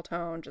 non-emotional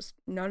tone, just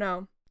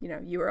no, you know,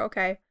 you were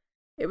okay.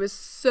 It was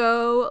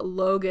so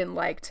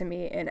Logan-like to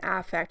me in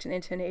affect and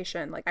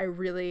intonation. Like, I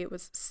really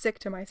was sick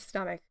to my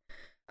stomach,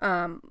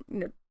 you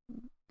know,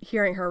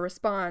 hearing her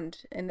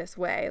respond in this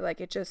way.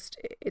 Like,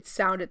 it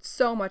sounded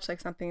so much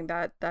like something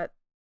that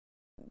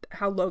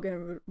how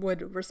Logan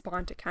would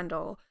respond to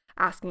Kendall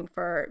asking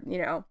for, you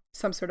know,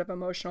 some sort of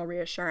emotional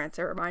reassurance.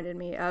 It reminded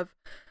me of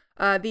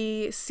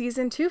the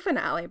season 2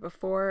 finale,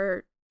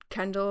 before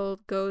Kendall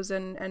goes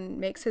and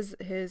makes his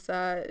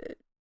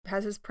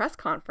has his press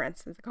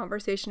conference, the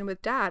conversation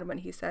with Dad, when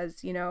he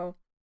says, you know,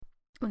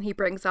 when he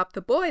brings up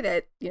the boy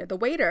that, you know, the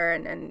waiter,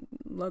 and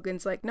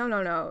Logan's like, no,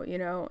 you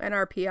know,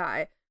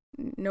 NRPI,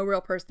 no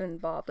real person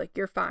involved, like,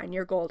 you're fine,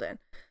 you're golden.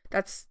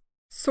 That's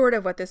sort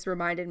of what this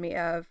reminded me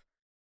of.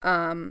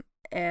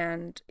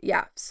 And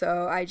yeah,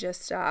 so I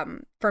just,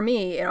 for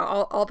me, you know,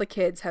 all the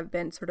kids have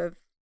been sort of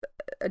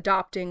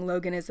adopting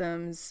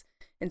Loganisms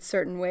in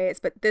certain ways,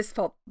 but this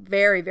felt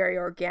very, very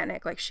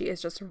organic. Like, she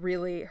is just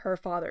really her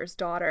father's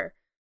daughter.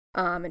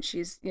 And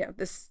she's, you know,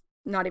 this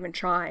not even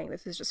trying.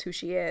 This is just who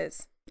she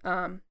is.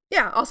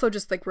 Yeah, also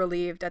just like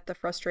relieved at the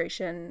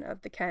frustration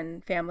of the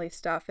Ken family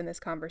stuff in this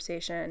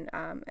conversation.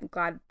 And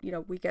glad, you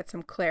know, we get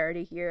some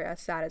clarity here, as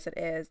sad as it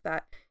is,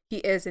 that he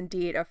is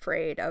indeed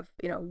afraid of,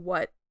 you know,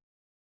 what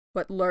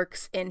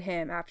lurks in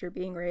him after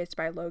being raised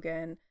by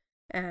Logan.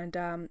 And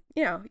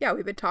you know, yeah,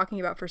 we've been talking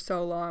about for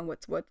so long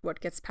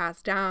what gets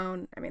passed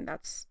down. I mean,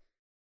 that's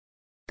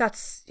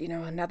you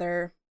know,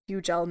 another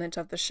huge element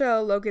of the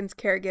show, Logan's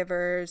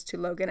caregivers to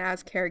Logan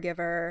as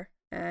caregiver.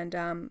 And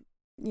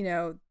you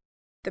know,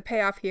 the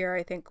payoff here,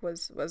 I think,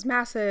 was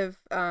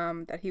massive,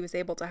 that he was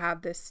able to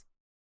have this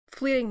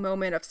fleeting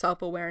moment of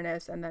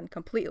self-awareness and then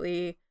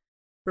completely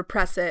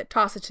repress it,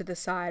 toss it to the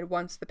side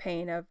once the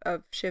pain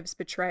of Shiv's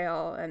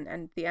betrayal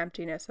and the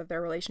emptiness of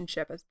their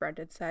relationship, as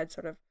Brendan said,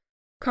 sort of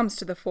comes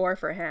to the fore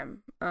for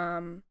him.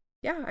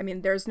 Yeah, I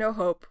mean, there's no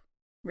hope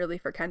really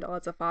for Kendall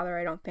as a father,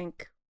 I don't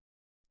think,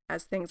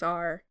 as things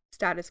are,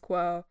 status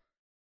quo.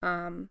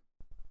 Well,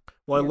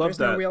 I love there's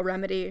that. No real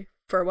remedy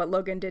for what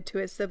Logan did to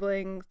his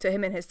siblings, to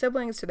him and his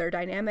siblings, to their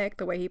dynamic,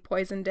 the way he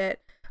poisoned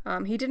it.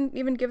 He didn't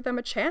even give them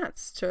a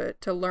chance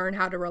to learn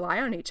how to rely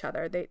on each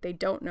other. They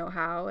don't know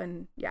how.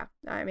 And yeah,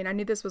 I mean, I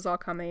knew this was all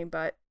coming,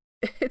 but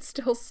it's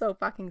still so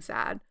fucking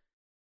sad.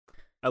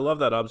 I love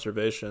that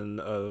observation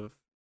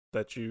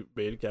that you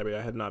made, Gabi.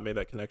 I had not made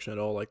that connection at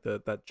all. Like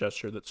that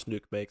gesture that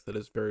Snook makes that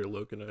is very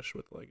Loganish,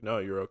 with like, no,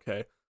 you're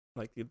okay.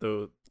 Like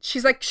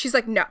she's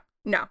like no.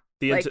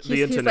 Like,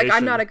 he's like,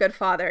 I'm not a good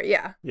father.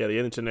 Yeah. Yeah, the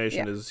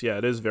intonation is,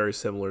 it is very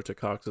similar to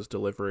Cox's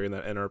delivery in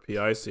that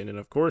NRPI scene. And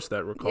of course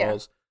that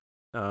recalls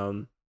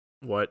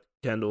what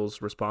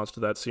Kendall's response to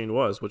that scene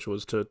was, which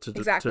was to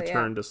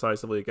turn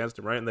decisively against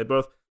him, right? And they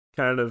both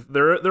kind of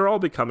they're all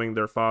becoming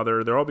their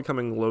father. They're all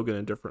becoming Logan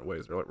in different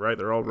ways, right?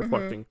 They're all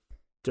reflecting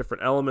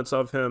different elements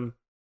of him.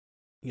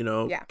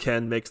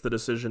 Ken makes the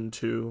decision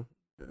to,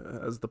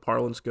 as the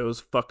parlance goes,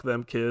 fuck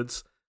them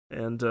kids,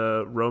 and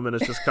Roman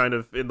is just kind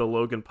of in the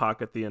Logan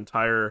pocket the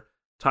entire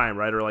time,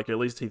 right? Or like at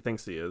least he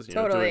thinks he is,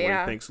 doing what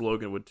he thinks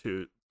Logan would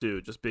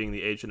do, just being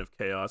the agent of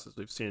chaos, as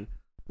we've seen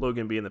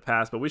Logan be in the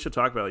past. But we should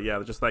talk about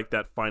it, just like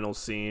that final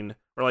scene,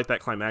 or like that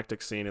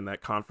climactic scene in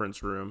that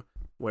conference room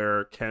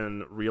where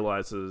Ken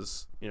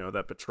realizes,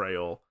 that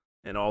betrayal,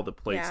 and all the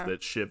plates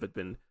that Shiv had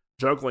been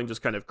juggling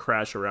just kind of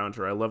crash around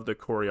her. I love the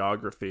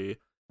choreography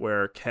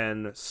where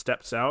Ken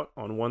steps out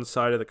on one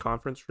side of the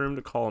conference room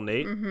to call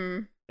Nate.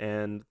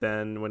 And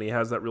then when he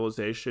has that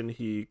realization,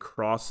 he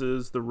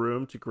crosses the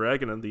room to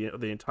Greg, and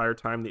the entire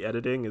time the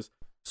editing is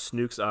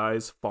Snook's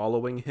eyes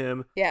following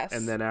him. Yes.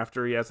 And then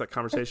after he has that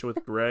conversation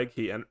with Greg,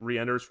 he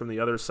re-enters from the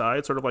other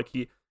side, sort of like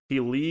he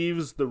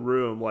leaves the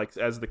room like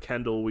as the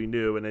Kendall we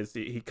knew, and as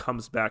he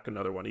comes back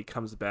another one. He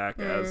comes back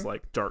as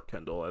like Dark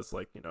Kendall, as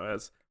like,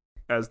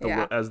 as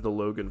the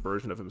Logan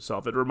version of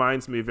himself. It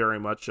reminds me very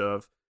much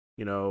of,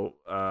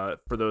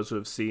 for those who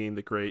have seen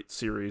the great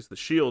series The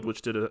Shield,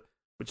 which did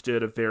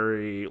a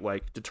very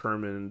like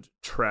determined,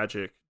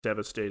 tragic,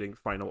 devastating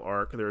final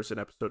arc. There's an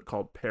episode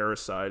called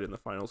Parasite in the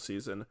final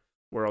season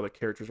where all the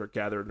characters are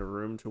gathered in a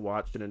room to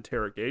watch an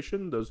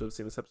interrogation. Those who have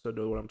seen this episode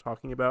know what I'm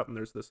talking about. And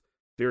there's this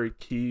very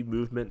key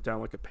movement down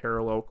like a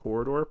parallel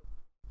corridor.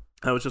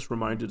 I was just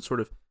reminded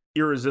sort of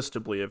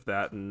irresistibly of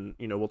that. And,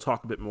 we'll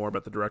talk a bit more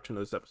about the direction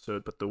of this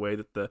episode, but the way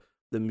that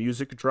the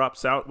music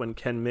drops out when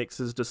Ken makes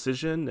his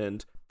decision,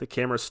 and the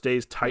camera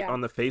stays tight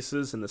on the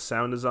faces, and the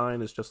sound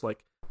design is just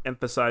like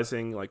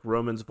emphasizing like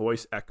Roman's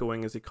voice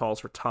echoing as he calls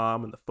for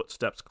Tom, and the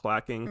footsteps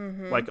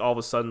clacking. Like all of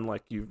a sudden,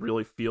 like you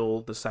really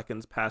feel the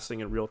seconds passing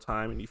in real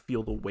time, and you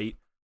feel the weight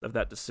of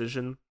that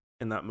decision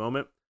in that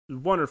moment.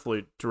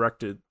 Wonderfully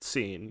directed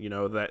scene,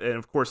 that, and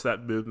of course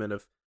that movement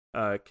of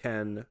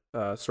Ken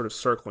sort of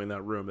circling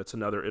that room. It's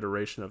another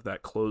iteration of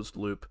that closed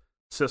loop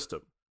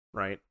system,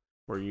 right?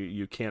 Where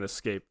you can't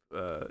escape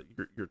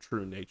your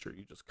true nature.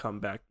 You just come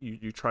back.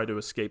 You try to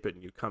escape it,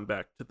 and you come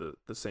back to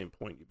the same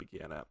point you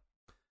began at.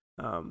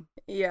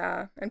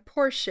 And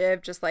poor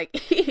Shiv, just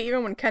like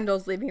even when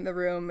Kendall's leaving the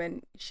room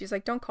and she's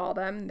like, don't call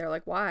them, and they're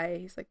like, why?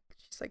 She's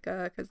like,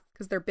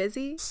 because they're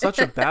busy. Such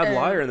a bad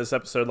liar in this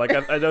episode. Like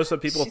I know some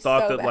people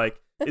thought that bad.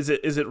 Like is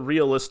it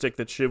realistic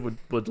that Shiv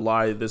would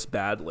lie this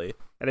badly?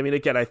 And I mean,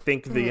 again, I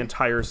think the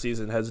entire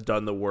season has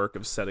done the work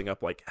of setting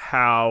up like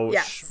how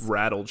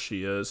rattled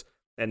she is,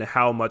 and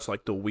how much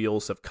like the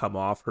wheels have come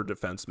off her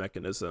defense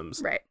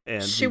mechanisms. Right.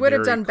 And she would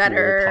have done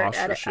better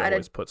posture she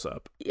always puts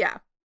up. Yeah.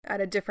 At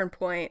a different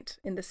point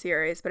in the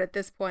series, but at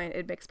this point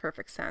it makes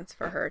perfect sense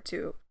for her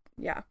to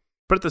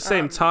But at the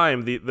same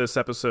time, this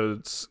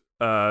episode's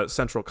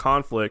central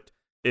conflict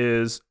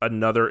is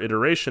another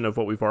iteration of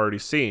what we've already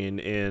seen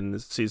in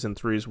season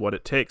 3's What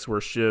It Takes, where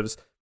Shiv's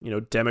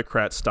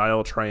Democrat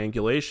style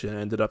triangulation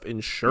ended up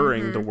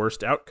ensuring the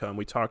worst outcome.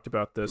 We talked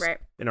about this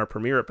in our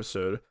premiere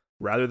episode.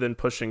 Rather than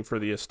pushing for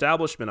the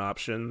establishment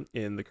option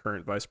in the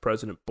current Vice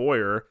President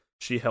Boyer,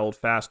 she held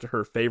fast to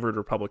her favored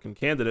Republican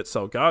candidate,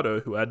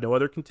 Salgado, who had no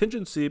other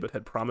contingency but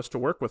had promised to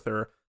work with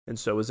her, and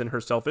so was in her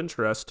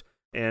self-interest,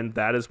 and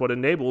that is what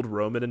enabled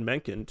Roman and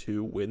Mencken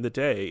to win the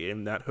day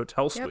in that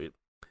hotel suite.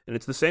 And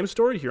it's the same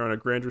story here on a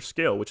grander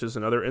scale, which is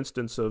another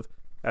instance of,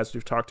 as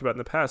we've talked about in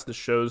the past, the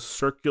show's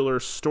circular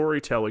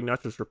storytelling,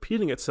 not just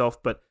repeating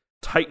itself, but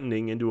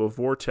tightening into a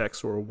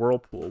vortex or a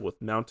whirlpool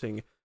with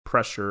mounting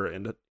pressure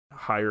and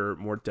higher,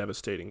 more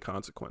devastating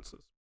consequences.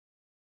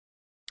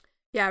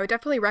 Yeah, I would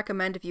definitely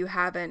recommend, if you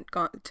haven't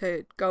gone,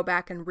 to go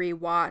back and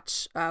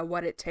rewatch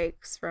What It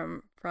Takes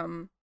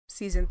from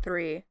season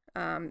 3.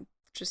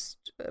 Just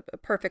a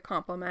perfect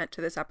complement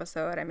to this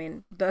episode. I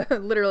mean,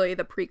 literally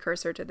the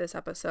precursor to this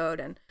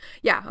episode, and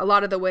a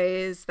lot of the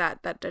ways that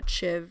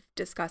Shiv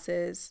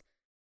discusses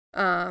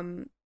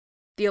the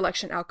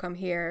election outcome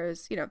here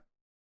is,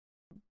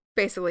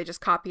 basically just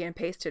copy and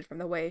pasted from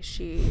the way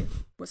she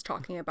was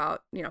talking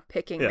about,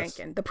 picking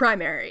Mencken, the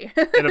primary.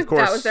 And of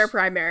course, that was their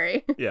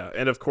primary. Yeah.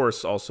 And of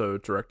course, also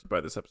directed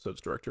by this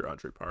episode's director,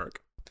 Andrij Parekh.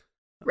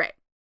 Right.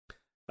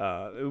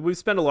 We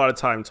spent a lot of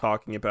time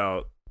talking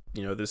about,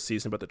 this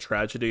season, about the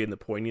tragedy and the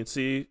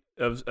poignancy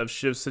of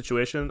Shiv's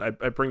situation.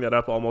 I bring that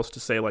up almost to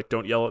say, like,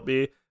 don't yell at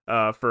me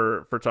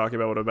for talking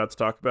about what I'm about to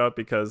talk about,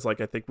 because, like,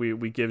 I think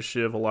we give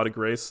Shiv a lot of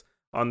grace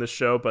on this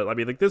show, but I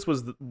mean, like, this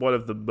was one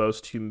of the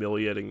most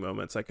humiliating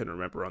moments I can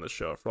remember on the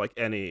show for like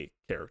any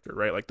character,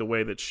 right? Like the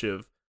way that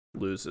Shiv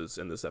loses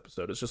in this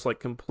episode is just like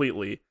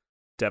completely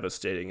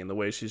devastating, and the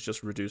way she's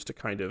just reduced to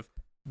kind of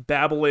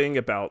babbling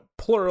about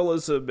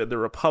pluralism and the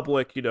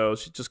Republic.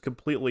 She's just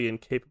completely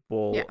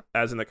incapable,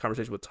 as in that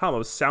conversation with Tom,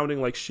 of sounding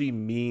like she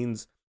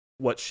means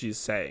what she's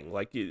saying.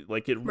 Like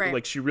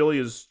she really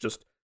is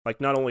just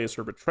like, not only is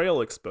her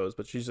betrayal exposed,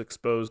 but she's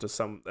exposed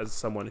as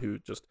someone who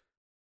just,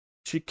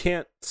 she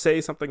can't say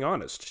something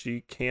honest.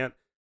 She can't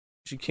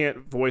she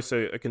can't voice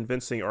a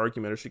convincing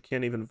argument, or she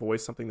can't even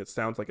voice something that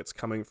sounds like it's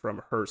coming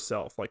from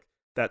herself. Like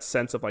that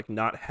sense of like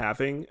not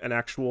having an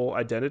actual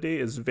identity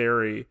is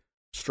very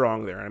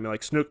strong there. I mean,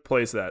 like Snook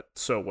plays that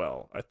so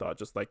well. I thought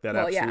just like that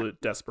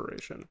absolute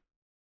desperation.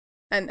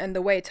 And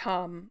the way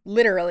Tom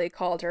literally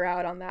called her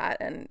out on that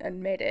and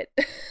made it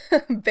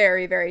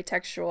very, very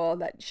textual,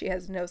 that she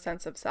has no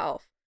sense of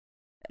self.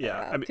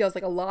 Yeah, I mean, feels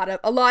like a lot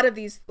of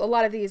these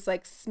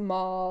like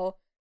small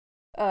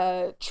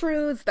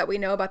truths that we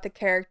know about the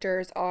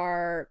characters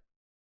are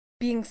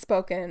being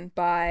spoken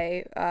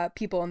by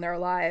people in their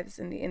lives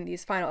in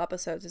these final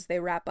episodes as they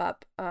wrap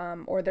up,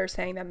 or they're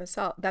saying them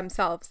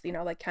themselves. You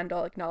know, like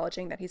Kendall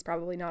acknowledging that he's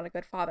probably not a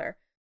good father.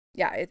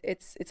 Yeah,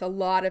 it's a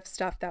lot of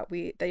stuff that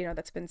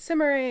that's been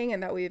simmering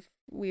and that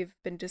we've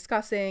been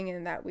discussing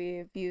and that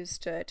we've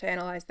used to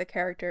analyze the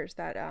characters,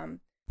 that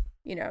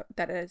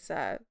that is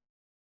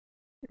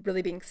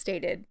really being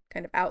stated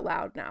kind of out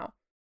loud now.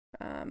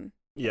 I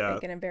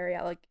think in a very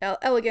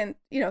elegant,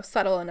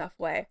 subtle enough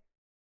way.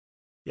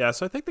 Yeah,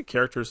 so I think the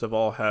characters have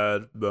all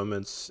had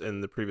moments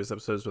in the previous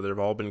episodes where they've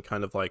all been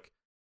kind of like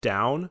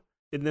down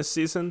in this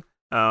season.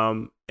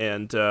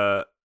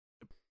 The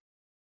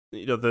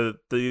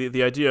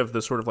idea of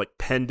the sort of like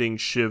pending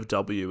Shiv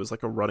W is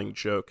like a running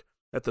joke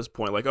at this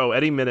point. Like, oh,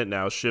 any minute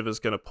now, Shiv is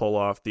gonna pull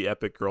off the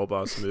epic girl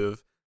boss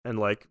move and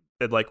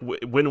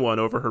win one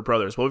over her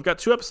brothers. Well, we've got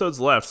 2 episodes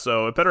left,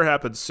 so it better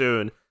happen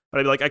soon.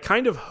 But I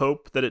kind of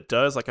hope that it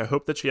does. Like, I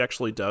hope that she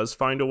actually does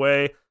find a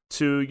way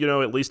to,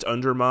 at least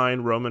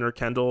undermine Roman or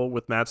Kendall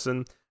with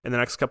Matsson in the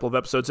next couple of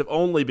episodes, if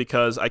only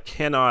because I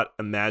cannot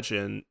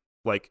imagine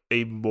like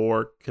a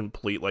more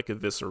complete like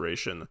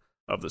evisceration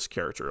of this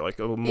character, like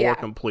a more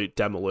complete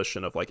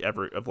demolition of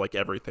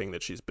everything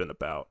that she's been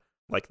about.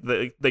 Like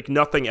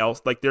nothing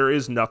else. Like there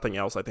is nothing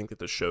else I think that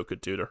the show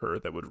could do to her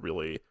that would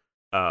really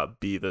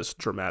be this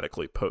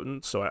dramatically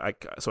potent. So I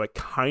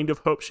kind of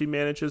hope she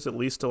manages at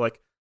least to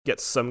like get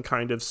some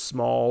kind of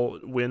small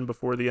win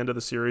before the end of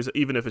the series,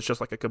 even if it's just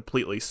like a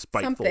completely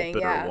spiteful,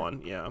 bitter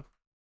one. Yeah.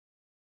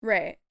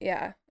 Right.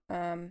 Yeah.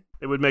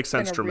 It would make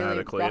sense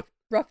dramatically. Really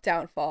rough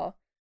downfall.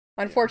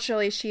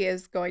 Unfortunately, she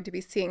is going to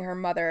be seeing her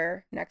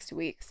mother next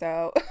week,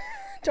 so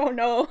don't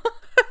know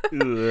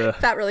if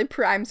that really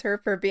primes her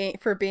for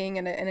being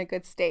in a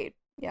good state.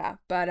 Yeah,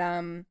 but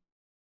and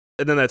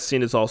then that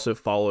scene is also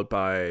followed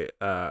by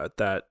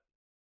that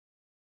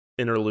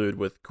interlude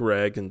with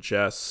Greg and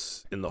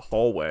Jess in the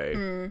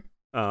hallway.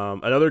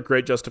 Another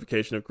great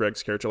justification of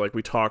Greg's character. Like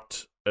we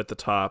talked at the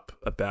top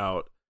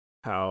about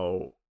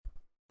how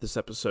this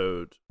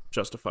episode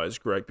justifies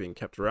Greg being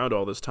kept around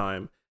all this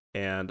time,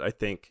 and I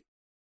think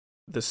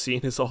the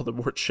scene is all the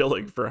more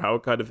chilling for how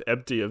kind of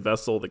empty a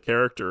vessel the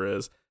character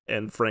is,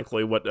 and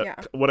frankly what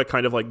a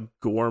kind of like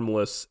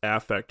gormless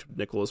affect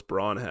Nicholas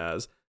Braun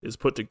has is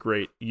put to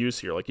great use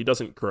here. Like he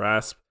doesn't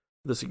grasp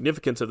the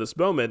significance of this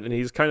moment, and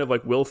he's kind of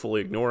like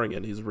willfully ignoring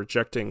it. He's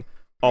rejecting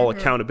all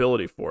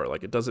accountability for it.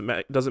 Like it doesn't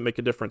make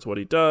a difference what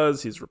he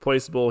does. He's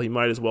replaceable. He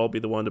might as well be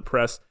the one to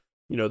press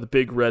the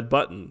big red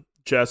button.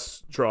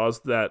 Jess draws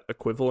that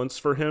equivalence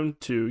for him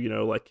to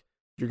like,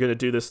 you're going to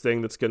do this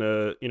thing that's going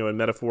to, in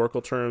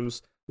metaphorical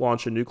terms,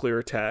 launch a nuclear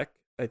attack.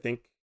 I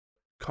think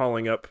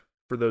calling up,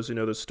 for those who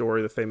know the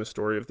story, the famous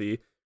story of the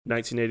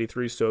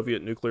 1983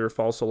 Soviet nuclear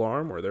false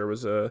alarm, where there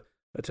was a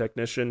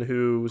technician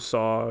who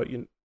saw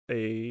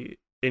a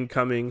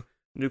incoming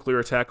nuclear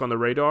attack on the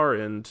radar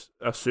and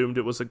assumed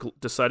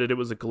decided it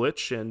was a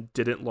glitch and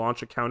didn't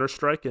launch a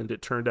counterstrike, and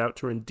it turned out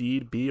to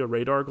indeed be a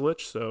radar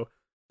glitch. So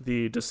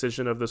the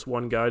decision of this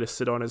one guy to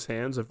sit on his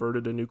hands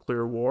averted a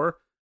nuclear war.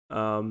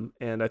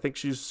 And I think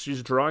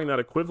she's drawing that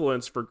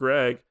equivalence for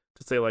Greg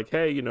to say like,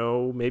 hey,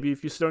 maybe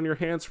if you sit on your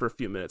hands for a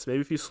few minutes,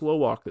 maybe if you slow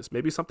walk this,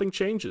 maybe something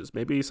changes,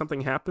 maybe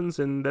something happens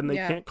and then they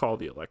can't call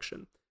the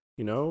election.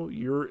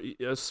 You're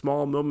a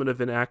small moment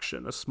of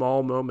inaction, a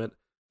small moment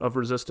of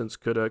resistance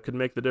could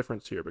make the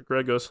difference here. But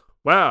Greg goes,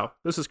 wow,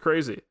 this is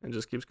crazy, and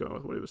just keeps going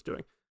with what he was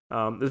doing.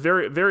 It's a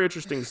very, very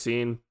interesting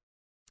scene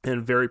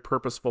and very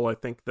purposeful. I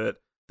think that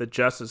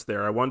Jess is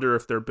there. I wonder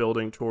if they're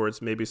building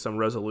towards maybe some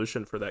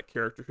resolution for that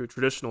character who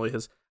traditionally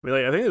has, I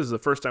think this is the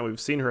first time we've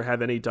seen her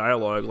have any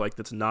dialogue like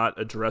that's not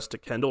addressed to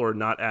Kendall or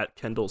not at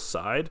Kendall's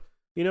side,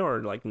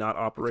 or like not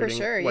operating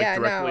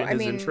directly in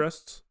his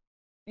interests.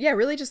 Yeah,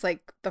 really just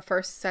like the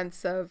first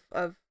sense of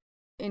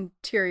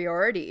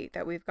interiority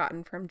that we've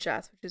gotten from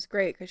Jess, which is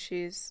great because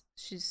she's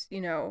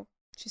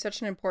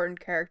such an important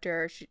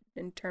character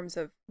in terms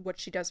of what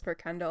she does for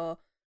Kendall.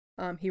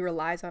 He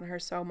relies on her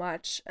so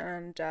much,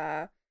 and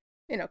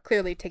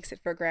clearly takes it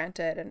for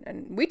granted,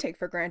 and we take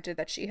for granted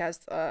that she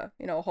has a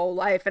whole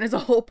life and is a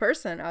whole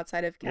person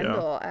outside of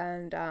Kendall.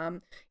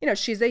 And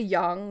she's a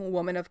young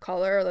woman of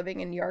color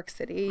living in New York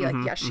City.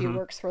 Like, yes, she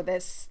works for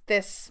this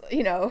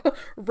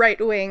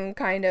right-wing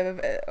kind of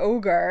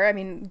ogre. I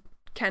mean,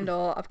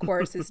 Kendall, of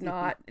course, is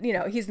not,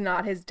 he's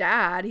not his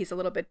dad. He's a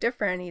little bit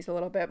different. He's a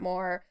little bit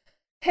more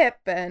hip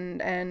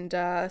and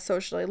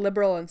socially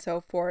liberal and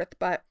so forth.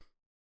 But,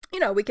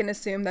 we can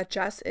assume that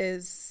Jess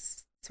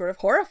is sort of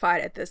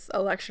horrified at this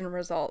election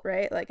result,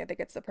 right? Like, I think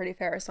it's a pretty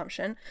fair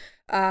assumption.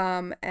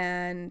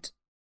 And,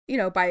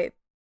 by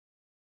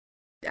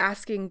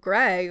asking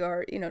Greg,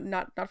 or,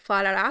 not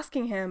flat out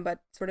asking him, but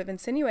sort of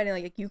insinuating,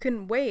 like, you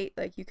can wait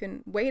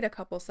a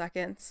couple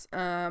seconds.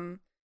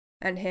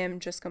 And him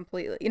just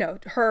completely,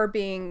 her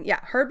being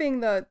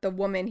the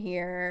woman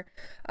here,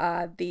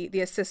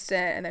 the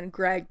assistant, and then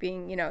Greg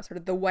being, sort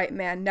of the white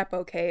man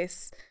Nepo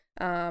case.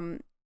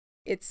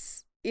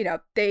 It's,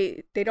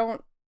 they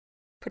don't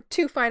put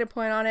too fine a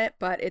point on it,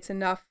 but it's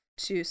enough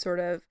to sort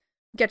of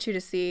get you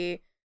to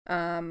see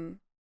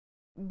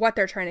what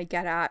they're trying to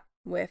get at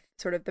with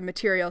sort of the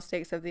material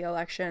stakes of the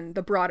election,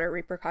 the broader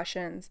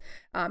repercussions.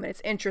 And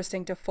it's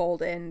interesting to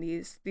fold in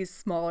these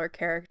smaller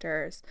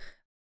characters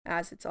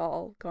as it's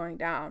all going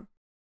down.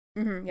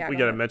 Yeah, we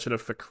got a mention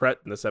of Fakret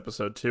in this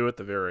episode too at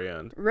the very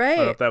end. Right.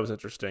 I thought that was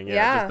interesting.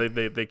 Yeah.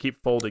 Just they keep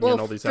folding in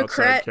all these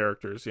outside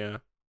characters. Yeah.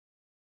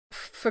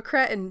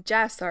 Fakret and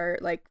Jess are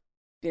like,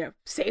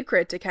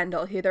 sacred to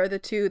Kendall. They're the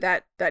two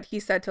that he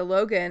said to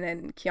Logan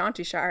and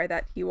Keontae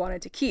that he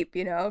wanted to keep.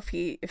 If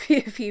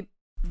he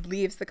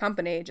leaves the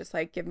company, just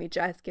like, give me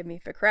Jess, give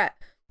me Fakret.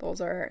 Those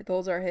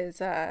are his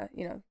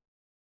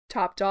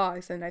top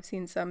dogs. And I've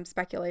seen some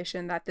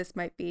speculation that this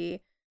might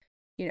be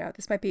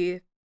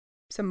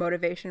some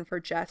motivation for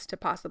Jess to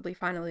possibly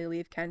finally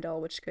leave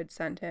Kendall, which could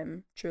send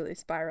him truly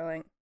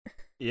spiraling.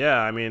 Yeah,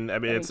 I mean,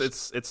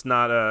 it's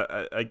not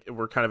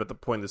we're kind of at the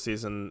point in the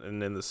season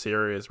and in the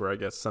series where I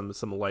guess some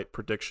light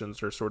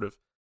predictions are sort of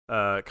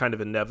kind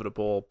of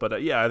inevitable.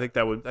 But yeah, I think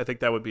that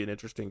would be an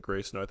interesting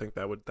grace note. I think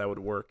that would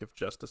work if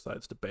Jess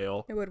decides to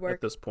bail. It would work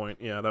at this point.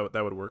 Yeah,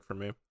 that would work for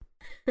me.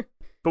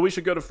 But we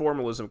should go to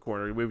formalism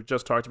corner. We've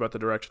just talked about the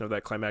direction of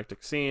that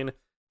climactic scene.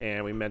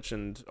 And we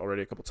mentioned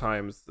already a couple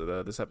times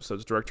this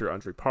episode's director,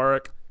 Andrij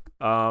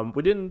Parekh.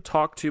 We didn't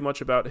talk too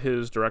much about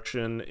his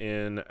direction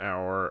in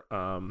our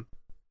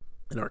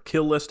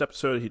Kill List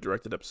episode. He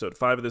directed episode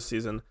 5 of this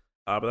season,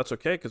 but that's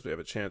okay because we have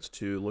a chance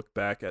to look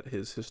back at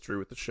his history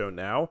with the show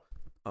now.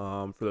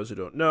 For those who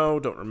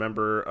don't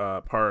remember,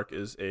 Parekh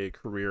is a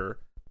career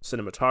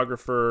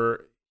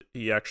cinematographer.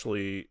 He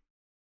actually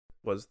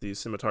was the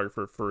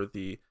cinematographer for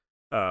the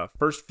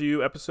first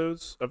few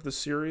episodes of the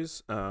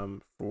series,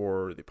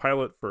 for the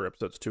pilot for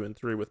episodes 2 and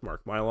 3 with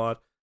Mark Mylod.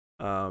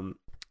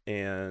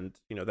 And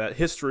that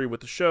history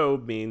with the show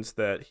means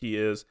that he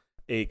is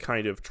a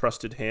kind of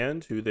trusted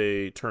hand who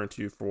they turn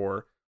to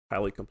for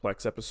highly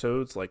complex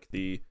episodes like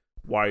the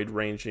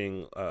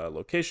wide-ranging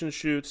location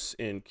shoots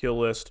in Kill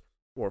List,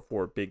 or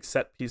for big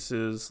set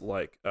pieces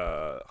like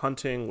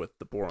hunting with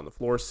the boar on the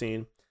floor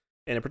scene.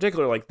 And in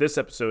particular, like, this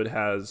episode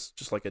has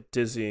just like a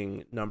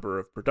dizzying number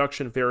of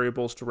production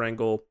variables to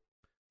wrangle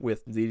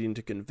with, needing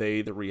to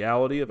convey the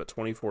reality of a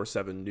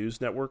 24/7 news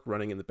network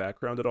running in the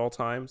background at all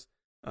times.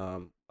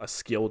 A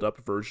scaled up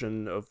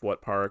version of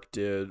what Parekh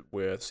did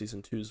with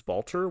season 2's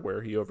Vaulter,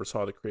 where he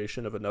oversaw the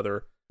creation of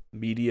another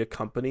media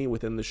company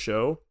within the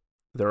show.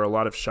 There are a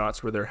lot of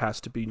shots where there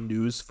has to be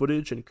news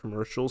footage and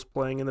commercials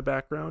playing in the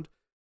background.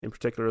 In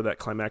particular, that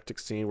climactic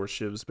scene where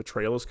Shiv's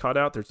betrayal is caught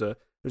out. There's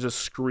a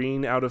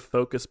screen out of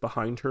focus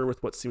behind her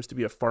with what seems to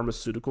be a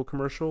pharmaceutical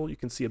commercial. You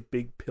can see a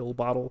big pill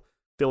bottle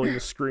filling the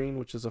screen,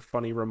 which is a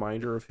funny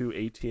reminder of who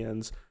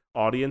ATN's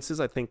audience is.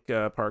 I think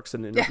Parekh said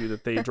in an interview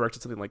that they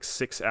directed something like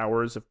 6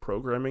 hours of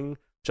programming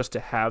just to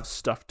have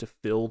stuff to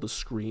fill the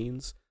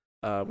screens,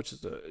 which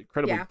is an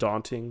incredibly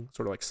daunting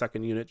sort of like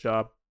second unit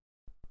job.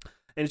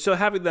 And so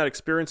having that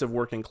experience of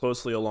working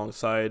closely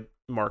alongside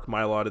Mark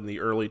Mylod in the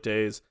early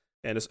days,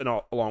 and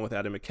along with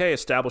Adam McKay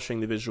establishing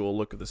the visual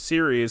look of the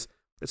series,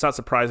 it's not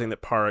surprising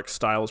that Parekh's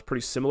style is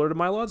pretty similar to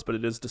Mylod's, but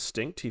it is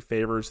distinct. He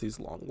favors these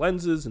long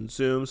lenses and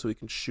zooms so he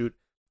can shoot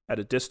at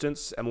a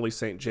distance. Emily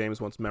St.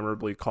 James once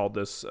memorably called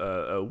this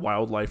a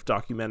wildlife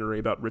documentary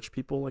about rich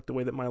people, like the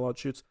way that Mylod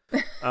shoots.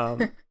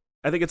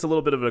 I think it's a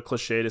little bit of a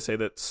cliche to say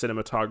that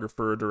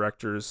cinematographer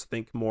directors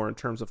think more in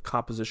terms of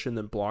composition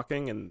than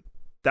blocking, and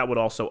that would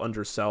also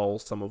undersell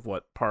some of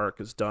what Parekh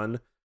has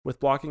done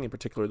with blocking, in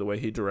particular the way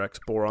he directs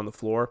Boar on the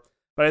Floor.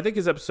 But I think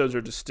his episodes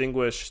are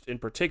distinguished, in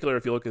particular,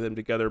 if you look at them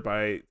together,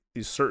 by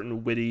these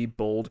certain witty,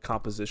 bold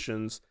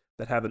compositions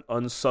that have an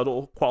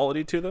unsubtle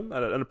quality to them,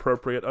 an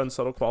appropriate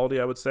unsubtle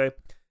quality, I would say.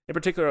 In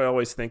particular, I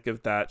always think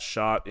of that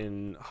shot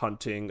in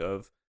Hunting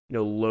of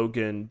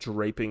Logan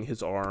draping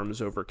his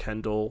arms over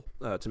Kendall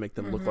to make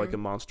them look like a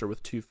monster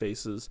with two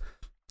faces.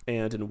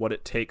 And in What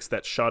It Takes,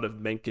 that shot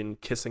of Mencken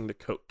kissing the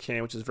Coke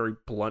can, which is a very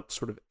blunt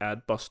sort of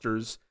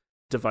Adbusters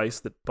device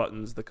that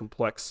buttons the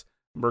complex,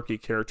 murky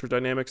character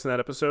dynamics in that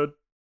episode.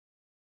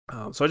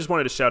 So I just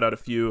wanted to shout out a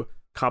few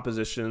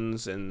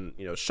compositions and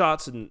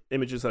shots and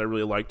images that I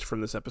really liked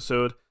from this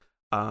episode.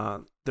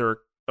 There are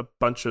a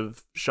bunch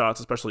of shots,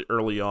 especially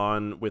early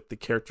on, with the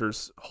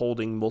characters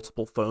holding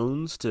multiple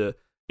phones to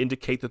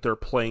indicate that they're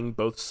playing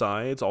both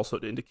sides, also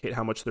to indicate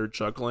how much they're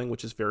juggling,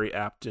 which is very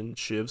apt in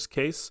Shiv's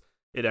case.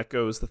 It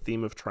echoes the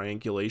theme of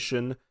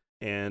triangulation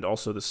and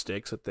also the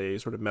stakes that they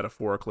sort of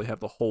metaphorically have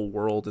the whole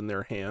world in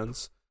their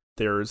hands.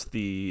 There's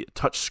the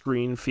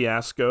touchscreen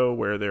fiasco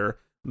where they're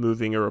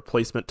moving a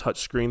replacement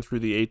touchscreen through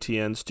the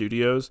ATN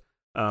studios.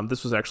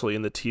 This was actually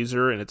in the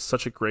teaser, and it's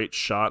such a great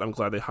shot. I'm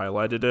glad they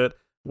highlighted it,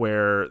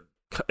 where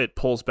it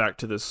pulls back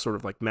to this sort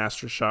of like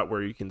master shot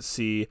where you can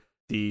see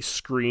the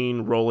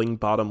screen rolling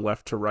bottom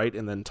left to right,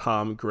 and then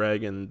Tom,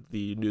 Greg, and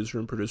the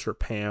newsroom producer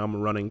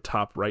Pam running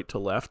top right to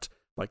left.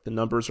 Like the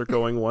numbers are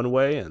going one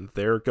way and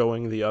they're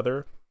going the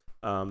other.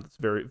 It's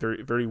very,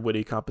 very, very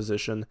witty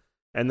composition.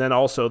 And then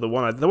also the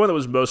one that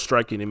was most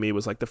striking to me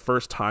was like the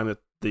first time that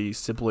the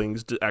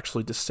siblings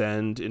actually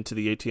descend into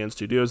the ATN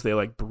studios. They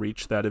like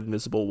breach that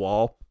invisible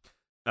wall.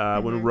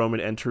 When Roman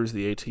enters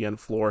the ATN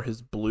floor,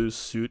 his blue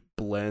suit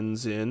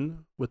blends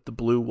in with the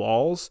blue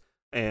walls.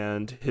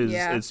 And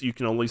you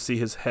can only see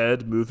his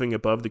head moving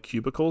above the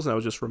cubicles. And I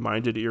was just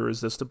reminded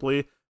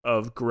irresistibly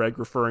of Greg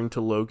referring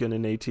to Logan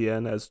in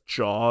ATN as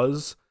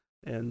Jaws.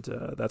 And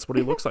that's what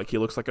he looks like. He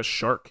looks like a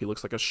shark. He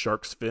looks like a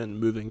shark's fin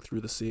moving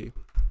through the sea.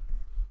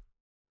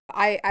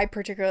 I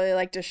particularly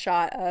liked a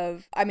shot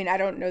of, I mean, I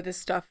don't know this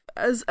stuff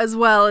as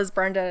well as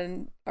Brenda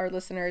and our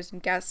listeners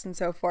and guests and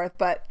so forth,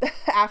 but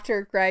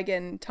after Greg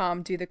and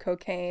Tom do the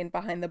cocaine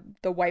behind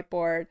the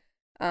whiteboard,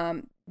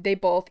 they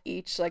both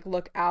each like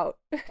look out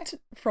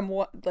from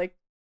what like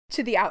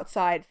to the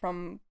outside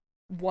from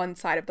one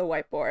side of the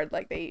whiteboard,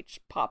 like they each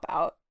pop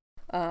out,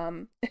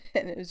 and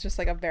it was just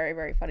like a very,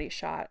 very funny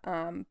shot.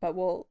 But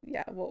we'll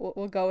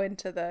go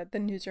into the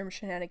newsroom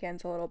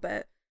shenanigans a little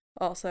bit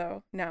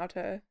also now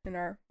in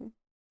our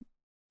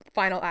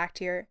final act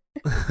here.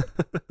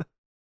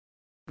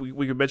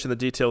 we could mention the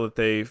detail that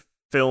they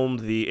filmed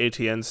the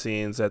ATN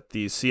scenes at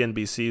the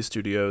CNBC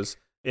studios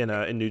in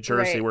New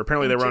Jersey, right, where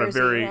apparently they were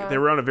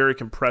on a very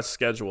compressed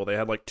schedule. They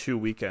had like 2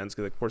 weekends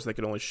because of course they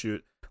could only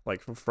shoot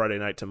like from Friday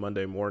night to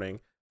Monday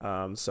morning.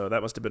 So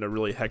that must have been a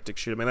really hectic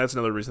shoot. I mean, that's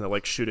another reason that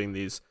like shooting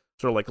these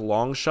sort of like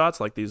long shots,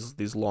 like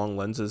these long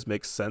lenses,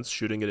 makes sense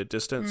shooting at a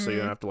distance, so you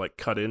don't have to like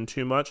cut in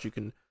too much. You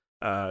can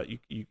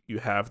you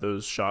have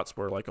those shots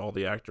where like all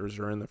the actors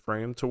are in the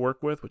frame to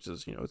work with, which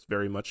is, it's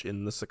very much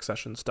in the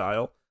Succession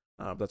style.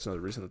 That's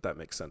another reason that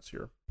makes sense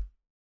here.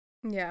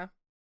 Yeah.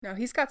 No,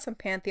 he's got some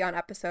Pantheon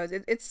episodes.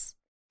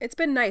 It's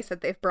been nice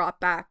that they've brought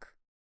back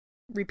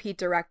repeat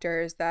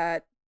directors,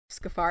 that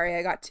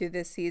Scafaria got 2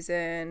 this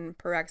season,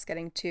 Parekh's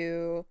getting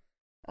 2.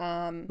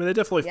 I mean, they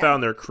definitely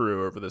found their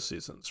crew over the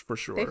seasons, for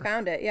sure. They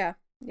found it, yeah.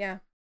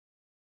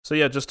 So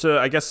yeah, just to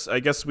I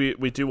guess we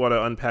do want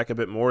to unpack a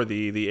bit more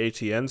the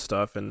ATN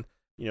stuff, and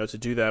to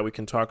do that we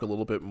can talk a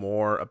little bit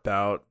more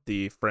about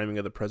the framing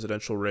of the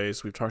presidential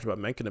race. We've talked about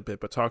Mencken a bit,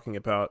 but talking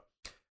about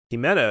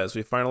Jimenez,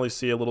 we finally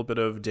see a little bit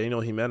of Daniel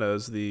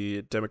Jimenez,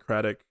 the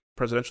Democratic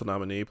presidential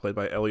nominee, played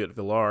by Elliot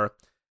Villar,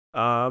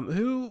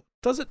 who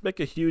doesn't make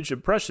a huge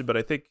impression, but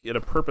I think in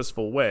a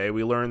purposeful way.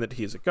 We learn that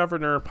he's a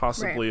governor,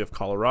 possibly of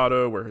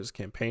Colorado, where his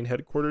campaign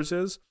headquarters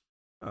is.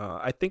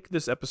 I think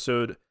this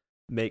episode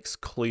makes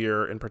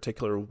clear in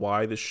particular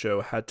why the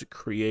show had to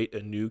create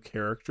a new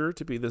character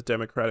to be the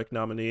Democratic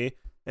nominee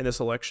in this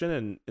election,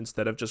 and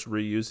instead of just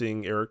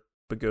reusing Eric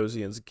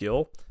Bogosian's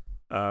Gil.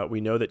 We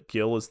know that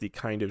Gil is the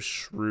kind of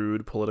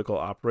shrewd political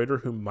operator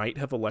who might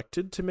have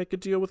elected to make a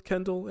deal with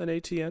Kendall and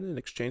ATN in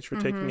exchange for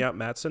taking out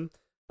Matsson.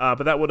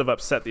 But that would have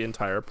upset the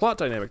entire plot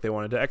dynamic they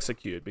wanted to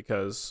execute,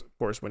 because, of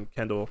course, when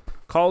Kendall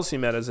calls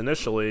Jimenez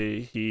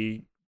initially,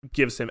 he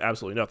gives him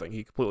absolutely nothing.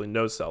 He completely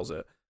no-sells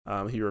it.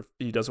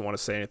 He doesn't want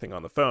to say anything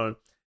on the phone.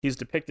 He's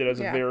depicted as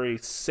a very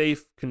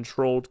safe,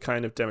 controlled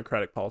kind of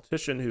Democratic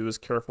politician who is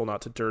careful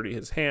not to dirty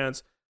his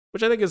hands,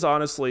 which I think is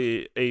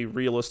honestly a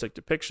realistic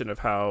depiction of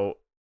how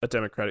a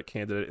Democratic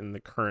candidate in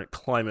the current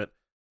climate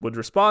would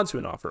respond to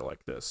an offer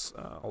like this.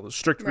 Although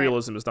strict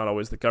realism is not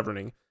always the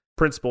governing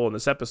principle in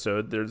this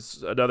episode,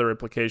 there's another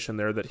implication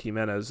there that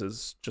Jimenez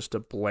is just a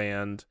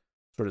bland,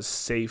 sort of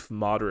safe,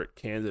 moderate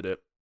candidate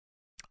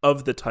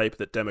of the type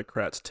that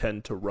Democrats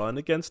tend to run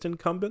against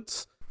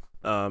incumbents.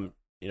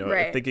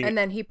 Thinking, and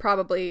then he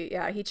probably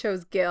he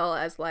chose Gil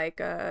as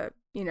like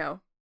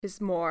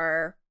his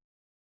more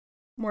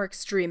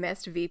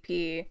extremist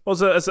VP.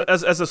 Well, as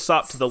a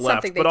sop to the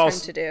left, but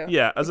also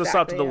a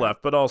sop to the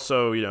left, but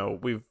also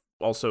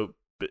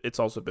it's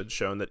also been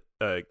shown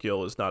that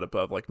Gil is not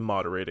above like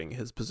moderating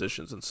his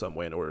positions in some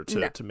way in order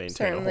to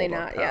maintain a hold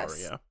on power.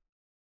 Yes.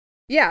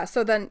 Yeah.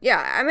 So then,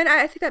 I mean,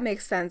 I think that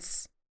makes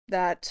sense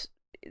that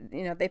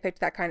they picked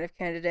that kind of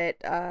candidate.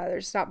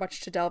 There's not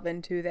much to delve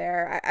into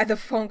there. The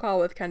phone call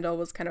with Kendall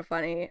was kind of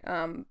funny.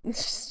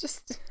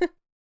 Just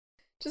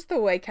the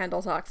way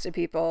Kendall talks to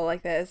people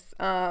like this.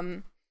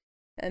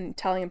 And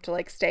telling him to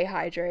like stay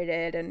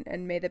hydrated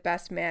and may the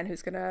best man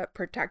who's gonna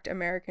protect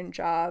American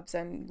jobs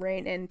and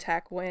rein in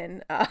tech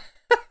win.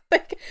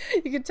 Like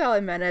you could tell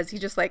Jimenez, he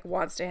just like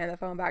wants to hand the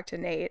phone back to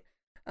Nate.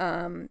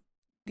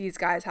 These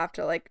guys have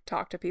to like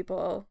talk to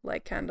people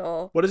like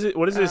Kendall. What does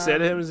he say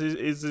to him?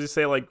 Is he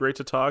say like great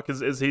to talk?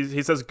 Is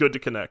he says good to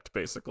connect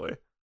basically?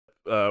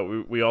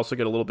 We also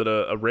get a little bit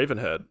of a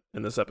Ravenhead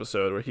in this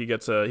episode where he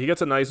gets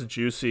a nice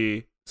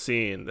juicy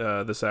scene.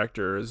 This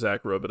actor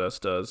Zach Robidas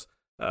does.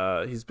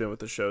 He's been with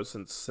the show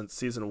since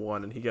season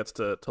 1, and he gets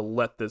to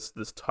let this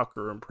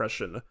Tucker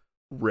impression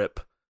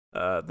rip.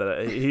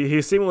 That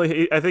he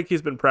seemingly, I think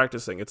he's been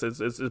practicing.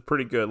 It's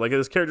pretty good. Like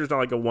his character's not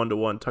like a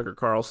 1-to-1 Tucker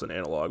Carlson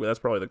analog, but that's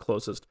probably the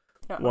closest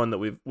one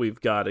that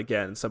we've got.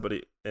 Again,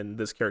 somebody, and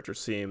this character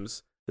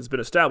has been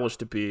established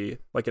to be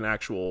like an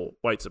actual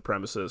white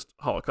supremacist,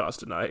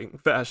 Holocaust denying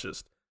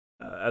fascist,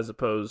 as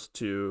opposed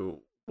to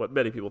what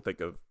many people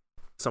think of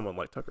someone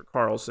like Tucker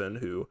Carlson,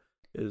 who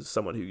is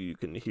someone who you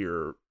can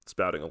hear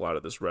spouting a lot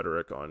of this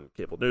rhetoric on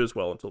cable news,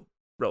 well, until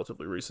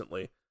relatively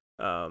recently.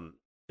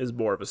 Is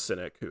more of a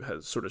cynic who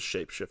has sort of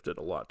shapeshifted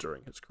a lot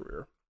during his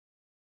career.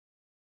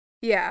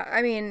 Yeah,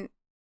 I mean,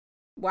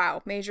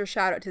 wow, major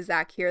shout out to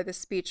Zach here. This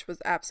speech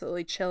was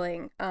absolutely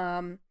chilling.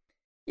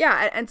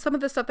 Yeah, and some of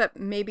the stuff that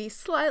maybe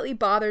slightly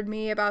bothered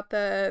me about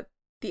the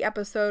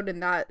episode,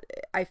 and that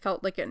I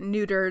felt like it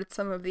neutered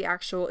some of the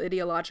actual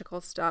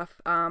ideological stuff.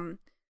 A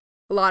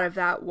lot of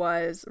that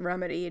was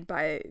remedied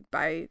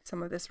by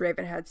some of this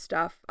Ravenhead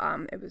stuff.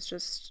 It was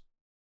just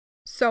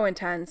so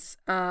intense.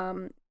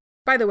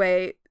 By the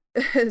way,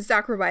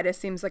 Zach Robitis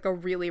seems like a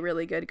really,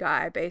 really good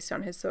guy based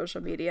on his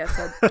social media,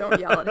 so don't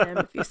yell at him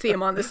if you see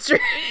him on the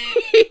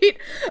street.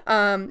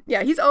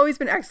 Yeah, he's always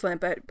been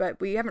excellent,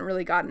 but we haven't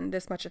really gotten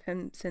this much of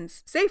him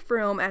since Safe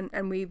Room,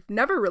 and we've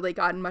never really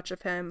gotten much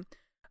of him,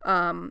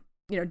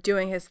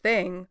 doing his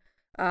thing,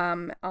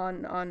 on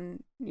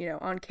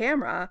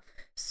camera.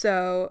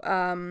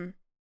 So,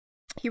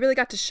 he really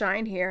got to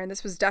shine here, and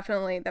this was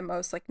definitely the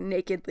most like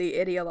nakedly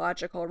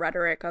ideological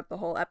rhetoric of the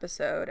whole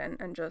episode,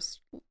 and just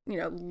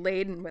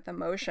laden with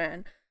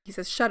emotion. He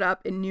says shut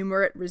up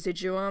innumerate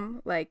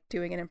residuum, like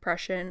doing an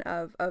impression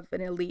of an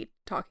elite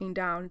talking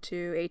down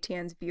to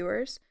ATN's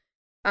viewers.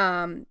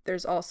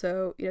 There's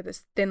also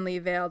this thinly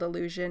veiled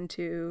allusion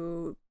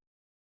to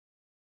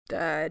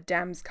the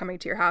Dems coming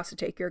to your house to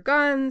take your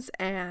guns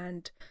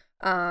and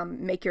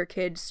make your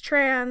kids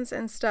trans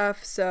and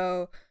stuff.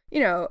 So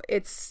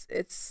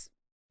it's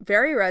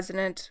very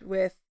resonant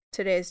with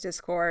today's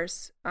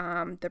discourse.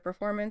 The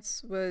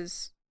performance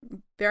was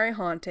very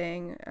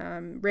haunting.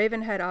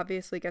 Ravenhead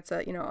obviously gets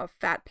a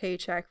fat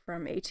paycheck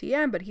from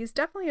ATM, but he's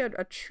definitely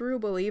a true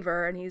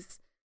believer, and he's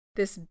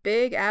this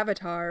big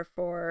avatar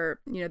for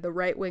the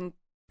right wing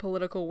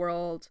political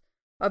world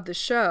of the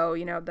show.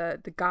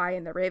 The guy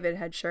in the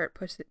Ravenhead shirt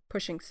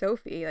pushing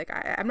Sophie. Like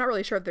I'm not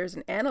really sure if there's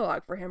an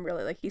analog for him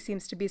really. Like he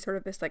seems to be sort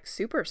of this like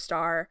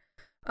superstar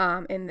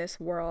in this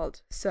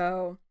world.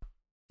 So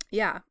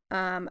yeah,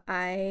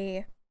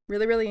 I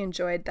really, really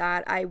enjoyed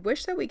that. I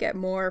wish that we get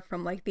more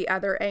from like the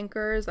other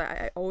anchors.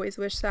 I always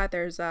wish that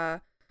there's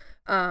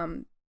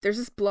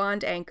this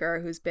blonde anchor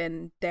who's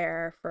been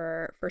there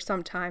for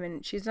some time,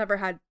 and she's never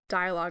had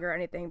dialogue or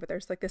anything, but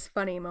there's like this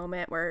funny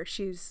moment where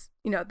she's,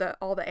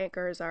 all the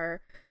anchors are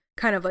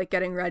kind of like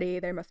getting ready.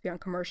 They must be on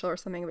commercial or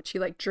something, but she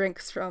like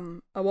drinks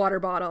from a water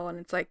bottle and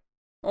it's like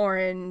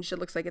orange. It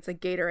looks like it's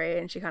like Gatorade,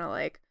 and she kind of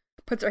like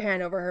puts her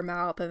hand over her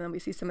mouth, and then we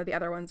see some of the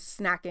other ones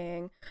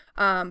snacking.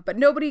 But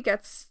nobody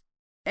gets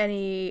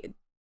any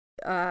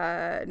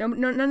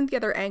none of the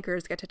other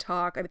anchors get to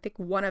talk. I think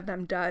one of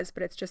them does,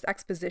 but it's just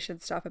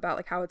exposition stuff about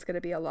like how it's going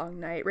to be a long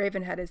night.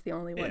 Ravenhead is the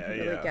only one who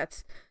really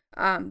gets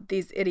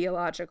these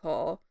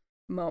ideological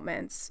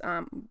moments,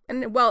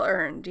 and well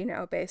earned,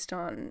 based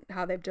on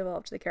how they've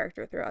developed the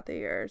character throughout the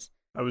years.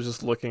 I was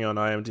just looking on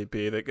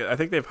IMDb. I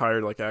think they've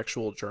hired like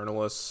actual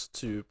journalists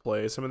to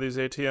play some of these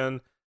ATN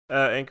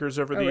anchors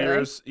over the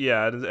years.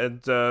 Yeah,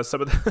 and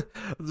some of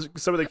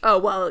the oh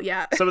well,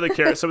 yeah. some of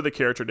the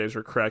character names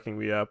were cracking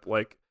me up.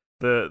 Like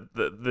the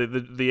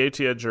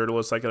ATN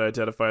journalists I could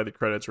identify, the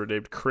credits were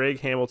named Craig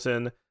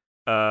Hamilton,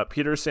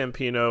 Peter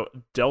Sampino,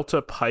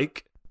 Delta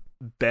Pike,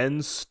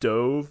 Ben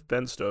Stove.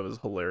 Ben Stove is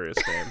a hilarious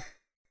name.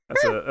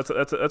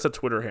 That's a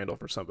Twitter handle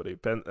for somebody.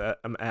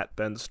 I'm at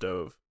Ben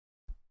Stove.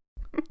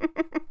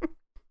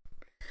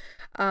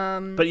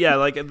 But yeah,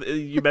 like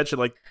you mentioned,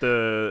 like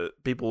the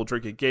people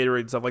drinking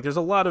Gatorade and stuff. Like, there's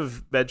a lot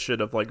of mention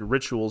of like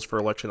rituals for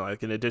election night.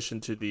 Like, in addition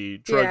to the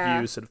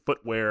drug use and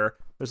footwear,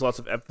 there's lots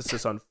of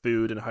emphasis on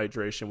food and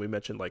hydration. We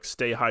mentioned like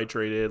stay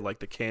hydrated, like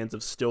the cans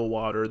of still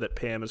water that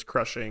Pam is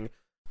crushing.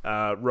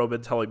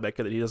 Roman telling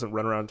Becca that he doesn't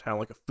run around town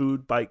like a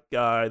food bike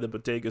guy. The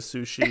bodega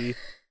sushi,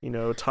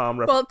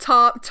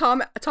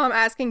 Tom. Tom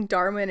asking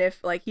Darwin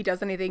if like he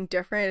does anything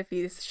different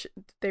if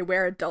they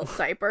wear adult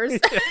diapers.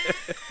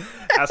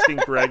 Asking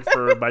Greg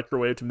for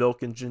microwaved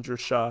milk and ginger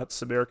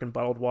shots, American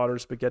bottled water,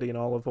 spaghetti and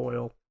olive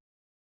oil.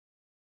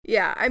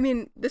 Yeah, I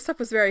mean, this stuff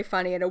was very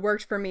funny, and it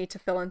worked for me to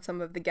fill in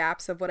some of the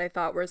gaps of what I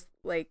thought was,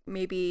 like,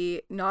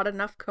 maybe not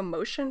enough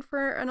commotion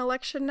for an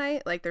election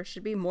night. Like, there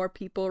should be more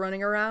people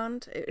running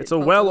around. It's a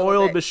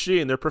well-oiled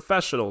machine. They're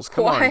professionals.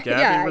 Come on,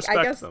 Gabi,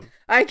 respect them.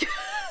 I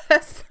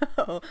guess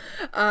so.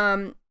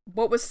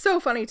 What was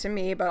so funny to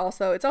me, but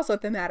also it's also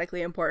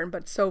thematically important,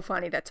 but so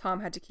funny that Tom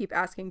had to keep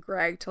asking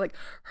Greg to like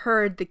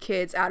herd the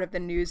kids out of the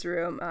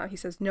newsroom. He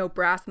says no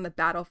brass on the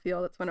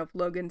battlefield. It's one of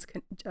Logan's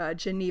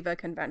Geneva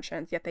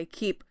conventions, yet they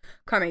keep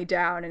coming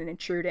down and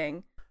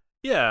intruding.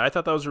 Yeah, I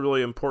thought that was a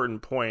really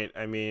important point.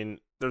 I mean,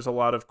 there's a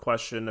lot of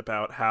question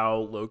about how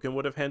Logan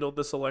would have handled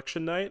this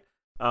election night.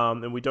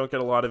 And we don't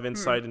get a lot of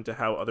insight into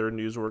how other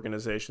news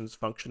organizations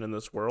function in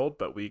this world,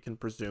 but we can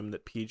presume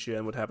that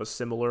PGN would have a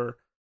similar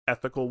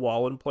ethical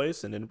wall in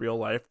place. And in real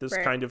life, this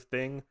kind of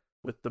thing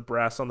with the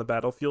brass on the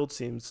battlefield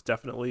seems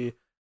definitely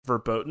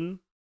verboten.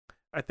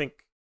 I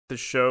think the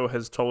show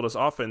has told us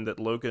often that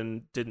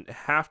Logan didn't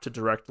have to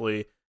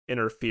directly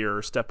interfere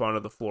or step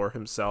onto the floor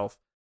himself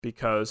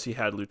because he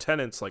had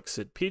lieutenants like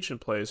Sid Peach in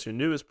place who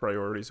knew his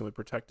priorities and would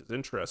protect his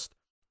interest.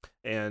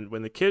 And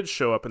when the kids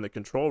show up in the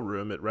control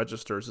room, it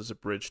registers as a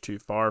bridge too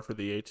far for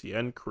the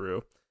ATN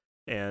crew.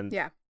 And,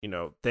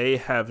 they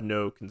have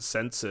no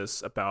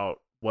consensus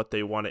about what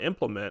they want to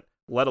implement,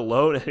 let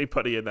alone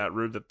anybody in that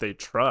room that they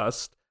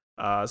trust.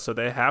 So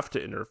they have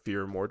to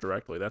interfere more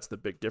directly. That's the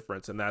big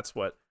difference. And that's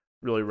what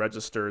really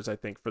registers, I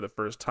think, for the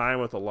first time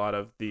with a lot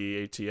of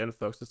the ATN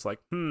folks. It's like,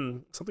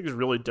 something is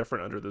really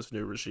different under this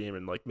new regime.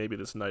 And like maybe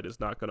this night is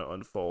not going to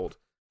unfold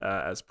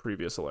as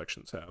previous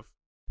elections have.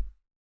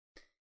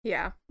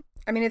 Yeah.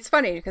 I mean, it's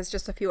funny because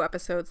just a few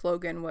episodes,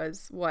 Logan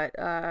was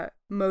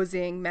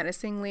moseying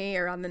menacingly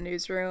around the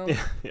newsroom.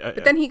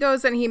 But then he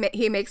goes and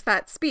he makes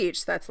that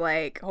speech that's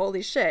like,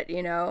 holy shit,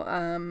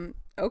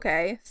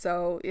 okay,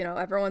 so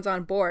everyone's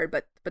on board,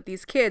 but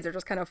these kids are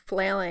just kind of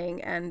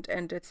flailing, and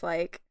it's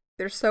like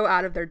they're so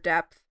out of their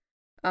depth.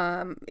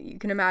 You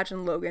can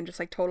imagine Logan just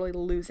like totally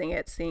losing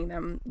it seeing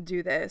them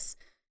do this.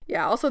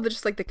 Yeah. Also,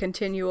 just like the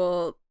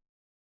continual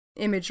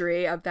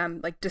imagery of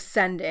them like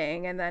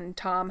descending and then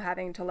Tom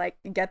having to like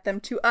get them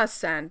to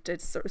ascent.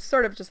 It's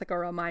sort of just like a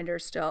reminder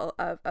still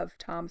of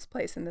Tom's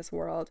place in this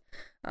world.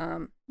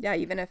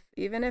 Even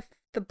if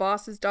the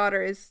boss's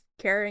daughter is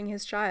carrying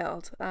his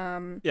child. I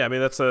mean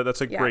that's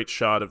a great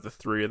shot of the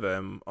three of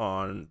them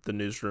on the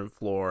newsroom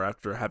floor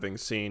after having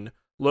seen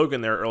Logan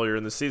there earlier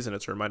in the season.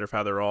 It's a reminder of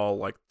how they're all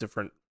like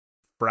different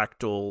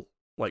fractal,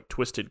 like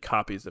twisted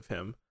copies of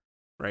him,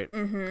 right?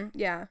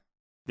 Yeah.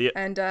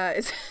 And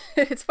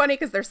it's funny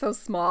because they're so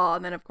small,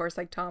 and then of course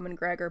like Tom and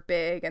Greg are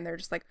big, and they're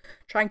just like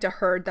trying to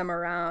herd them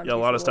around. Yeah, a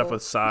lot of stuff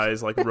with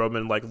size, like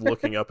Roman like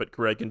looking up at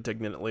Greg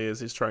indignantly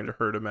as he's trying to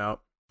herd him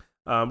out.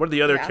 One of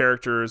the other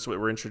characters that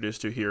we're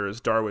introduced to here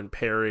is Darwin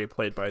Perry,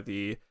 played by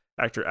the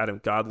actor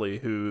Adam Godley,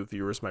 who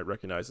viewers might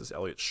recognize as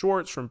Elliot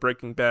Schwartz from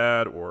Breaking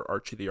Bad or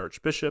Archie the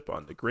Archbishop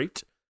on The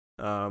Great.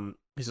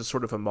 He's a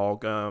sort of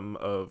amalgam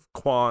of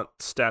quant,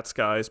 stats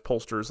guys,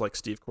 pollsters like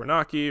Steve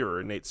Kornacki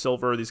or Nate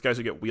Silver, these guys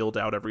who get wheeled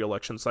out every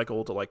election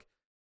cycle to like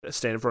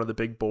stand in front of the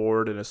big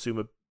board and assume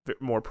a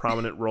bit more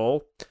prominent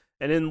role.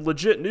 And in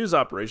legit news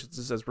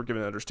operations, as we're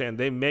given to understand,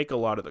 they make a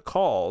lot of the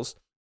calls,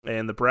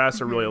 and the brass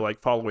are really like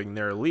following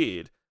their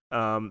lead.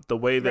 The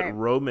way that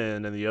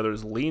Roman and the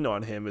others lean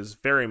on him is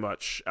very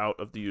much out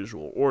of the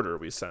usual order,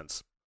 we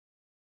sense.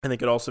 I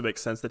think it also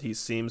makes sense that he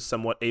seems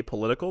somewhat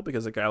apolitical,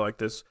 because a guy like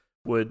this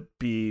would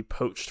be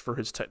poached for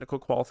his technical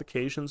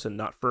qualifications and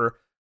not for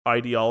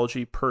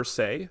ideology per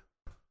se.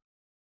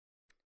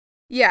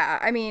 Yeah,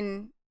 I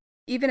mean,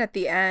 even at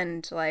the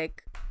end,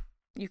 like,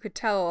 you could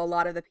tell a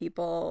lot of the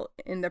people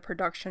in the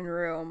production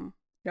room,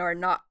 are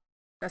not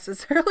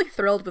necessarily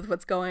thrilled with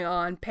what's going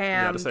on.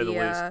 Pam, to say the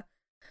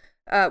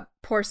least.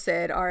 Poor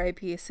Sid,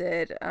 R.I.P.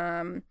 Sid.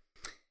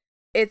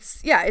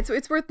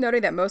 It's worth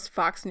noting that most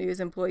Fox News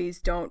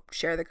employees don't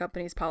share the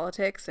company's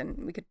politics,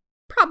 and we could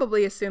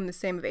probably assume the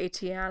same of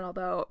ATN,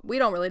 although we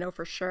don't really know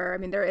for sure. I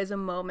mean, there is a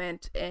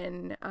moment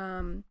in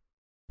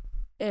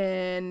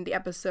the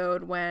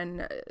episode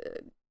when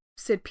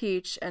Sid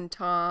Peach and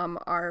Tom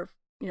are,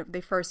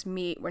 they first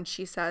meet, when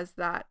she says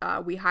that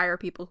we hire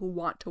people who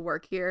want to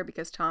work here,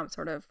 because Tom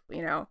sort of,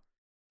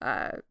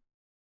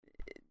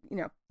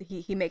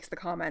 he makes the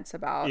comments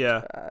about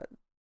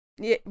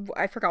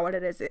I forgot what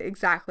it is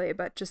exactly,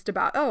 but just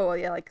about,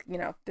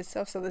 this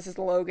stuff. So this is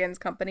Logan's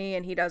company,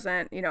 and he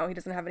doesn't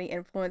have any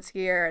influence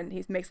here, and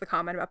he makes the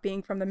comment about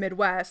being from the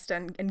Midwest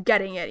and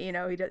getting it,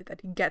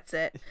 that he gets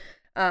it.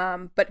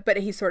 But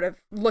he's sort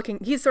of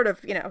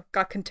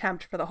got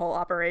contempt for the whole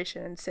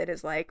operation, and Sid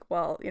is like,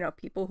 well,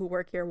 people who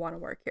work here want to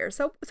work here.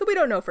 So we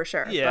don't know for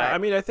sure. Yeah, but, I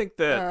mean, I think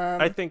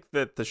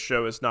that the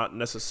show has not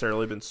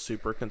necessarily been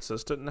super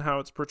consistent in how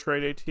it's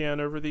portrayed ATN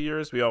over the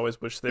years. We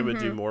always wish they would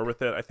do more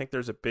with it. I think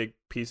there's a big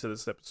piece of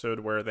this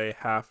episode where they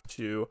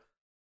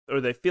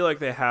feel like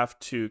they have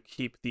to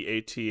keep the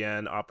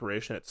ATN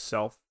operation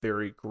itself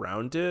very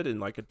grounded in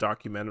like a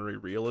documentary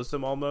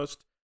realism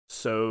almost,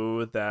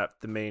 so that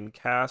the main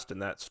cast and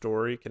that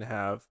story can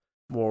have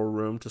more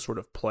room to sort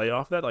of play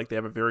off that. Like, they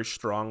have a very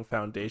strong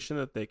foundation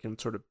that they can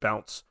sort of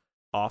bounce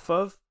off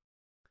of.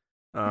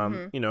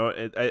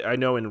 I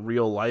know in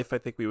real life, I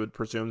think we would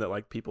presume that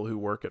like people who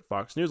work at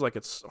Fox News, like,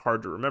 it's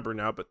hard to remember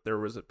now, but there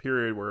was a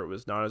period where it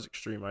was not as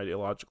extreme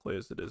ideologically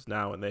as it is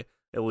now, and they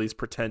at least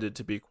pretended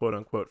to be quote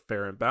unquote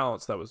fair and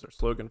balanced. That was their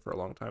slogan for a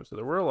long time. So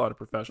there were a lot of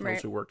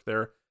professionals who worked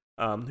there,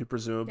 who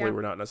presumably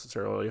were not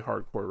necessarily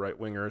hardcore right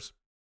wingers.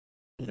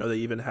 They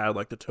even had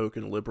like the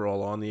token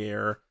liberal on the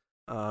air.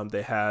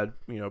 They had,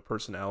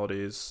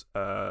 personalities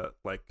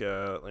like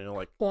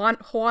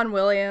Juan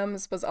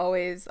Williams was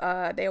always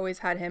they always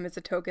had him as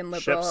a token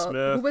liberal. Shep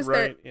Smith, who was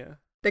right?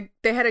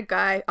 they had a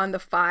guy on the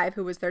Five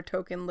who was their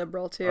token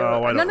liberal too.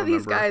 Oh, I don't None of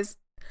these remember. guys,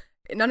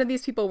 none of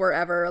these people were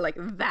ever like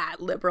that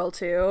liberal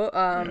too.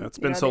 Yeah, it's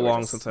been so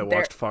long since I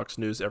watched Fox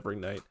News every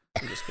night.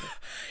 I'm just kidding.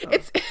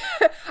 It's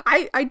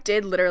I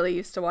did literally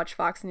used to watch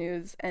Fox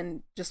News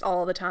and just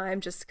all the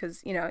time, just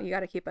because you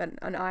got to keep an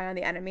eye on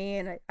the enemy,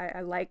 and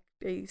I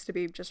used to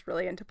be just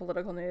really into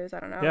political news. I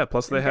don't know. Yeah,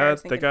 plus they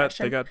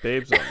got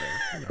babes on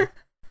there.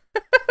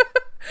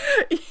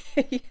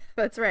 Yeah,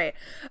 that's right.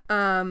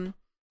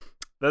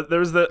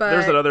 There's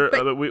that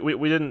other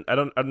we didn't I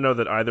don't know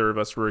that either of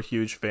us were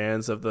huge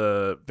fans of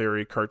the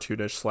very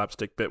cartoonish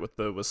slapstick bit with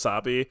the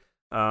wasabi.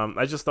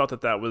 I just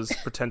thought that was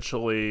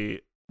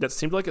potentially, that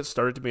seemed like it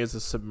started to me as a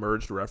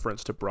submerged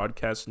reference to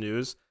Broadcast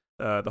News,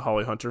 the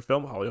Holly Hunter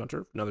film, Holly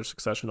Hunter, another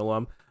Succession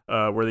alum,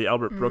 where the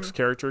Albert Brooks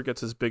character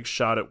gets his big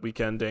shot at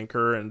Weekend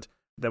Anchor, and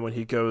then when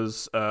he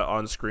goes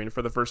on screen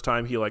for the first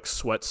time, he like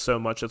sweats so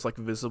much it's like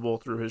visible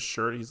through his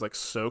shirt. He's like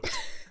soaked.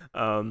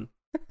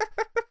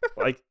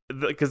 Like,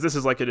 because this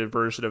is like an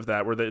inversion of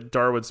that, where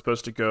Darwin's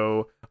supposed to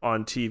go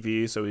on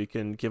TV so he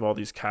can give all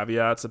these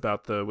caveats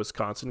about the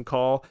Wisconsin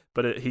call,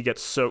 but he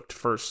gets soaked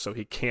first, so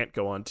he can't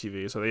go on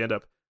TV. So they end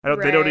up,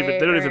 they don't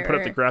even put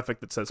up the graphic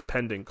that says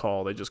pending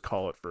call. They just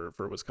call it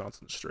for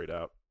Wisconsin straight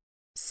out.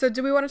 So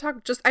do we want to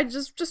talk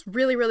just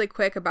really, really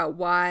quick about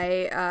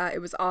why it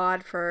was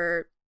odd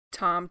for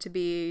Tom to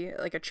be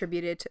like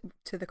attributed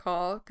to the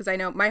call? Because I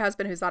know my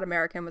husband, who's not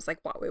American, was like,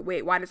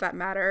 wait, why does that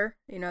matter?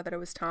 That it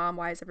was Tom.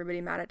 Why is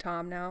everybody mad at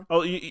Tom now?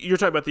 Oh, you're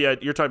talking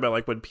about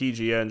like when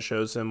PGN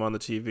shows him on the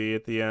TV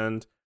at the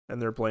end,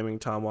 and they're blaming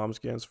Tom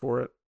Wambsgans for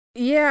it.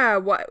 Yeah,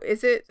 what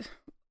is it?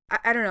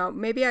 I don't know.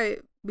 Maybe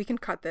we can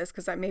cut this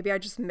because maybe I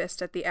just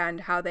missed at the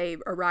end how they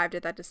arrived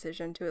at that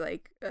decision to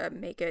like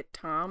make it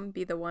Tom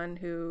be the one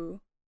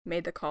who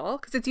made the call,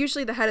 because it's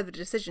usually the head of the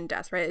decision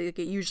desk, right? Like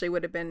it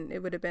would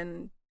have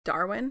been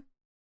Darwin.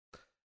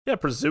 Yeah,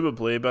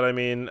 presumably, but I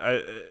mean,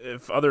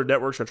 if other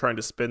networks are trying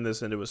to spin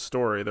this into a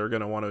story, they're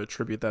going to want to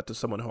attribute that to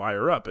someone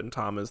higher up, and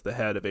Tom is the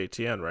head of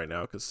ATN right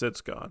now because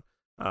Sid's gone.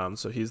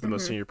 So he's the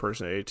most senior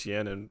person at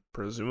ATN, and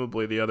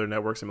presumably the other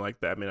networks,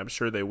 I'm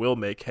sure they will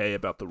make hay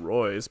about the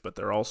Roys, but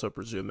they're also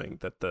presuming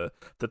that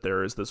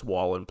there is this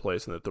wall in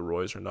place and that the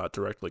Roys are not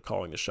directly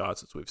calling the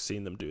shots as we've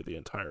seen them do the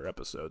entire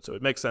episode. So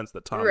it makes sense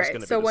that Tom is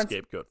going to be the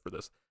scapegoat for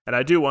this. And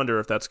I do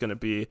wonder if that's going to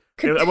be,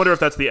 I wonder if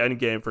that's the end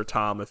game for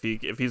Tom, if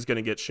he's going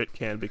to get shit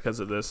canned because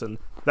of this, and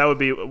that would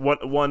be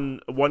one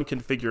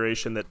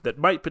configuration that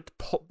might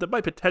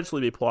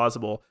potentially be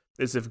plausible,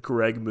 is if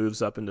Greg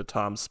moves up into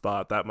Tom's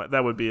spot.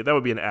 That would be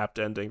an apt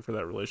ending for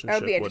that relationship.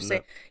 That would be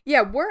interesting.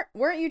 Yeah,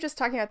 weren't you just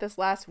talking about this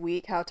last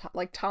week? How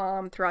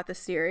Tom throughout the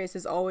series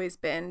has always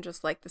been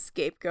just like the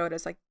scapegoat,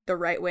 as like the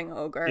right wing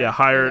ogre. Yeah,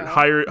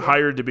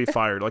 hired to be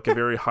fired, like a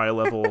very high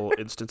level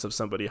instance of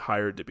somebody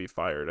hired to be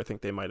fired. I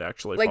think they might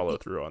actually follow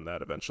through on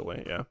that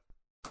eventually. Yeah.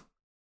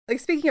 Like,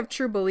 speaking of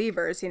true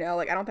believers,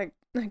 like I don't think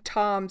like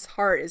Tom's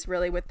heart is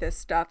really with this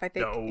stuff. I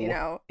think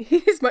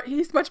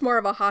he's much more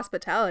of a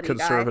hospitality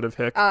conservative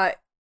guy. hick.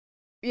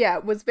 Yeah,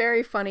 it was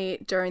very funny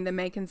during the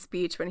Mencken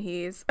speech when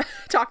he's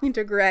talking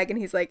to Greg and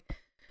he's like,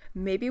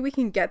 maybe we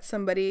can get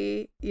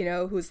somebody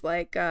who's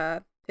like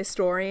a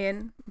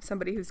historian,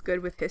 somebody who's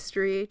good with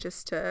history,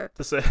 just to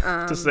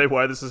say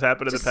why this has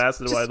happened in the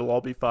past and why it'll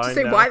all be fine. To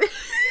say now. Why.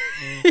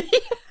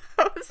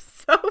 That was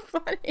so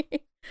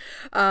funny.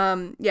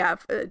 Yeah,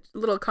 a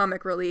little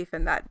comic relief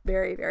in that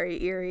very,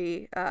 very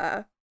eerie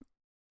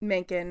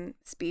Mencken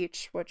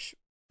speech, which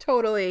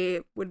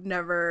totally would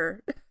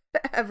never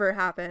ever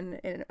happen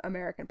in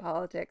American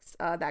politics,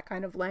 that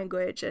kind of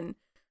language and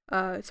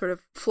sort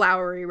of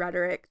flowery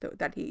rhetoric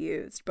that he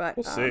used. But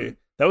we'll see.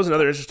 That was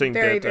another interesting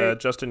bit. Very,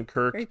 Justin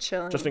Kirk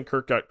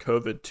got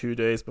COVID 2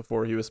 days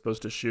before he was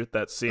supposed to shoot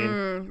that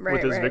scene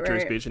with his victory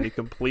speech, and he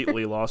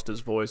completely lost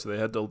his voice. So they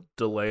had to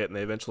delay it, and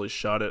they eventually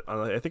shot it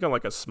on, I think, on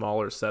like a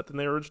smaller set than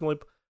they were originally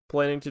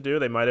planning to do.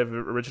 They might have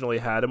originally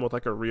had him with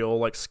like a real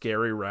like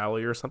scary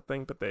rally or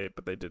something, but they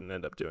didn't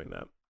end up doing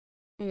that.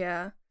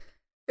 Yeah,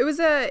 it was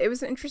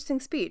an interesting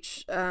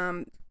speech.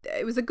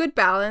 It was a good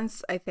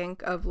balance, I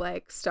think, of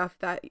like stuff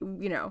that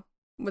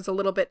was a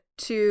little bit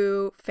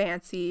too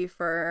fancy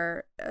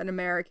for an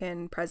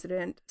American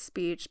president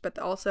speech, but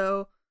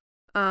also,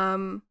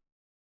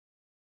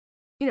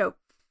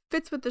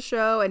 fits with the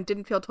show and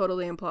didn't feel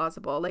totally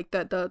implausible. Like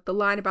the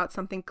line about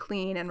something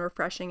clean and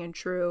refreshing and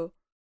true,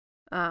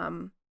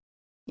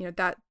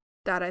 that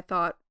I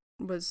thought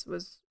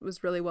was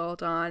really well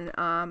done.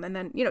 And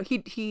then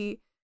he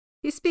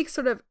speaks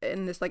sort of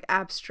in this like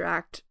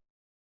abstract,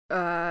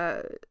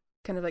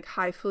 kind of like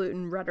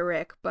highfalutin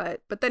rhetoric,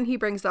 but then he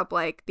brings up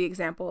like the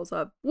examples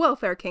of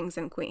welfare kings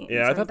and queens.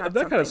 Yeah, I thought that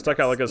kind of stuck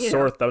out like a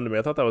sore thumb to me.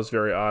 I thought that was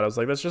very odd. I was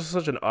like, that's just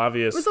such an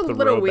obvious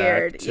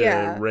throwback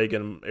to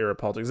Reagan era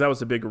politics. That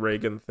was a big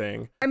Reagan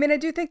thing. I mean, I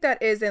do think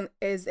that is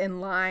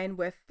in line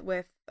with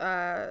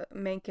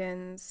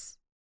Mencken's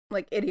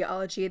like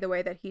ideology, the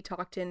way that he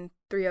talked in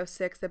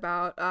 306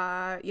 about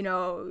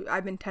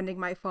I've been tending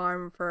my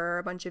farm for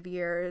a bunch of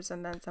years,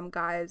 and then some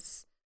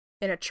guys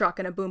in a truck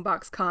and a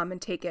boombox come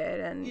and take it,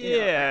 and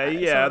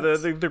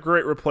the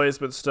great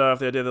replacement stuff,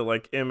 the idea that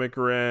like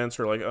immigrants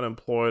or like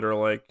unemployed or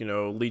like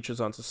leeches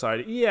on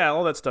society,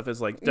 all that stuff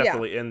is like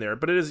definitely in there.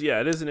 But it is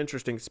an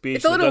interesting speech.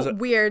 It's a little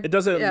weird. It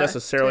doesn't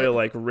necessarily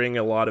like ring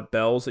a lot of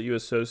bells that you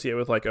associate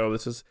with like, oh,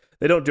 this is.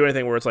 They don't do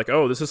anything where it's like,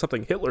 oh, this is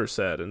something Hitler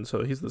said, and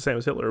so he's the same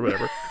as Hitler or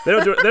whatever. They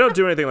don't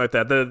do anything like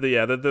that.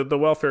 The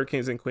welfare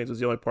kings and queens was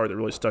the only part that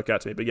really stuck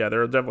out to me. But yeah,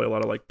 there are definitely a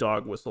lot of like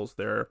dog whistles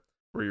there,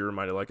 where you're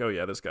reminded like, oh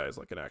yeah, this guy is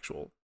like an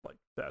actual like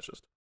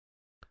fascist.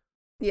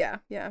 Yeah.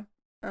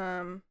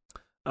 We're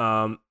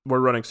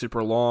running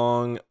super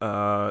long.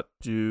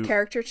 Do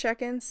character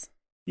check-ins?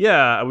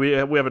 Yeah, we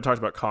haven't talked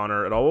about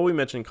Connor at all. Well, we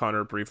mentioned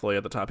Connor briefly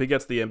at the top. He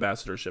gets the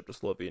ambassadorship to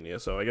Slovenia,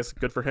 so I guess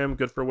good for him,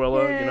 good for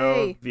Willow.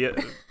 Yay.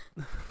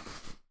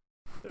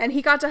 And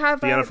he got to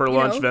have Vienna for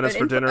lunch, Venice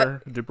for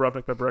dinner,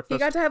 Dubrovnik by breakfast. He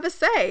got to have a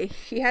say.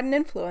 He had an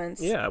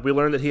influence. Yeah, we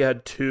learned that he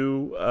had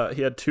two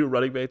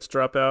running mates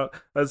drop out.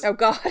 Oh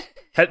God!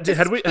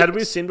 Had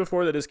we seen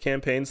before that his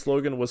campaign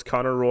slogan was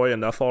 "Connor Roy,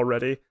 enough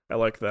already"? I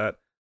like that.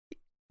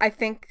 I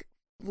think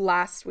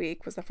last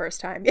week was the first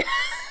time.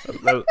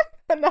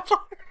 Enough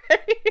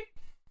already.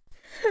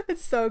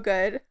 It's so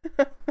good.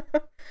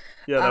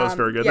 Yeah, that was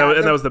very good.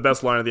 That was the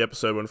best line of the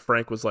episode when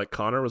Frank was like,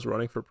 "Connor was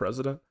running for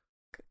president."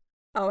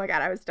 Oh my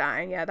God, I was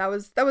dying. Yeah, that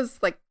was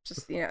like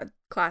just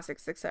classic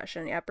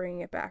Succession. Yeah, bringing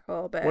it back a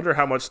little bit. Wonder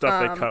how much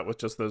stuff they cut with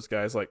just those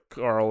guys like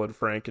Carl and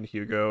Frank and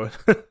Hugo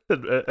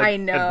I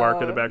know. And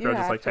Mark in the background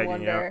just like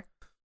hanging out.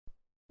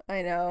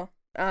 I know.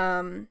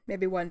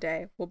 Maybe one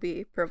day we'll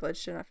be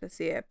privileged enough to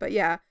see it. But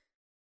yeah.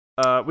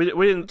 We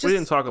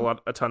didn't talk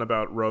a ton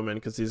about Roman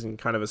because he's in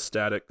kind of a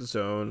static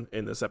zone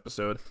in this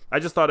episode. I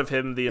just thought of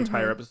him the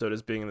entire episode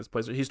as being in this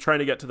place. He's trying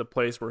to get to the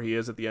place where he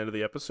is at the end of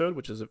the episode,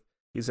 which is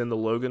he's in the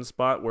Logan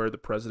spot where the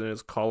president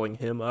is calling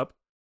him up.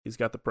 He's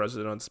got the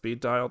president on speed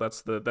dial.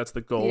 That's the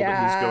goal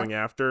that he's going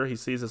after. He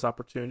sees this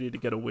opportunity to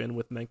get a win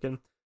with Mencken,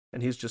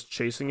 and he's just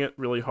chasing it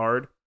really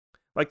hard.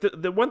 Like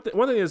the one thing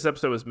this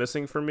episode was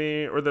missing for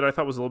me, or that I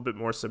thought was a little bit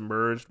more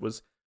submerged,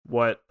 was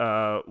what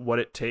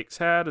it takes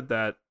had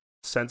that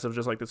sense of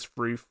just like this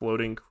free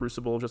floating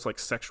crucible of just like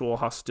sexual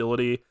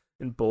hostility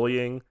and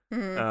bullying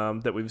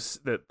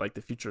that like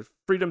the Future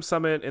Freedom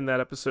Summit in that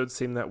episode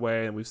seemed that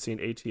way, and we've seen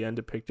ATN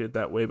depicted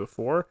that way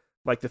before.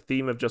 Like the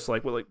theme of just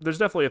like, well, like there's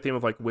definitely a theme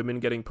of like women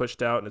getting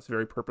pushed out, and it's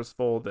very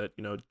purposeful that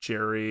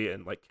Jerry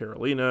and like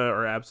Carolina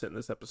are absent in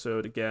this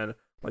episode again.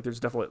 Like there's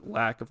definitely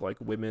lack of like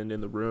women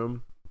in the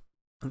room.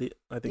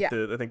 I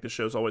think the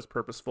show's always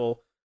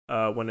purposeful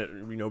when it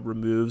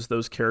removes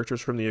those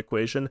characters from the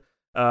equation.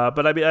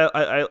 But I mean,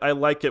 I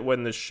like it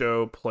when the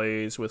show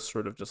plays with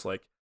sort of just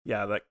like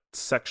that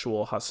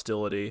sexual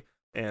hostility,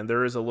 and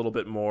there is a little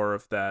bit more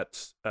of that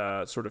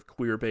sort of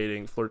queer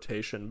baiting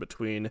flirtation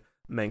between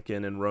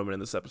Mencken and Roman in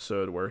this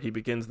episode, where he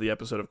begins the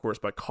episode, of course,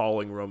 by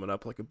calling Roman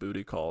up like a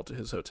booty call to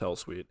his hotel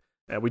suite,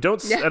 and we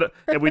don't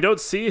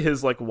see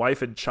his like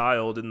wife and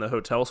child in the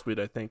hotel suite.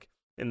 I think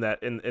in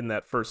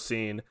that first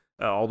scene,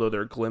 although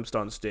they're glimpsed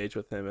on stage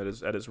with him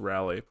at his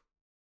rally.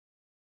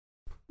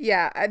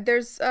 Yeah,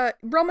 there's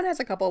Roman has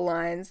a couple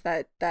lines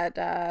that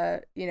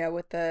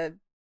with the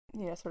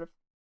sort of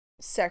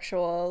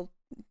sexual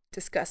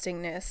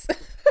disgustingness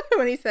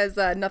when he says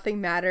nothing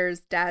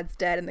matters, dad's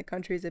dead, and the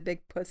country's a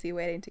big pussy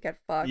waiting to get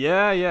fucked.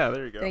 Yeah,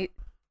 there you go. And he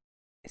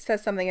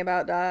says something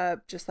about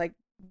just like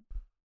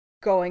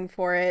going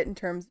for it in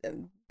terms of,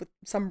 with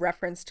some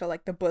reference to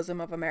like the bosom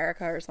of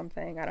America or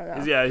something. I don't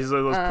know. Yeah, he's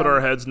like, let's put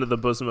our heads into the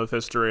bosom of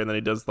history, and then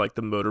he does like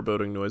the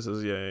motorboating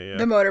noises. Yeah.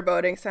 The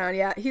motorboating sound.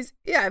 Yeah, he's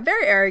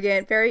very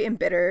arrogant, very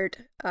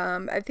embittered.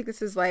 I think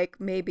this is like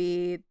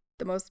maybe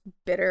the most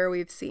bitter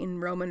we've seen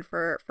Roman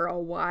for a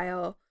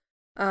while.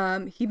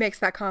 He makes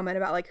that comment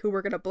about like who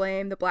we're gonna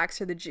blame, the blacks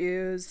or the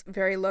Jews.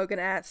 Very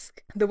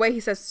Logan-esque. The way he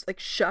says like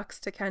shucks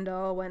to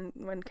Kendall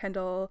when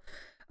Kendall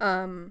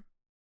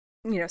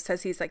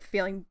says he's like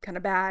feeling kind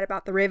of bad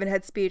about the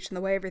Ravenhead speech and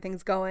the way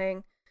everything's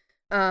going.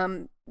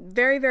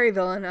 Very, very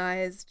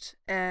villainized.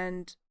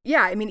 And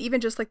yeah, I mean,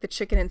 even just like the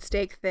chicken and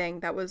steak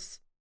thing, that was,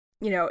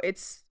 we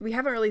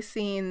haven't really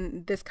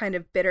seen this kind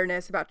of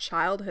bitterness about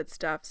childhood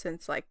stuff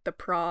since like the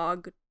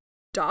Prague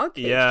dog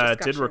cage I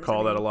did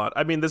recall that a lot.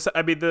 I mean, this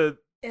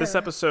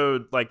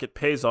episode, like, it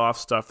pays off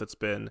stuff that's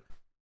been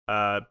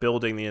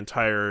building the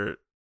entire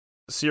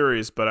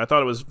series, but I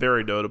thought it was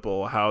very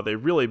notable how they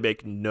really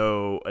make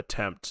no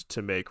attempt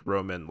to make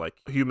Roman like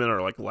human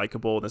or like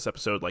likable in this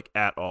episode, like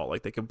at all.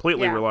 Like they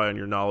completely rely on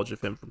your knowledge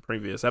of him from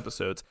previous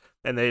episodes,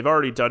 and they've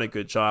already done a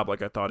good job.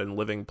 Like I thought in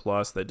Living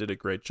Plus, they did a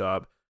great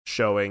job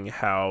showing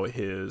how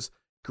his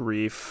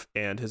grief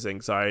and his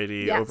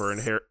anxiety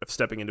over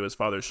stepping into his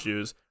father's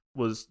shoes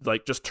was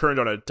like just turned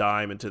on a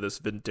dime into this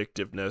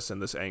vindictiveness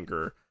and this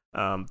anger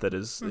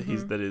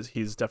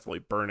he's definitely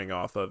burning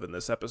off of in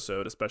this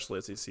episode, especially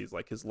as he sees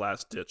like his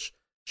last ditch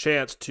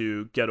chance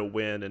to get a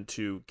win and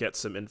to get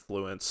some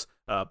influence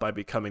by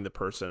becoming the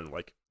person.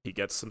 Like he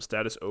gets some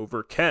status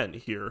over Ken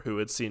here, who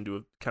had seemed to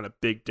have kind of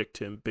big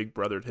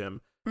brothered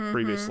him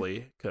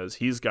previously, because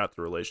he's got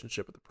the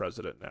relationship with the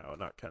president now,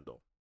 not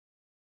Kendall.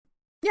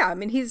 yeah, I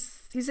mean,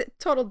 he's a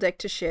total dick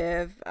to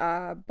Shiv,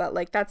 but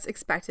like that's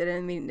expected. And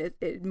I mean,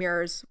 it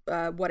mirrors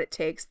what it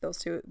takes. Those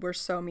two were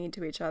so mean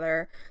to each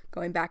other,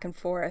 going back and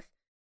forth.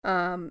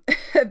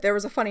 There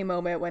was a funny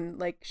moment when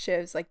like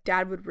Shiv's like,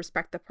 dad would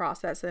respect the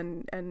process,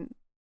 and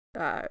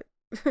uh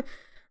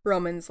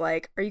Roman's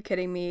like, are you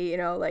kidding me? You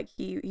know, like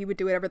he would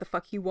do whatever the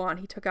fuck he want.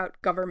 He took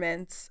out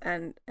governments,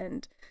 and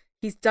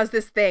he does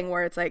this thing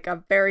where it's like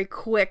a very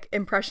quick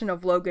impression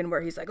of Logan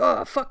where he's like,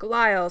 oh, fuck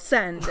Lyle,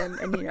 send. And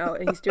you know,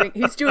 and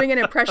he's doing an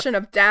impression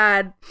of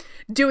dad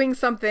doing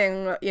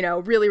something, you know,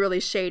 really, really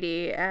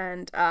shady.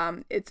 And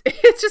it's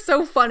just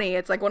so funny.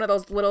 It's like one of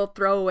those little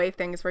throwaway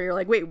things where you're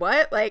like, wait,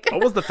 what? Like,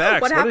 what was the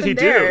facts? What did he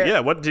there? do? Yeah,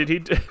 what did he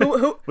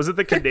do? Was it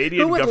the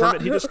Canadian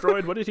government he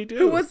destroyed? What did he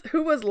do?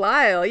 Who was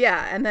Lyle?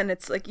 Yeah. And then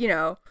it's like, you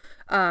know,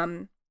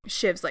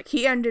 Shiv's like,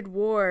 he ended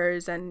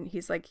wars, and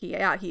he's like, he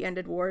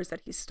ended wars that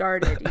he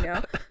started, you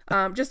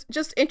know.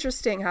 Just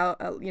interesting how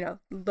you know,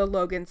 the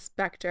Logan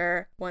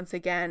specter once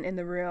again in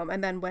the room.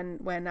 And then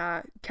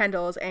when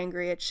Kendall is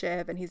angry at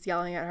Shiv and he's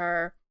yelling at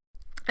her,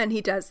 and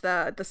he does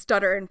the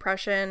stutter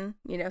impression,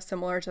 you know,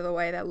 similar to the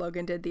way that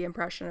Logan did the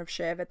impression of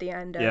Shiv at the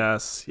end of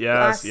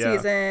last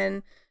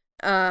season.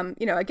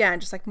 You know, again,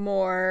 just like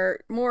more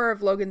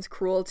of Logan's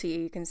cruelty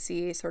you can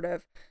see sort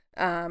of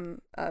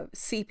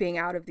seeping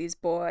out of these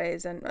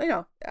boys, and you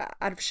know,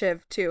 out of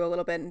Shiv too a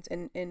little bit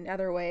in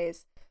other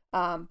ways,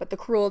 but the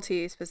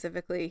cruelty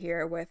specifically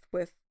here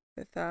with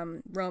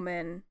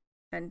Roman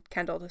and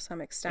Kendall to some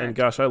extent. And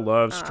gosh, I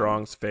love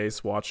Strong's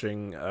face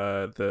watching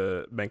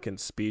the Mencken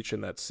speech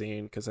in that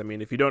scene, because I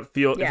mean, if you don't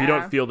feel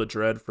the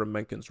dread from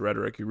Mencken's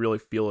rhetoric, you really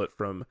feel it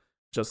from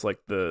just like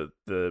the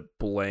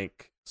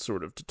blank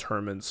sort of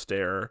determined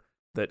stare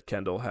that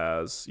Kendall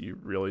has. You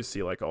really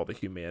see like all the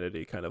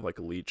humanity kind of like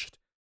leached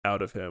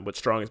out of him. What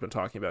Strong has been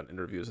talking about in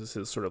interviews is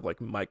his sort of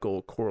like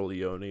Michael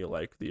Corleone,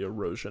 like the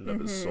erosion of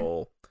his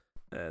soul.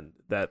 And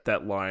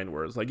that line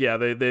where it's like, yeah,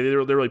 they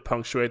really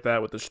punctuate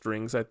that with the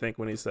strings, I think,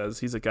 when he says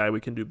he's a guy we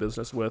can do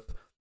business with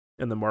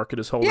and the market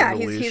is holding the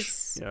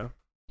leash.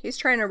 He's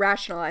trying to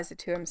rationalize it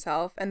to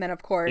himself. And then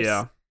of course,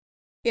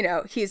 you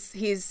know, he's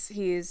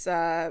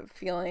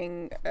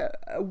feeling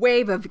a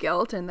wave of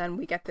guilt, and then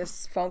we get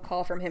this phone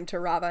call from him to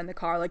Rava in the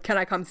car, like, can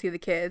I come see the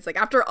kids? Like,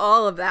 after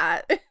all of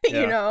that,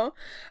 you know,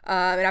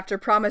 and after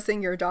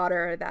promising your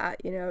daughter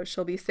that, you know,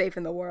 she'll be safe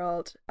in the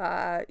world,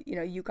 you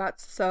know, you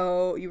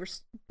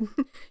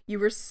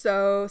were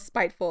so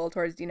spiteful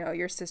towards, you know,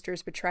 your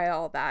sister's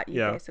betrayal that you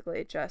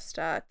basically just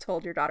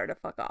told your daughter to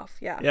fuck off.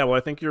 Yeah, well,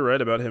 I think you're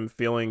right about him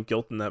feeling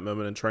guilt in that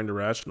moment and trying to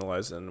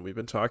rationalize it. And we've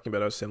been talking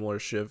about how similar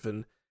Shiv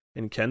and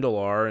Kendall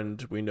are,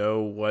 and we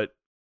know what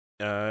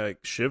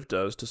Shiv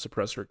does to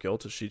suppress her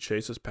guilt as she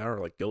chases power.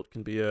 Like, guilt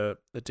can be a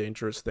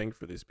dangerous thing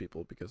for these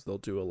people because they'll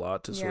do a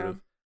lot to sort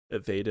of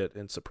evade it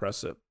and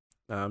suppress it.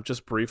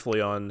 Just briefly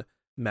on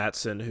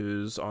Matsson,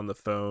 who's on the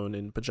phone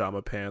in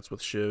pajama pants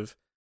with Shiv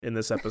in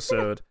this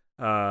episode.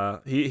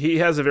 He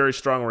has a very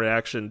strong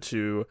reaction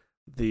to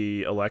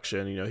the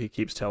election. You know, he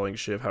keeps telling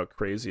Shiv how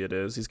crazy it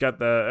is. He's got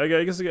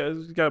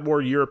he's got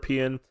more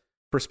European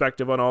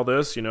perspective on all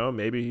this, you know.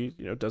 Maybe he,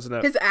 you know, doesn't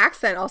have, his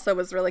accent also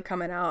was really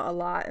coming out a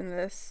lot in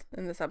this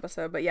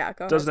episode, but yeah,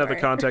 doesn't have the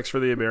context for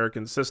the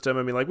American system.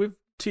 I mean, like, we've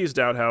teased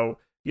out how,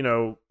 you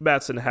know,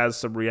 Matsson has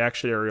some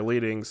reactionary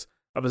leanings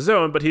of his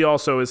own, but he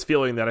also is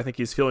feeling that, I think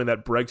he's feeling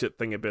that Brexit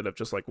thing a bit of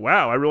just like,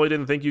 wow, I really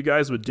didn't think you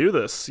guys would do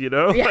this, you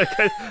know. Like,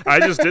 I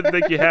just didn't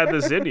think you had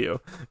this in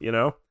you, you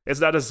know. It's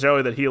not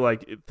necessarily that he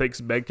like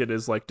thinks Mencken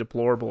is like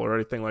deplorable or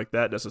anything like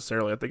that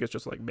necessarily. I think it's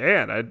just like,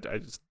 man, I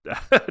just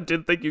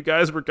didn't think you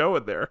guys were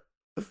going there.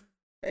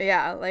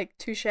 Yeah, like,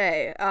 touche.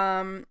 The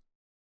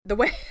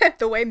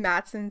way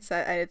Matsson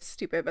said, it's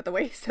stupid, but the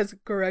way he says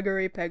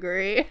Gregory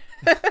Peggory,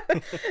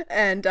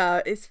 and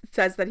it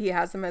says that he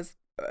had him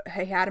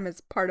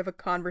as part of a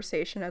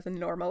conversation as a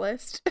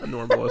normalist. A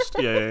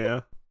normalist,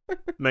 yeah.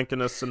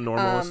 Menckenists and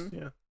normalists,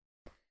 yeah.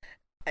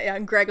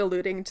 And Greg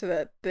alluding to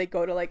that they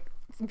go to like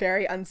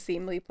very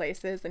unseemly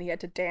places, and he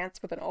had to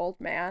dance with an old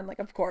man. Like,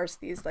 of course,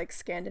 these like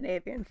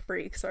Scandinavian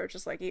freaks are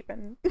just like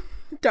even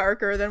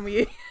darker than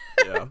we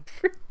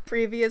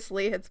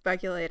previously had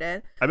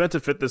speculated. I meant to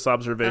fit this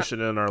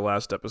observation in our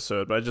last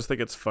episode, but I just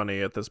think it's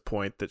funny at this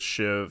point that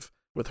Shiv,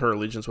 with her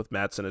allegiance with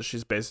Matsson, is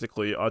she's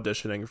basically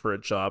auditioning for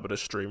a job at a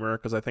streamer,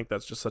 because I think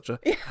that's just I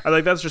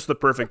think that's just the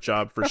perfect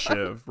job for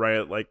Shiv,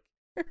 right? Like,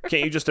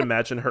 can't you just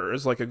imagine her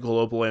as like a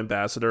global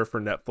ambassador for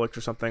Netflix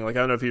or something? Like, I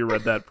don't know if you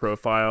read that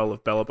profile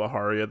of Bella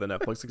Baharia, the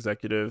Netflix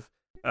executive,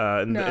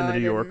 in the New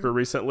Yorker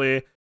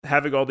recently,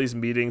 having all these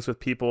meetings with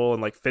people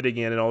and like fitting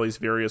in all these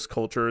various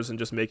cultures and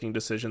just making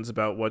decisions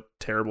about what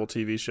terrible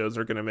TV shows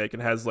they're going to make,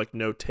 and has like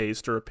no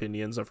taste or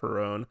opinions of her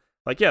own.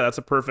 Like, yeah, that's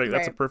a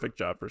perfect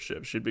job for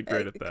Shiv. She'd be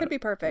great at that. It could be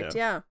perfect,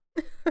 yeah.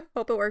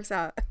 Hope it works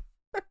out.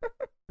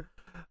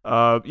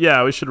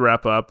 We should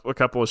wrap up. A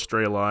couple of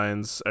stray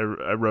lines. I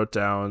wrote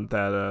down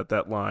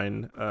that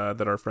line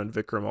that our friend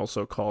Vikram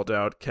also called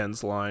out,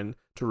 Ken's line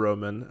to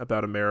Roman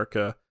about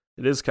America.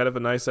 It is kind of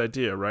a nice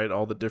idea, right?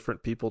 All the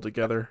different people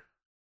together.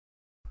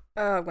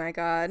 Oh my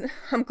God.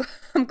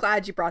 I'm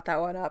glad you brought that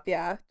one up.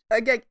 Yeah.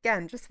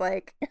 Again, just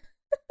like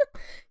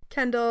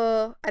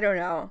Kendall, I don't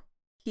know.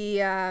 He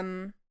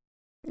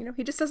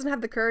he just doesn't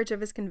have the courage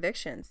of his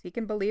convictions. He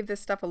can believe this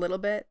stuff a little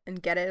bit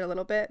and get it a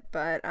little bit,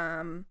 but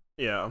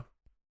yeah.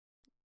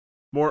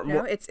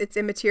 More it's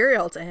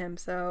immaterial to him,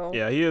 so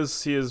yeah, he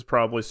is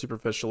probably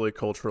superficially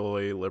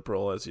culturally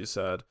liberal, as you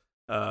said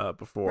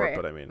before, right.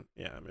 but I mean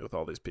with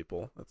all these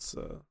people, it's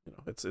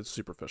it's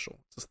superficial,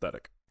 it's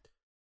aesthetic.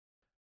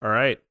 All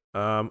right.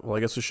 Well, I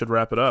guess we should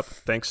wrap it up.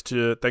 Thanks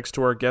to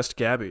our guest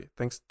Gabi.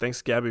 Thanks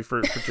Gabi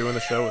for doing the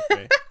show with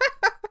me.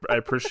 I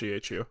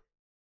appreciate you.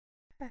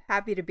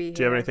 Happy to be here.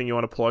 Do you have anything you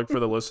want to plug for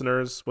the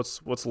listeners?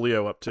 What's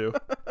Leo up to?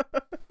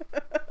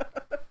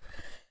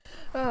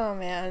 Oh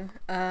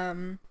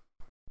man.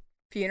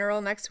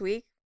 Funeral next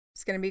week.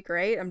 It's gonna be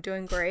great. I'm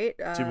doing great.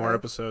 2 more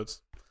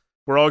episodes.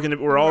 We're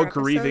all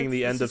grieving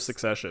the end of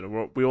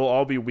Succession. We will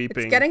all be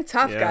weeping. It's getting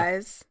tough,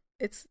 guys.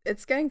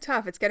 It's getting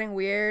tough. It's getting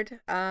weird.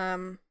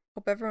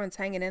 Hope everyone's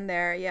hanging in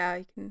there. Yeah,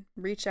 you can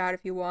reach out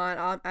if you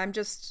want. I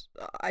just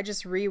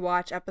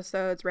rewatch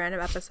episodes, random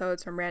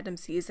episodes from random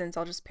seasons.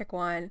 I'll just pick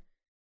one.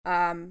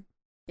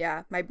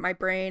 Yeah, my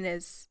brain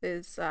is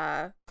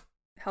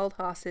held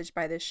hostage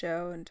by this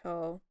show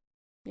until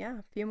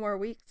a few more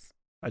weeks.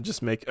 I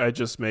just make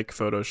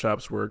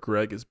photoshops where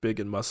Greg is big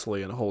and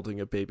muscly and holding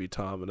a baby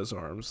Tom in his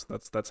arms.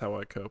 That's how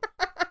I cope.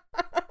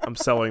 I'm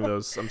selling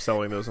those on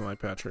my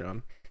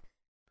Patreon.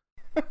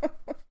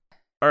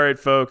 All right,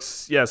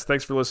 folks. Yes,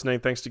 thanks for listening.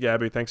 Thanks to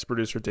Gabi. Thanks to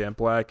producer Dan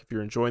Black. If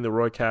you're enjoying the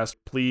Roycast,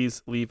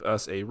 please leave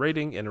us a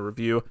rating and a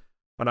review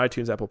on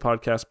iTunes, Apple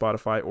Podcasts,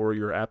 Spotify, or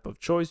your app of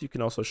choice. You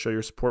can also show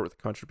your support with a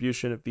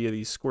contribution via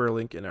the Square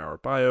link in our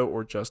bio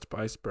or just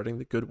by spreading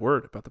the good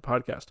word about the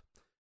podcast.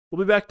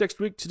 We'll be back next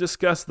week to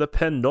discuss the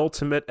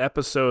penultimate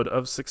episode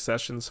of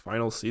Succession's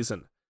final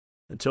season.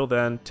 Until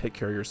then, take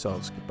care of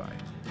yourselves. Goodbye.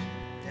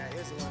 Yeah,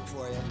 here's the one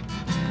for you.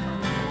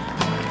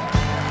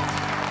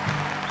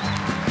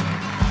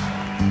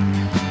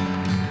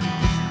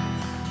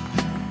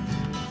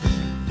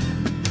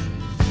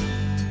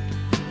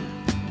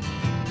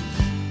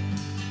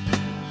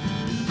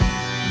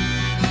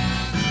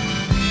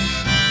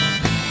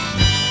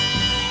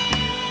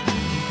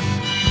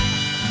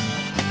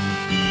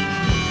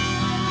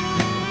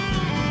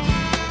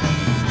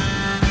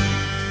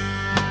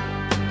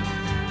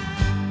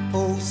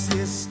 Oh,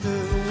 sister,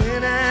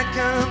 when I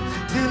come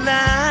to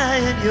lie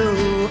in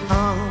your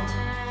arms,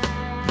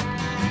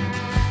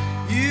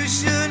 you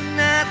should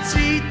not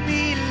treat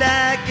me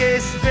like a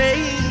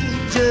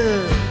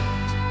stranger.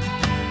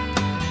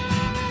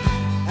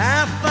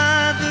 Our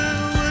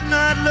Father would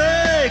not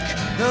like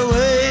the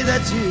way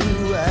that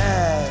you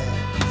act,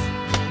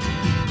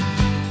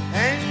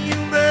 and you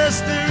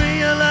must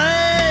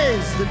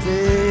realize the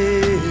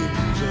danger.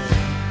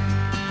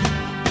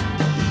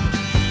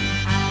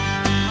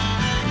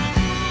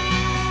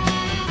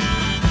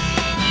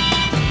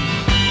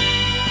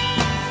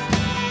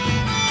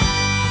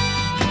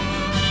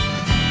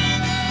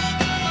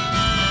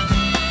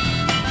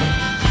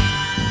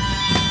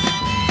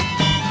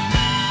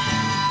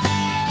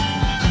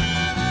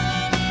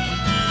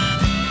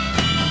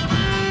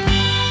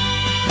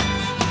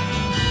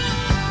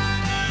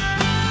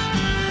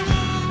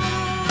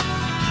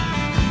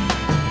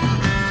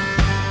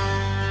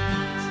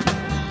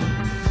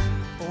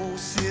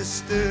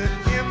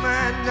 Am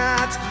I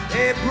not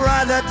a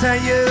brother to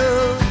you,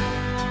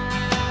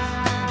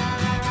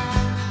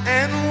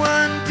 and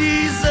one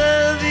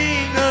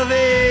deserving of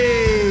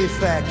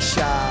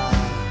affection?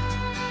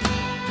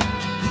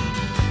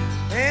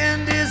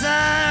 And is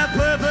our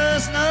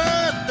purpose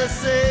not the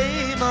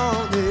same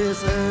on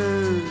this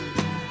earth?